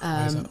 Where's that?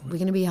 We're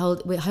going to be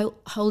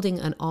holding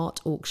an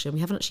art auction. We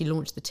haven't actually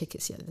launched the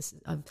tickets yet. This is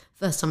the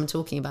first time I'm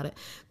talking about it,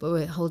 but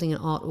we're holding an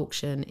art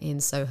auction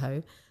in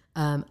Soho.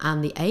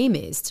 And the aim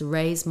is to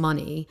raise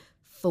money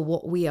for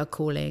what we are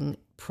calling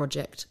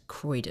Project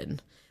Croydon,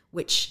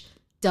 which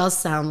does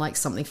sound like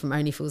something from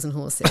Only Fools and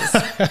Horses,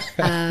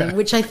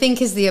 which I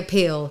think is the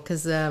appeal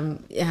because,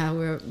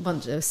 we're a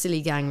bunch of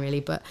silly gang really.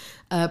 But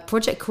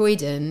Project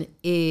Croydon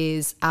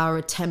is our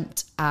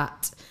attempt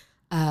at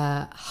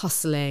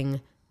hustling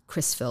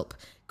Chris Philp.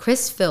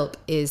 Chris Philp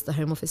is the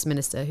Home Office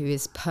Minister who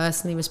is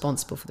personally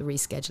responsible for the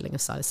rescheduling of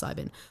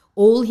psilocybin.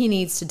 All he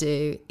needs to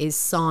do is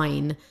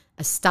sign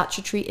a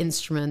statutory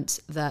instrument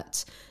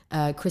that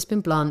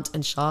Crispin Blunt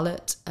and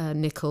Charlotte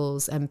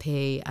Nichols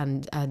MP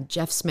and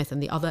Jeff Smith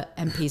and the other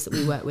MPs that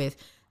we work with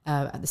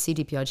at the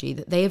CDPRG,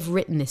 that they have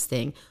written this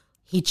thing.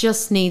 He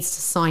just needs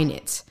to sign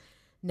it.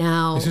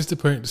 Now, this is to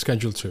put it into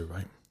Schedule 2,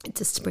 right?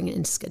 Just to bring it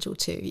into Schedule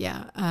 2,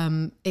 yeah.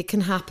 It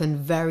can happen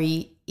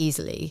very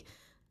easily.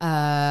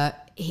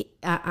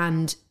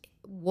 And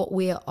what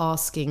we are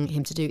asking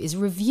him to do is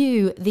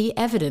review the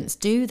evidence,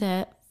 do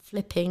their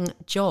flipping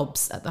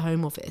jobs at the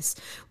Home Office,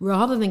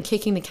 rather than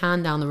kicking the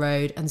can down the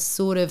road and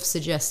sort of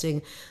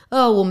suggesting,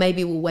 oh, well,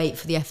 maybe we'll wait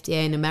for the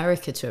FDA in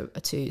America to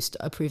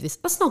approve this.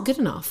 That's not good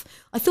enough.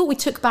 I thought we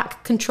took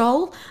back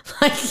control.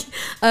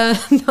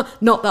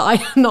 Not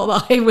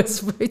that I was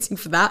voting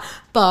for that,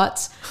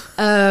 but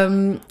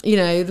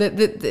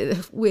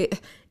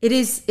it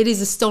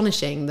is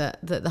astonishing that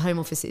the Home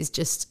Office is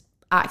just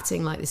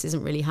acting like this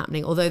isn't really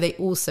happening, although they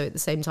also at the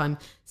same time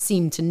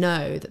seem to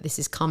know that this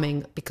is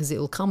coming because it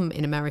will come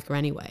in America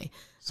anyway.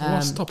 So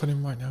what's stopping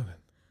him right now then?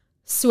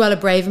 Suella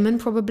Braverman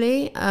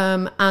probably,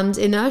 and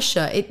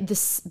inertia.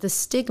 The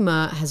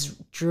stigma has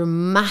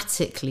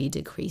dramatically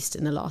decreased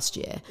in the last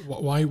year.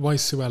 Why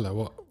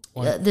Suella?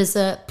 Why? There's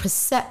a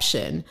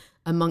perception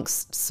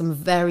amongst some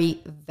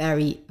very,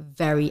 very,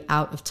 very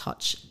out of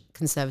touch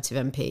Conservative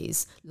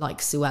MPs like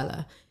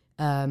Suella,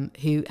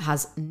 who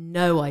has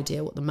no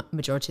idea what the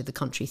majority of the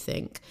country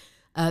think.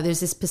 There's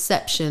this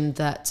perception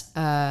that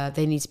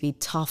they need to be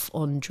tough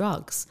on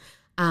drugs,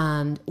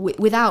 and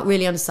without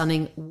really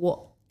understanding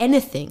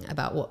anything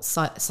about what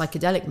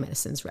psychedelic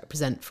medicines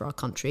represent for our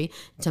country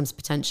in terms of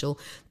potential.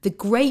 The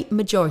great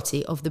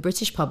majority of the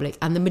British public,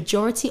 and the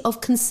majority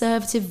of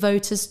Conservative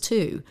voters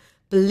too,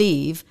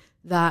 believe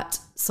that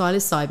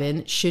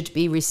psilocybin should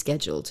be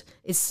rescheduled.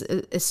 It's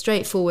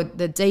straightforward.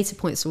 The data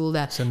points are all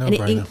there. It's a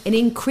no-brainer. And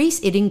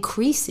it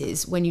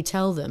increases when you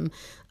tell them,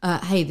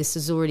 hey, this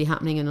is already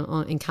happening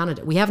in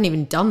Canada. We haven't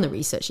even done the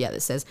research yet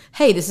that says,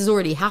 hey, this has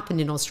already happened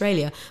in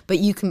Australia, but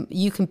you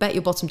can bet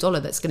your bottom dollar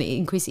that's going to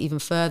increase it even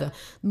further.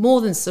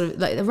 More than sort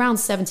of like around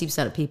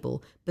 70% of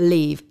people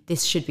believe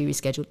this should be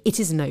rescheduled. It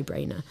is a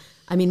no-brainer.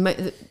 I mean,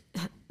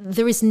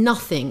 there is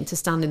nothing to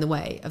stand in the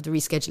way of the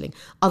rescheduling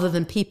other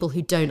than people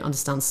who don't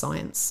understand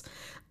science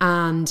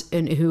and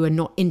who are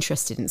not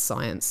interested in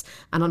science.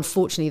 And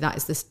unfortunately, that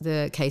is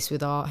the case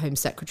with our Home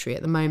Secretary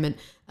at the moment.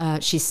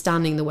 She's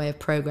standing in the way of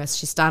progress.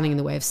 She's standing in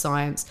the way of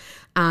science.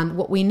 And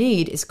what we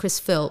need is Chris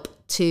Philp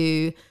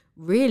to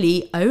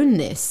really own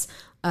this.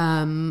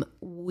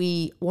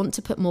 We want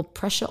to put more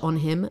pressure on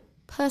him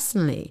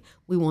personally.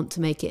 We want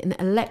to make it an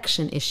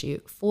election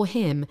issue for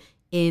him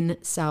in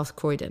South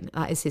Croydon.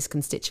 That is his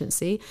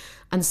constituency.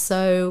 And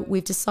so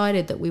we've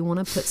decided that we want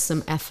to put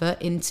some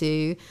effort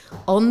into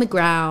on the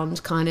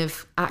ground kind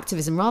of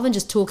activism. Rather than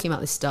just talking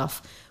about this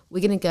stuff, we're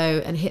going to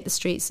go and hit the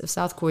streets of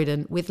South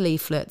Croydon with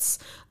leaflets.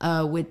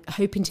 We're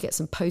hoping to get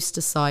some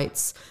poster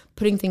sites,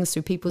 putting things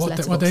through people's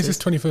letterboxes. What day is this,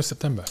 21st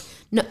September?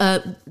 No,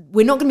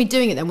 we're not going to be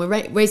doing it then.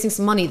 We're raising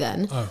some money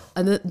then. Oh.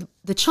 And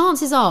the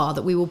chances are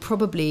that we will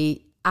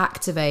probably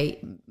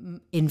activate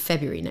in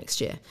February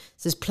next year.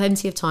 So there's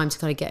plenty of time to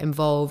kind of get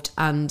involved,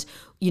 and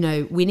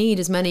we need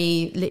as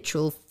many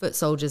literal foot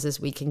soldiers as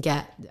we can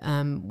get.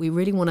 We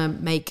really want to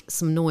make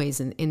some noise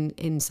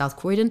in South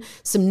Croydon,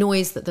 some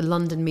noise that the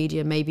London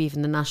media, maybe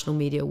even the national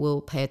media,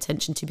 will pay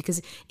attention to,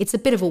 because it's a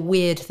bit of a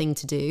weird thing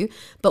to do.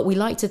 But we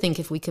like to think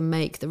if we can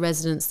make the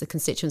residents, the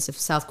constituents of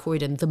South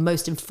Croydon, the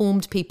most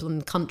informed people in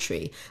the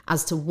country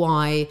as to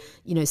why,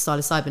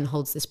 psilocybin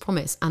holds this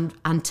promise,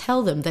 and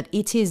tell them that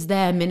it is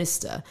their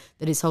minister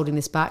that is holding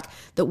this back,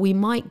 that we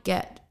might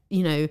get,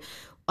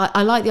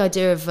 I like the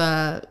idea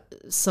of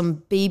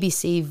some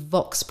BBC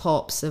vox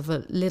pops of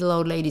little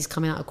old ladies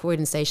coming out of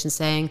Croydon Station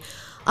saying,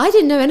 I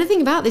didn't know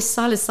anything about this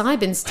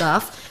psilocybin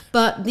stuff,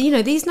 but, you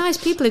know, these nice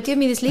people have given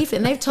me this leaflet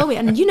and they've told me.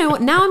 And you know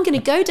what? Now I'm going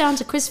to go down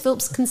to Chris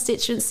Philp's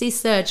constituency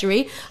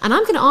surgery and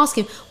I'm going to ask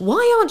him,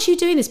 why aren't you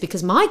doing this?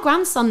 Because my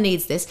grandson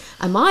needs this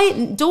and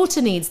my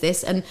daughter needs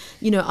this. And,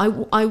 you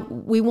know,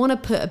 we want to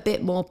put a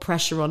bit more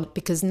pressure on,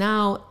 because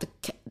now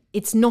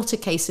it's not a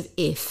case of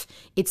if,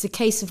 it's a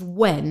case of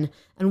when.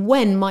 And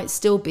when might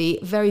still be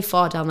very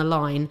far down the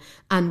line,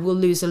 and we'll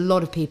lose a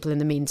lot of people in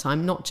the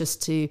meantime, not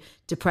just to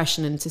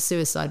depression and to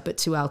suicide, but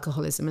to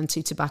alcoholism and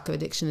to tobacco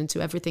addiction and to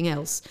everything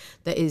else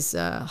that is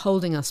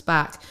holding us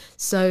back.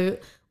 So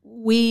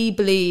we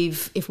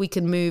believe if we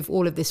can move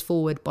all of this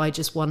forward by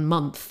just 1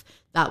 month,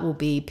 that will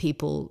be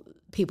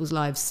people's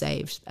lives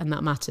saved, and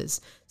that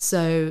matters.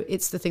 So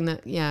it's the thing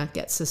that,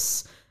 gets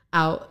us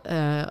out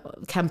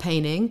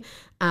campaigning,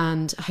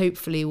 and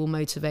hopefully will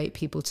motivate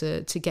people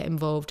to get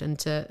involved and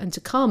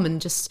to come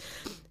and just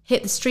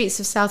hit the streets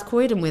of South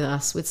Croydon with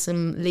us with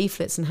some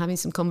leaflets and having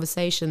some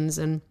conversations,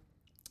 and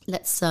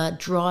let's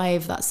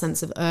drive that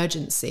sense of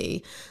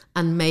urgency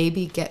and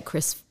maybe get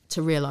Chris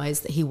to realise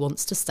that he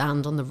wants to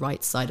stand on the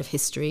right side of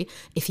history.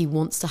 If he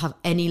wants to have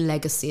any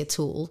legacy at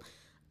all,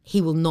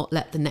 he will not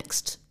let the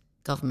next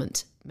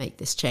government make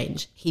this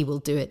change. He will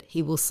do it,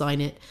 he will sign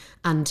it,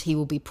 and he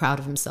will be proud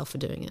of himself for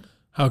doing it.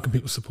 How can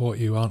people support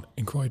you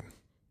in Croydon?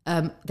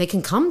 They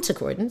can come to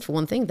Croydon, for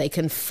one thing. They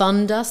can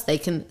fund us, they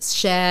can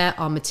share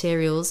our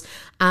materials,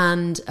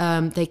 and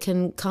they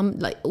can come,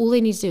 like, all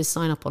they need to do is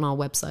sign up on our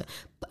website,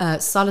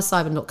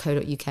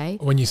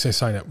 psilocybin.co.uk. When you say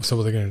sign up, so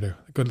what are they going to do?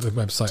 Go to the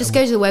website. Just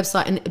go to the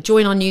website and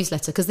join our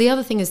newsletter, because the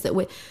other thing is that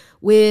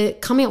we're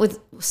coming up with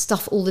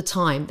stuff all the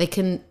time. They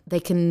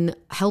can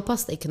help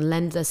us. They can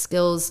lend their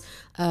skills.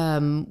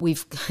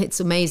 It's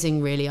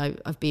amazing, really.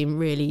 I've been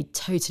really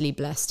totally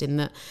blessed in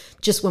that.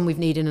 Just when we've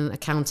needed an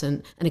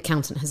accountant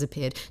has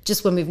appeared.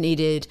 Just when we've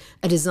needed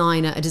a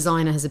designer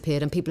has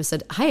appeared, and people have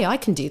said, "Hey, I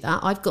can do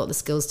that. I've got the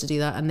skills to do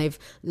that," and they've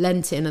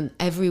lent in. And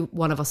every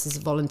one of us is a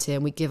volunteer,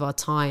 and we give our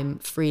time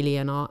freely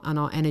and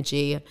our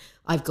energy.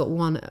 I've got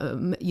one,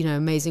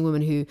 amazing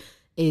woman who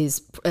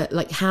is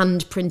like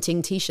hand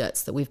printing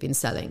T-shirts that we've been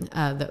selling,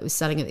 that we're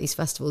selling at these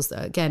festivals, that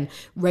are, again,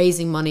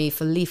 raising money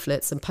for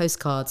leaflets and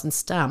postcards and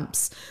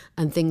stamps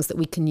and things that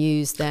we can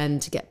use then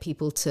to get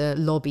people to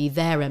lobby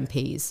their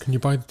MPs. Can you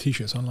buy the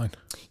T-shirts online?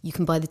 You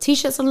can buy the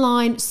T-shirts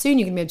online. Soon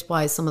you're going to be able to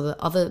buy some of the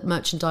other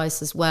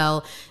merchandise as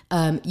well.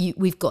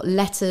 We've got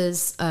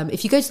letters.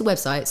 If you go to the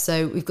website,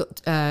 so we've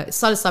got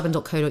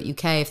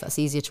psilocybin.co.uk, if that's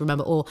easier to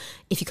remember, or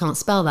if you can't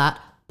spell that,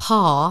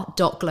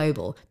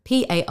 par.global,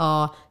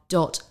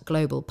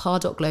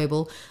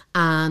 par.global,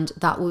 and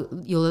that will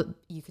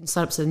you can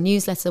sign up to the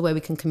newsletter where we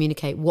can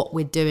communicate what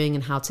we're doing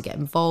and how to get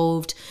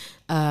involved.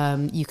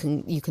 You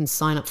can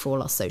sign up for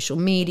all our social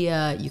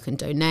media. You can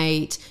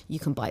donate. You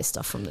can buy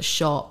stuff from the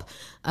shop.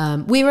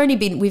 We've only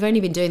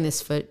been doing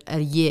this for a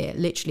year,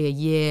 literally a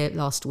year.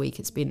 Last week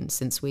it's been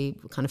since we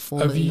kind of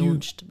formally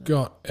launched. Have you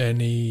got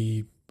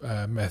any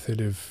method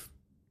of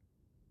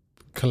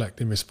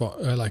collecting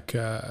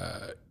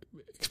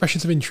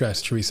expressions of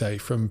interest, should we say,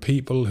 from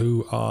people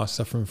who are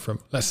suffering from,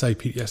 let's say,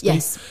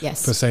 PTSD?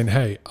 Yes. For saying,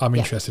 hey, I'm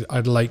interested.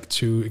 I'd like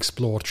to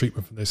explore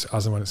treatment for this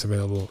as and when it's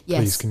available. Yes.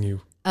 Please, can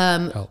you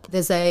help?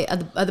 There's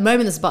at the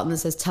moment there's a button that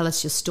says "Tell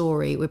us your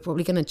story." We're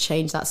probably going to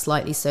change that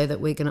slightly so that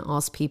we're going to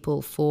ask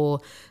people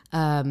for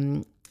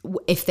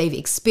if they've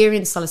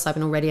experienced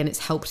psilocybin already and it's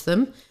helped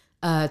them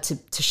to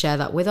share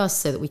that with us,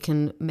 so that we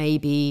can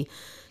maybe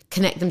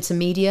connect them to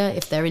media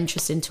if they're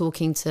interested in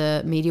talking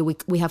to media.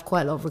 We have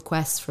quite a lot of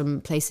requests from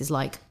places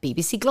like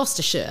BBC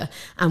Gloucestershire,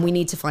 and we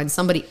need to find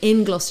somebody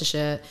in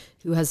Gloucestershire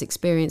who has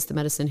experienced the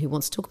medicine who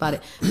wants to talk about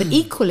it. But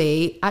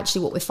equally,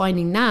 actually what we're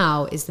finding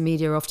now is the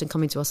media are often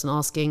coming to us and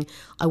asking,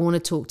 I want to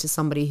talk to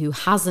somebody who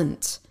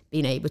hasn't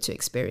been able to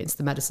experience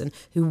the medicine,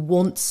 who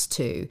wants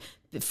to,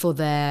 for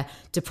their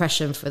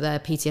depression, for their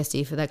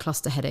PTSD, for their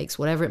cluster headaches,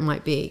 whatever it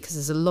might be, because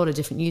there's a lot of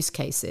different use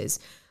cases.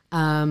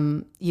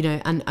 And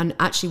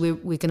actually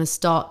we're going to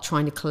start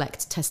trying to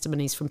collect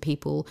testimonies from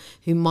people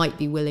who might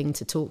be willing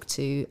to talk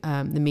to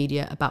the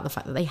media about the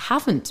fact that they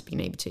haven't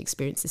been able to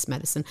experience this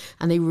medicine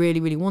and they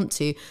really, really want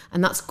to.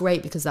 And that's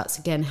great, because that's,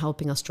 again,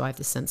 helping us drive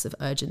this sense of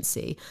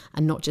urgency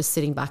and not just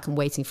sitting back and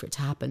waiting for it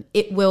to happen.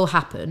 It will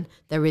happen.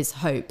 There is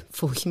hope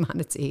for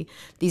humanity.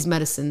 These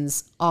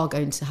medicines are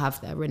going to have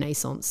their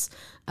renaissance,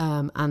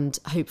 and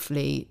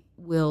hopefully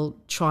we'll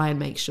try and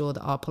make sure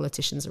that our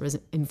politicians are as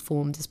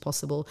informed as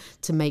possible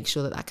to make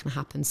sure that can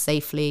happen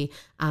safely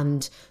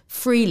and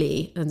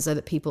freely, and so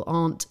that people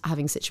aren't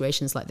having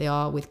situations like they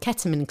are with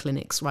ketamine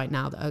clinics right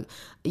now that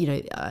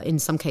are, in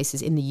some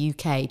cases in the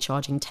UK,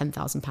 charging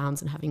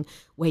 £10,000 and having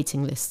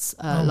waiting lists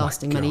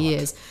lasting many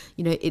years.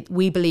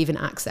 We believe in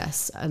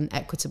access and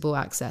equitable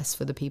access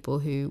for the people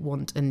who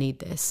want and need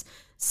this.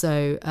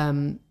 So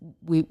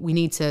we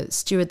need to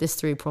steward this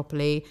through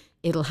properly.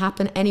 It'll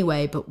happen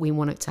anyway, but we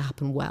want it to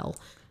happen well.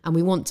 And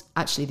we want,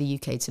 actually, the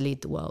UK to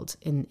lead the world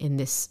in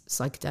this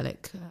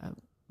psychedelic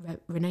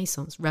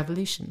renaissance,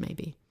 revolution,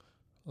 maybe.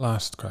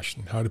 Last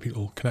question. How do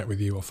people connect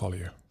with you or follow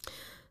you?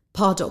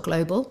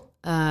 par.global.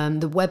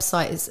 The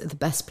website is the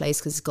best place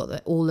because it's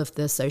got all of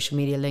the social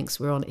media links.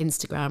 We're on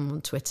Instagram, we're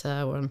on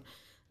Twitter, we're on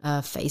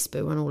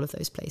Facebook, we're on all of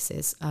those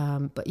places.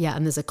 But yeah,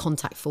 and there's a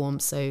contact form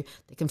so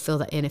they can fill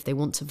that in if they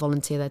want to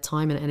volunteer their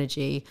time and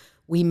energy.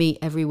 We meet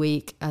every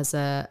week as we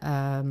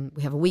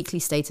have a weekly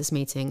status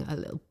meeting,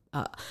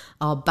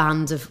 our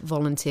band of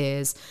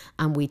volunteers,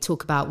 and we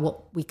talk about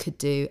what we could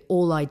do.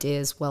 All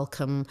ideas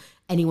welcome.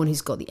 Anyone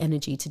who's got the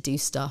energy to do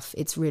stuff.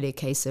 It's really a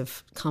case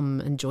of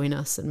come and join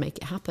us and make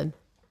it happen.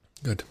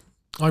 Good.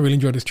 I really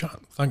enjoyed this chat.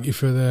 Thank you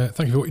for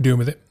what you're doing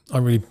with it. I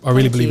really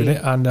believe in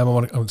it, and I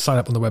want to sign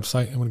up on the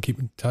website. I want to keep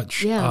in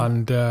touch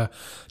and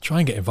try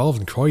and get involved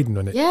in Croydon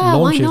when it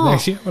launches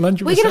next year.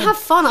 100%. We're going to have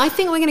fun. I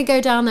think we're going to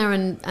go down there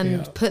and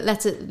put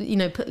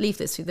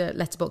leaflets through the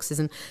letterboxes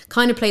and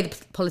kind of play the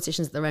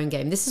politicians at their own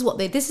game. This is what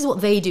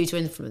they do to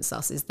influence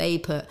us. Is they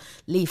put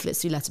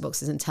leaflets through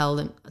letterboxes and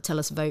tell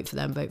us vote for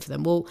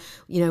them. Well,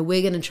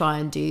 we're going to try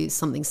and do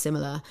something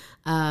similar,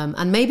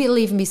 and maybe it'll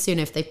even be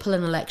sooner if they pull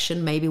an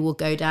election. Maybe we'll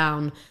go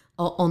down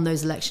on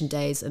those election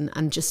days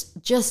and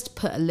just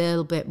put a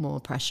little bit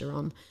more pressure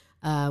on.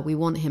 We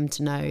want him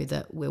to know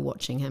that we're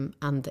watching him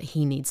and that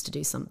he needs to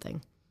do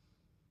something.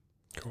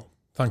 Cool.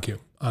 Thank you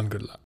and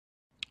good luck.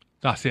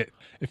 That's it.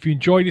 If you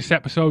enjoyed this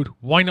episode,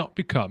 why not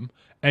become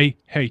a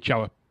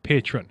H-Hour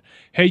patron?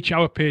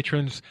 H-Hour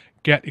patrons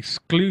get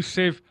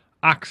exclusive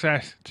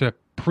access to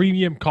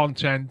premium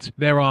content.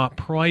 There are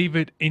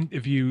private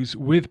interviews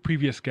with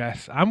previous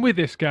guests and with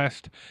this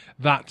guest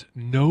that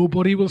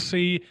nobody will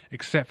see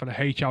except for the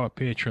H-Hour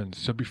patrons.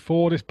 So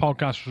before this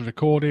podcast was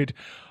recorded,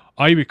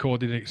 I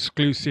recorded an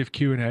exclusive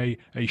Q&A,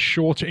 a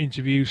shorter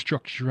interview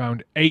structured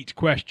around 8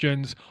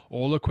 questions.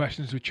 All the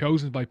questions were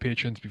chosen by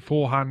patrons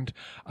beforehand,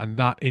 and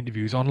that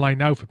interview is online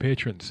now for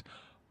patrons.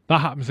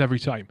 That happens every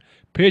time.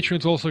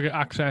 Patrons also get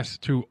access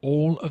to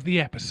all of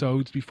the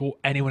episodes before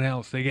anyone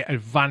else. They get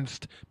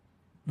advanced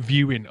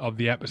viewing of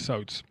the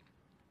episodes,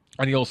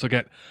 and you also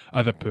get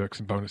other perks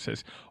and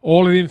bonuses.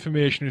 All of the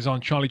information is on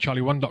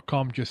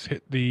charliecharlie1.com. Just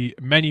hit the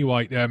menu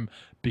item,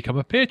 become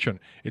a patron.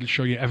 It'll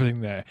show you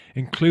everything there,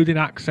 including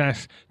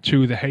access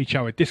to the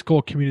H-Hour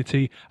Discord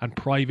community and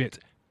private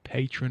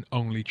patron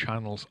only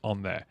channels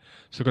on there.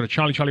 So go to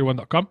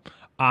charliecharlie1.com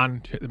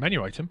and hit the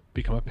menu item,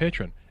 become a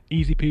patron.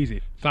 Easy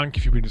peasy. Thank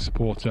you for being a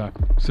supporter.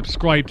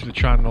 Subscribe to the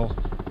channel,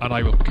 and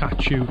I will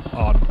catch you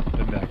on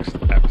the next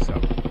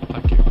episode.